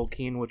important to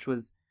Tolkien, which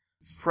was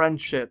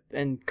friendship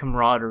and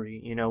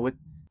camaraderie. With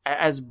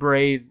as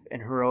brave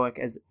and heroic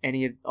as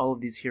all of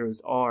these heroes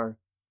are,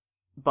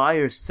 by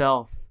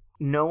yourself,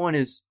 no one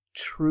is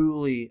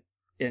truly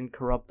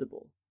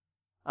incorruptible.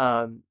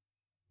 And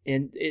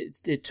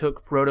it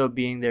took Frodo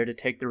being there to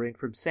take the ring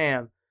from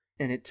Sam,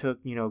 and it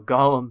took,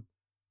 Gollum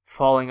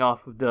falling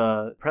off of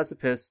the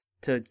precipice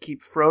to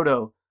keep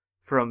Frodo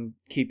from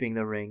keeping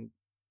the ring.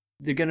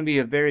 There are going to be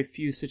a very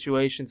few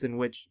situations in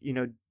which,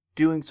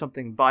 doing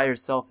something by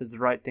yourself is the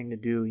right thing to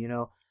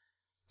do,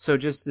 So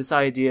just this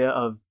idea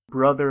of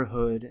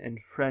brotherhood and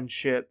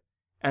friendship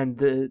and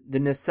the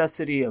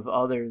necessity of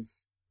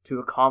others to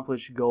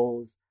accomplish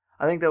goals,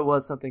 I think that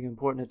was something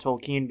important to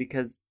Tolkien,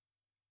 because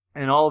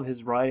in all of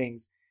his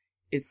writings,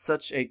 it's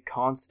such a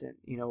constant,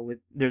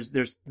 there's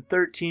the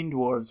 13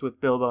 dwarves with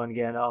Bilbo and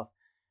Gandalf,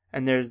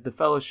 and there's the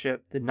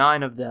Fellowship, the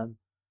 9 of them,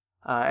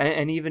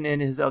 and even in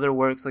his other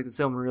works like the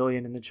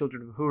Silmarillion and the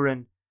Children of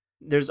Húrin,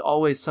 there's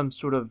always some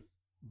sort of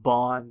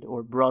bond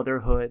or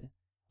brotherhood.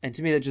 And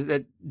to me,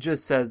 that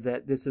just says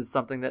that this is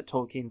something that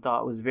Tolkien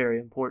thought was very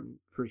important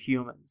for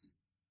humans.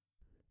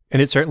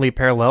 And it certainly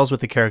parallels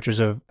with the characters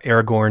of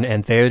Aragorn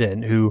and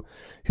Theoden, who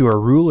are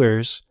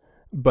rulers,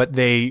 but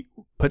they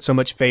put so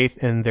much faith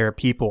in their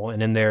people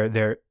and in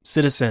their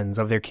citizens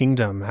of their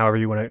kingdom, however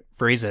you want to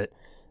phrase it.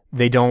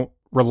 They don't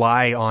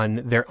rely on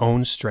their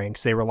own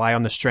strengths. They rely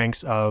on the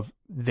strengths of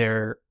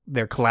their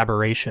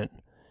collaboration.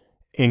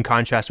 In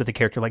contrast with a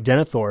character like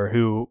Denethor,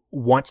 who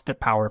wants the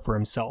power for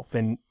himself,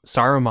 and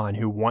Saruman,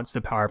 who wants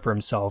the power for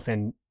himself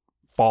and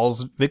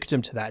falls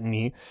victim to that.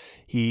 And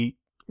he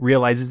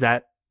realizes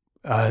that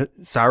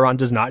Sauron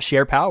does not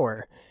share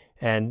power.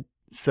 And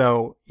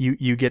so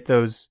you get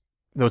those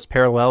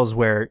parallels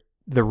where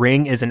the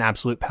ring is an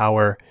absolute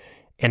power,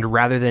 and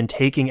rather than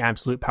taking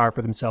absolute power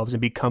for themselves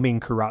and becoming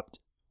corrupt,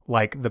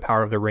 like the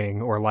power of the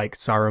ring, or like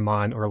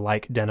Saruman, or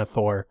like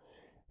Denethor,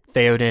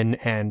 Theoden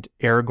and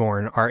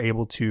Aragorn are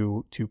able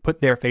to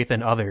put their faith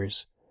in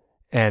others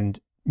and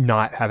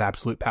not have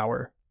absolute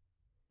power.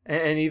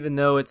 And even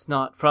though it's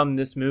not from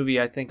this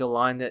movie, I think a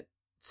line that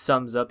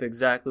sums up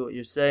exactly what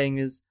you're saying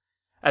is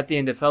at the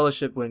end of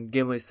Fellowship, when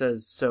Gimli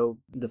says, so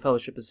the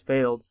Fellowship has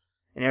failed,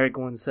 and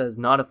Aragorn says,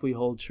 not if we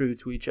hold true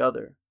to each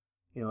other.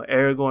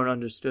 Aragorn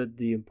understood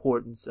the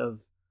importance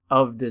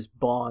of this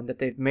bond that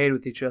they've made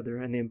with each other,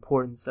 and the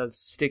importance of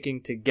sticking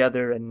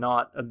together and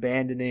not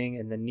abandoning,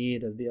 and the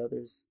need of the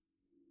others.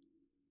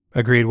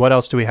 Agreed. What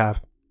else do we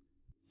have?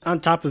 On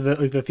top of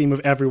the theme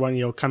of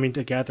everyone, coming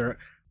together,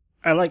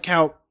 I like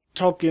how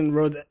Tolkien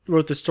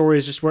wrote the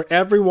stories just where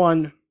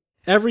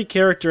every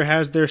character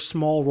has their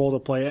small role to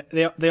play.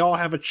 They all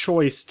have a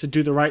choice to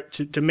do the right,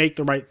 to make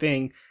the right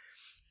thing.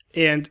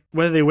 And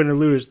whether they win or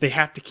lose, they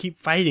have to keep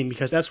fighting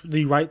because that's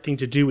the right thing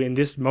to do in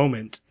this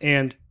moment.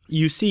 And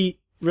you see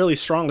really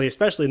strongly,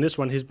 especially in this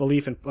one, his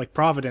belief in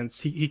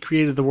providence. He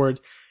created the word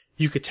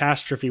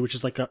eucatastrophe,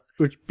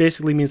 which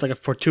basically means a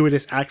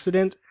fortuitous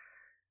accident.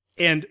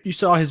 And you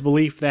saw his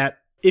belief that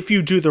if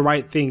you do the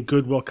right thing,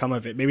 good will come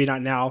of it. Maybe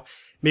not now,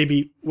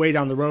 maybe way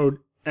down the road.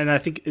 And I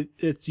think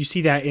you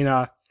see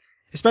that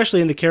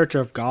especially in the character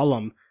of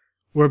Gollum.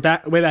 Way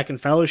back in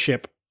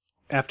Fellowship,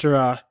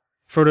 after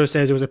Frodo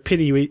says it was a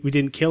pity we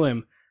didn't kill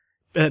him,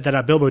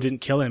 that Bilbo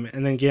didn't kill him.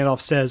 And then Gandalf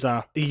says,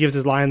 he gives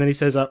his line, and then he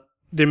says,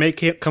 there may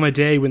come a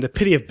day when the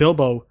pity of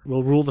Bilbo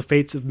will rule the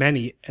fates of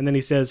many. And then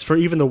he says, for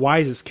even the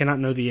wisest cannot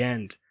know the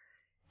end.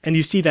 And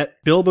you see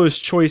that Bilbo's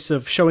choice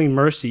of showing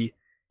mercy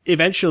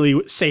eventually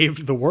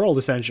saved the world,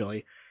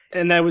 essentially.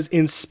 And that was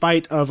in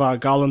spite of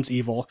Gollum's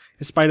evil,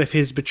 in spite of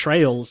his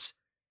betrayals.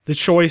 The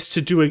choice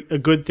to do a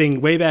good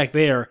thing way back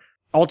there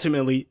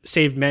ultimately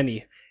saved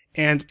many.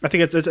 And I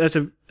think that's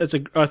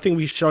a thing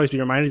we should always be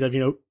reminded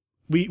of.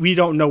 We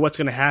don't know what's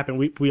going to happen.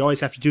 We always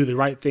have to do the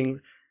right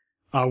thing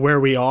where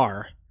we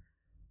are.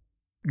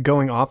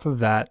 Going off of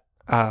that,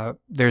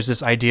 there's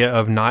this idea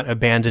of not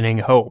abandoning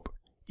hope,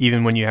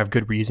 even when you have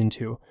good reason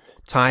to.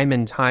 Time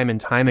and time and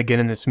time again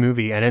in this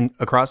movie, and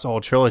across the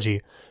whole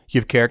trilogy,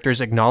 you have characters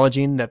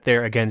acknowledging that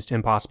they're against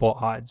impossible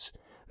odds,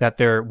 that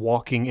they're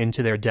walking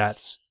into their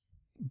deaths,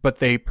 but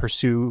they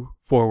pursue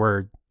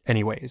forward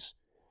anyways.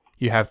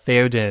 You have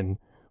Theoden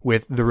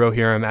with the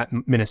Rohirrim at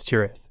Minas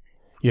Tirith.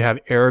 You have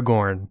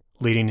Aragorn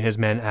leading his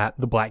men at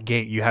the Black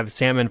Gate. You have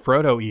Sam and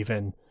Frodo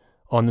even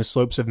on the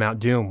slopes of Mount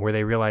Doom, where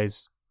they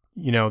realize,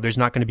 there's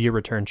not going to be a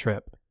return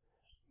trip.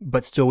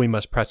 But still we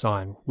must press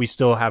on. We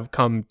still have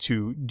come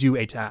to do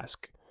a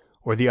task.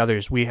 Or the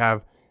others, we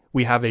have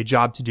a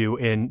job to do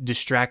in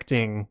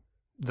distracting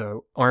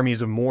the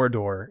armies of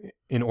Mordor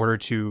in order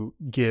to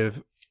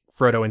give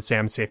Frodo and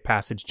Sam safe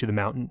passage to the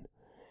mountain.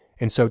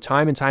 And so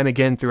time and time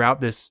again throughout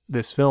this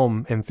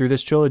film and through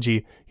this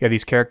trilogy, you have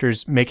these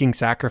characters making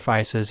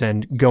sacrifices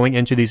and going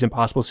into these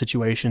impossible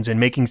situations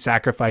and making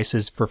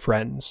sacrifices for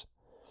friends.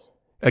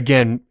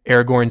 Again,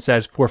 Aragorn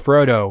says, for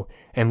Frodo,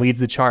 and leads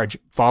the charge,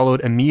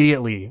 followed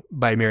immediately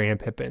by Merry and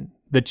Pippin.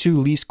 The two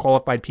least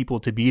qualified people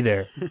to be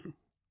there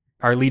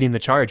are leading the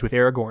charge with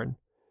Aragorn.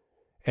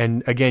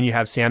 And again, you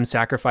have Sam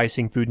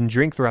sacrificing food and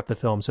drink throughout the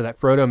film so that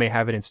Frodo may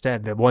have it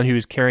instead, the one who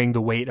is carrying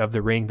the weight of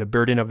the ring, the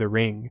burden of the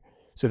ring,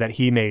 so that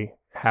he may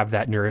have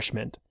that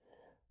nourishment.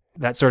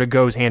 That sort of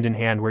goes hand in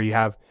hand, where you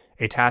have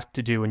a task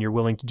to do and you're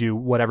willing to do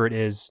whatever it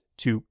is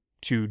to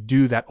to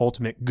do that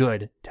ultimate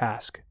good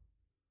task.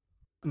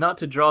 Not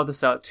to draw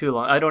this out too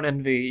long, I don't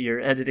envy your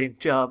editing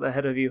job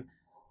ahead of you.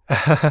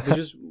 But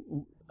just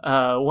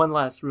one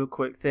last real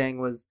quick thing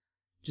was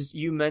just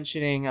you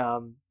mentioning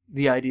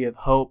the idea of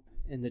hope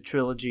in the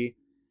trilogy.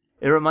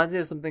 It reminds me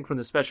of something from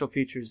the special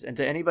features, and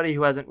to anybody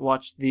who hasn't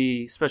watched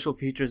the special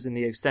features in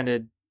the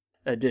extended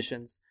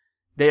editions,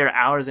 they are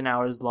hours and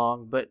hours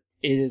long, but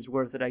it is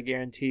worth it, I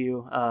guarantee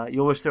you.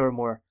 You'll wish there were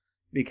more,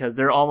 because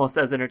they're almost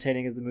as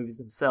entertaining as the movies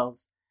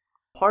themselves.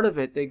 Part of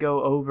it, they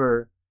go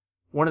over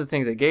one of the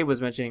things that Gabe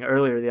was mentioning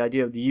earlier, the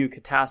idea of the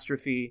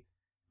eucatastrophe,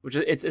 which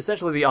is it's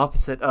essentially the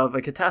opposite of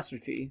a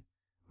catastrophe,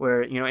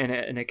 where, you know,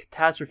 in a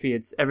catastrophe,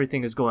 it's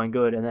everything is going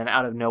good, and then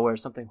out of nowhere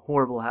something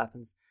horrible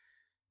happens.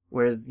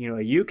 Whereas, you know,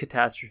 a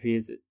eucatastrophe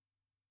is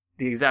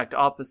the exact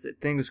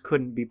opposite. Things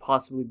couldn't be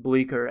possibly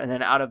bleaker, and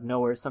then out of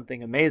nowhere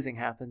something amazing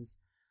happens.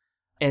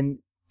 And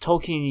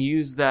Tolkien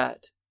used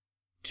that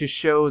to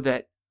show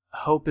that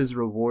hope is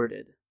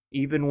rewarded.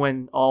 Even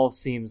when all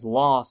seems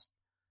lost,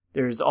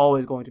 there's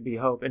always going to be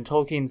hope. And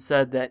Tolkien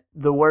said that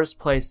the worst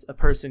place a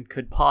person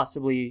could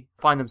possibly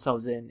find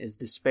themselves in is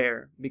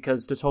despair,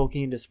 because to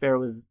Tolkien, despair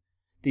was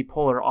the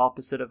polar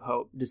opposite of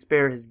hope.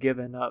 Despair has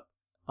given up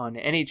on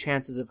any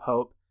chances of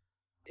hope.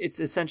 It's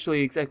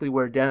essentially exactly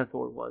where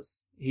Denethor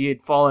was. He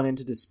had fallen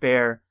into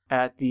despair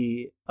at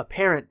the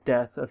apparent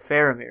death of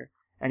Faramir,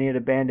 and he had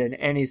abandoned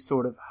any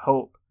sort of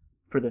hope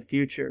for the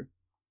future.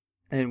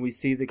 And we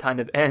see the kind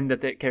of end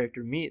that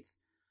character meets.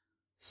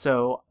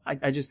 So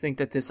I just think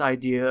that this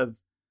idea of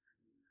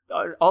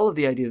all of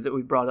the ideas that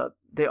we brought up,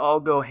 they all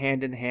go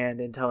hand in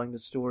hand in telling the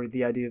story.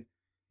 The idea of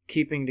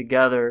keeping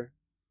together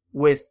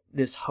with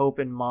this hope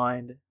in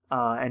mind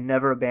and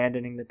never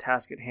abandoning the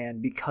task at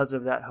hand because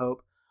of that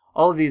hope.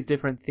 All of these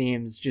different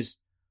themes just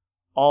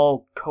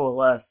all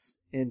coalesce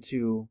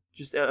into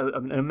just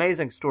an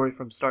amazing story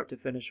from start to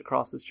finish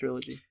across this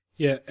trilogy.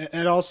 Yeah,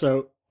 and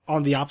also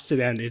on the opposite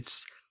end,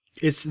 it's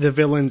the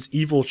villain's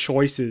evil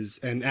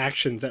choices and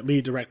actions that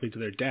lead directly to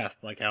their death,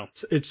 like how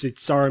it's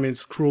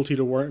Saruman's cruelty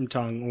to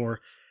Wormtongue or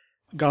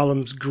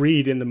Gollum's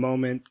greed in the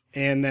moment,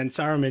 and then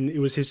Sauron, it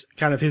was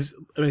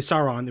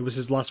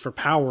his lust for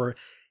power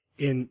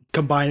in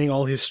combining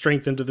all his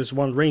strength into this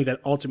one ring that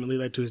ultimately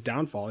led to his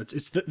downfall.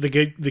 It's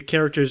the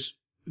character's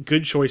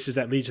good choices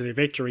that lead to their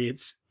victory.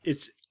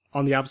 It's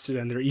on the opposite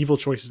end, their evil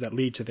choices that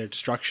lead to their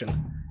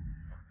destruction.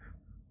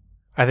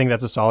 I think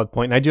that's a solid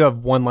point. And I do have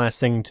one last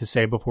thing to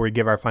say before we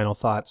give our final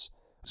thoughts.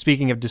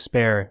 Speaking of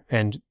despair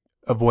and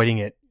avoiding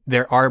it,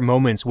 there are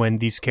moments when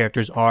these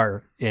characters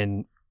are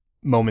in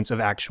moments of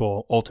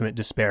actual ultimate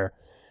despair,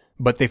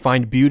 but they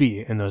find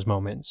beauty in those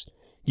moments.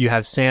 You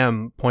have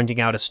Sam pointing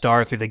out a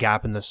star through the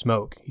gap in the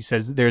smoke. He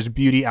says there's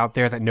beauty out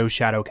there that no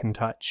shadow can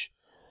touch.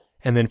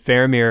 And then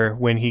Faramir,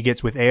 when he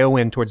gets with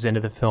Éowyn towards the end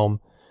of the film,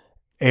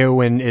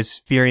 Éowyn is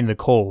fearing the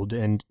cold,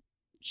 and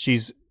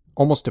she's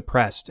almost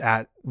depressed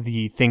at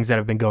the things that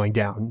have been going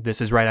down.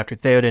 This is right after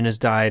Theoden has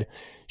died.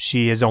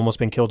 She has almost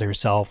been killed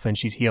herself, and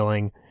she's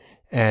healing.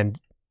 And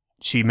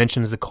she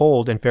mentions the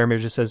cold, and Faramir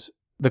just says,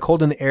 the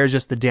cold in the air is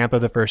just the damp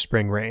of the first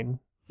spring rain.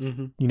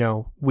 Mm-hmm. You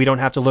know, we don't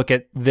have to look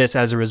at this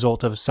as a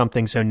result of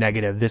something so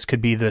negative. This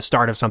could be the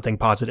start of something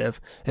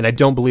positive. And I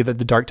don't believe that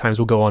the dark times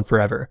will go on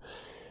forever.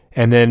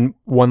 And then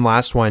one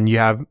last one, you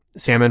have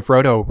Sam and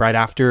Frodo right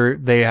after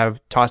they have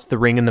tossed the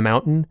ring in the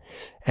mountain,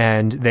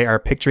 and they are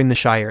picturing the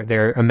Shire.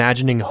 They're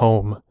imagining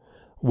home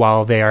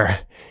while they are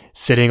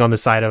sitting on the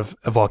side of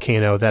a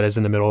volcano that is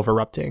in the middle of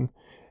erupting.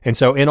 And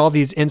so in all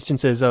these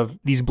instances of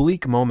these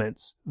bleak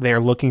moments, they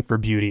are looking for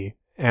beauty.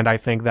 And I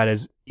think that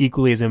is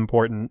equally as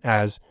important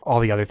as all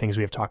the other things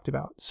we have talked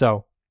about.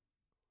 So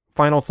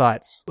final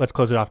thoughts. Let's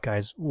close it off,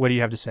 guys. What do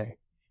you have to say?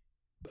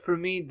 For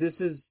me, this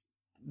is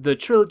the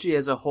trilogy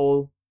as a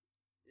whole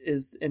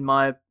is, in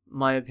my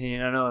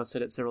opinion, I know I've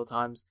said it several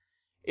times,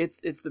 it's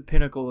the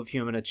pinnacle of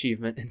human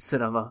achievement in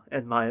cinema,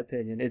 in my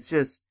opinion.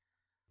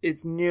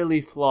 It's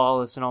nearly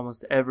flawless in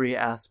almost every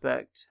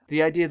aspect.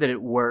 The idea that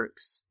it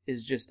works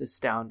is just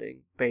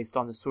astounding based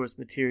on the source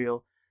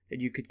material, that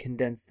you could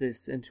condense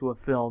this into a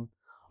film.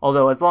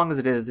 Although, as long as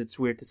it is, it's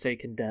weird to say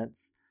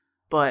condense.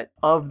 But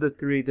of the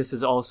three, this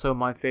is also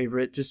my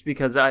favorite, just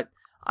because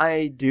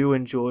I do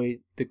enjoy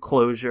the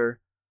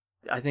closure.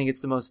 I think it's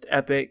the most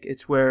epic.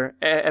 It's where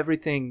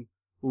everything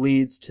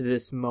leads to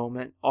this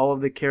moment. All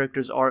of the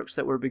characters' arcs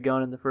that were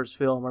begun in the first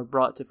film are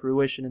brought to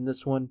fruition in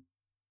this one.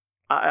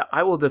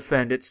 I will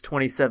defend its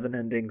 27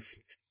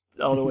 endings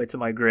all the way to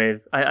my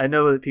grave. I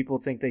know that people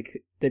think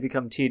they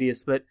become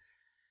tedious, but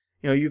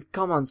you know, you've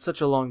come on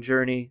such a long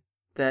journey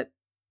that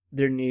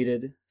they're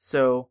needed.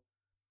 So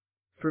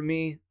for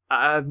me,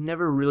 I've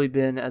never really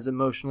been as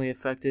emotionally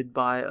affected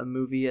by a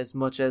movie as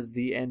much as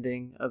the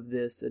ending of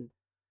this. And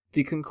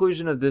the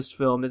conclusion of this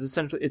film is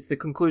essentially, it's the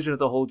conclusion of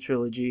the whole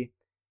trilogy.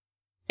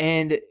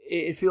 And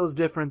it feels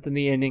different than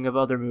the ending of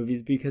other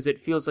movies because it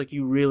feels like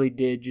you really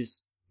did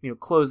just, you know,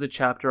 close the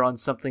chapter on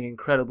something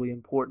incredibly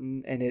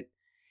important, and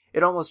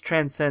it almost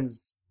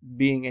transcends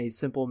being a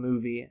simple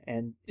movie,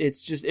 and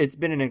it's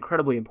been an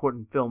incredibly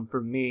important film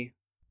for me,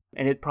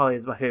 and it probably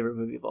is my favorite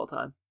movie of all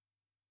time.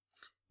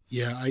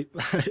 Yeah, I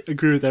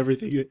agree with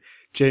everything that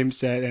James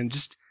said. And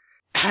just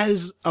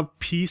as a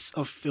piece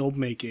of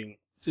filmmaking,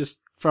 just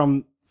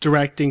from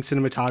directing,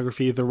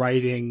 cinematography, the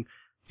writing,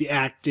 the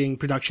acting,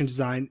 production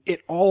design,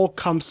 it all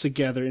comes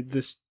together in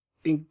this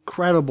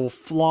incredible,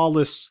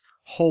 flawless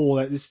whole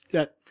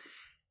that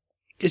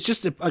is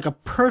just like a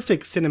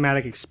perfect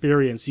cinematic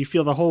experience. You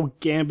feel the whole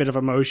gambit of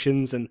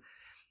emotions, and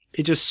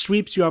it just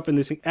sweeps you up in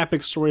this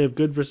epic story of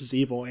good versus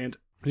evil. And,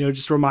 you know, it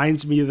just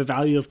reminds me of the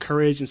value of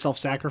courage and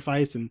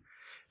self-sacrifice and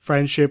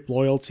friendship,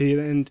 loyalty.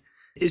 And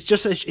it's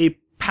just such a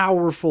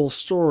powerful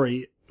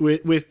story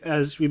with,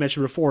 as we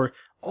mentioned before,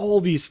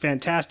 all these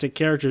fantastic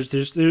characters.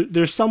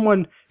 There's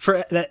someone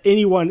for that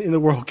anyone in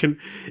the world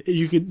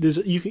you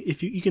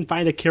can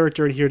find a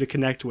character in here to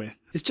connect with.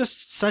 It's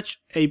just such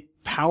a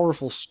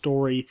powerful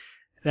story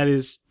that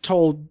is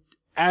told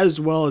as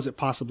well as it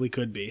possibly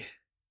could be.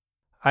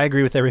 I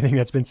agree with everything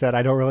that's been said.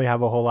 I don't really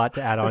have a whole lot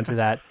to add on to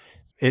that.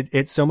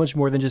 It's so much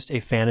more than just a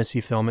fantasy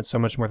film. It's so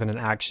much more than an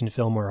action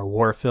film or a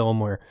war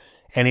film or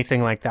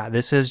anything like that.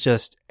 This is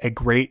just a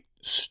great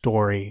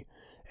story,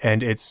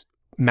 and it's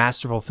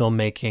masterful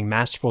filmmaking,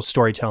 masterful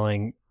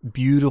storytelling,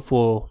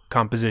 beautiful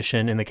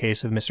composition in the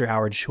case of Mr.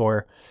 Howard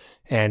Shore,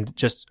 and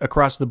just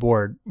across the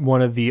board,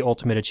 one of the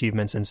ultimate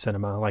achievements in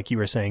cinema, like you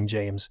were saying,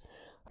 James.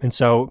 And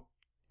so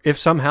if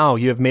somehow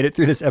you have made it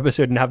through this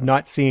episode and have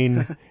not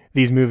seen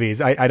these movies,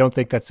 I don't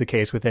think that's the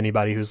case with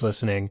anybody who's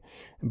listening,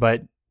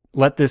 but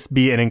let this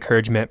be an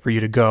encouragement for you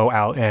to go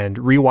out and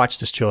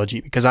rewatch this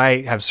trilogy, because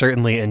I have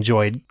certainly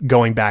enjoyed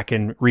going back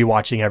and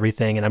rewatching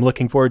everything. And I'm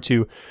looking forward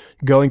to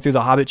going through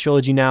the Hobbit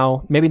trilogy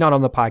now. Maybe not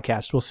on the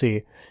podcast. We'll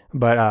see.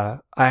 But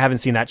I haven't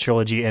seen that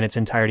trilogy in its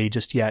entirety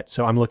just yet.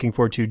 So I'm looking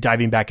forward to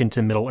diving back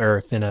into Middle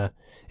Earth in a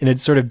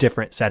sort of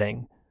different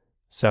setting.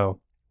 So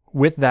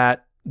with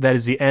that, that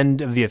is the end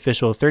of the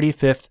official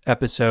 35th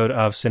episode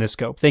of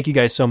Cinescope. Thank you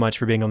guys so much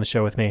for being on the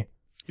show with me.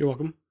 You're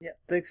welcome. Yeah,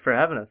 thanks for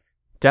having us.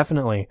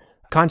 Definitely.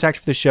 Contact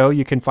for the show,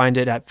 you can find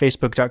it at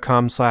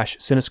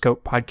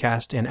facebook.com/Cinescope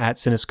podcast and at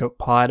Cinescope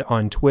pod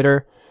on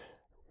Twitter.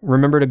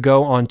 Remember to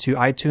go onto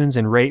iTunes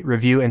and rate,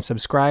 review, and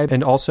subscribe,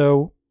 and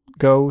also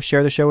go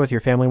share the show with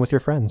your family and with your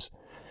friends.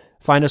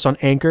 Find us on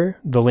Anchor.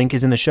 The link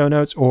is in the show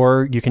notes,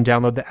 or you can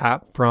download the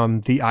app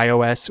from the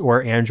iOS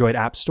or Android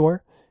App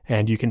Store,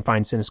 and you can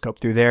find Cinescope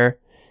through there.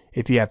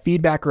 If you have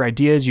feedback or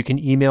ideas, you can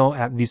email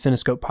at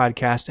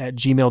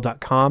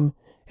thecinescopepodcast@gmail.com.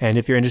 And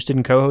if you're interested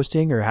in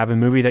co-hosting or have a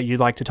movie that you'd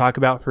like to talk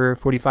about for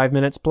 45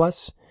 minutes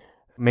plus,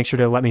 make sure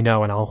to let me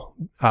know, and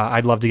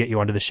I'd love to get you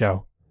onto the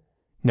show.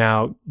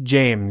 Now,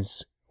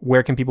 James,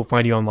 where can people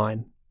find you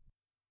online?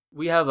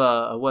 We have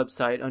a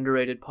website,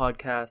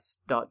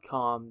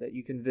 underratedpodcast.com, that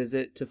you can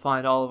visit to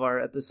find all of our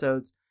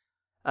episodes.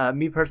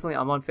 Me personally,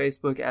 I'm on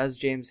Facebook as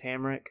James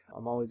Hamrick.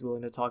 I'm always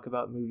willing to talk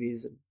about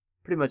movies and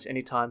pretty much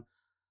any time.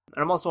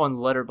 And I'm also on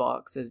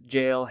Letterboxd as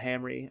JL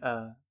Hamry.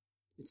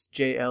 It's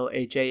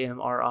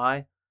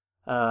JLHAMRI.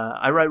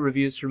 I write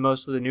reviews for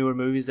most of the newer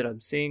movies that I'm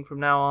seeing from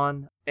now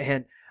on,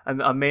 and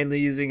I'm mainly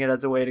using it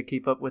as a way to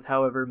keep up with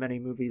however many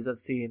movies I've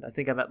seen. I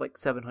think I'm at like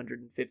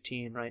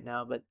 715 right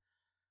now, but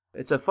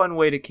it's a fun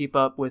way to keep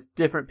up with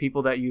different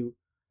people that you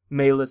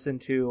may listen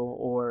to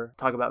or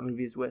talk about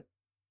movies with.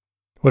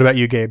 What about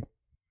you, Gabe?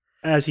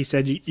 As he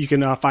said, you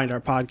can find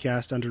our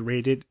podcast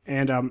Underrated,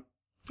 and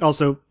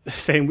also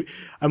saying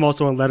I'm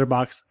also on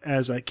Letterboxd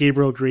as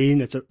Gabriel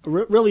Green. It's a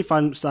really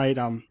fun site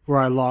where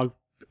I log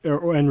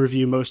and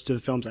review most of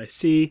the films I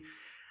see.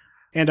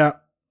 And the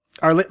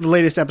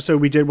latest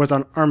episode we did was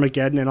on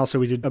Armageddon, and also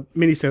we did a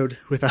minisode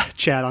with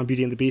Chad on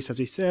Beauty and the Beast, as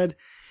we said.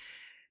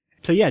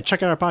 So yeah,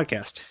 check out our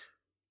podcast.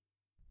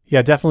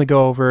 Yeah, definitely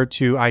go over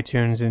to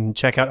iTunes and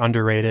check out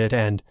Underrated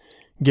and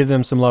give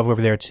them some love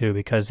over there too,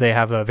 because they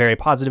have a very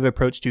positive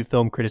approach to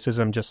film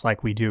criticism, just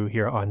like we do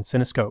here on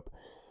Cinescope.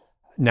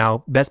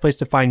 Now, best place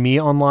to find me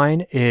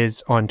online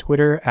is on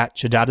Twitter at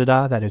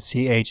Chadadada, that is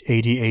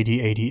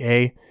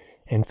CHADADADA,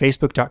 and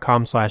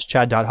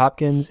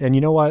Facebook.com/Chad.Hopkins. And you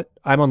know what?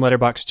 I'm on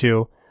Letterboxd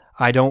too.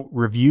 I don't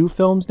review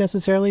films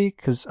necessarily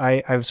because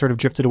I've sort of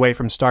drifted away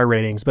from star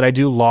ratings, but I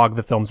do log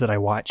the films that I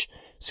watch.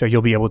 So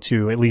you'll be able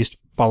to at least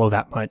follow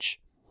that much.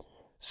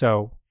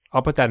 So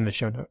I'll put that in the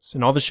show notes.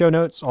 And all the show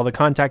notes, all the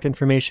contact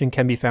information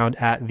can be found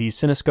at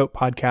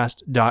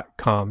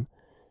thecinescopepodcast.com.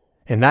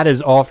 And that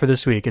is all for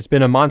this week. It's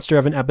been a monster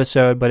of an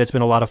episode, but it's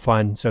been a lot of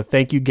fun. So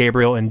thank you,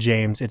 Gabriel and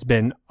James. It's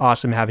been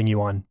awesome having you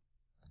on.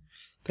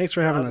 Thanks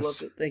for having us.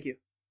 Loved it. Thank you.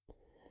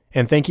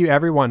 And thank you,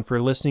 everyone,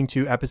 for listening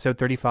to episode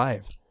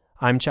 35.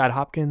 I'm Chad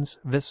Hopkins.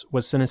 This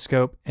was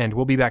Cinescope, and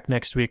we'll be back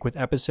next week with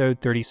episode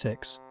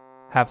 36.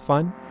 Have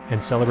fun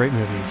and celebrate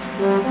movies.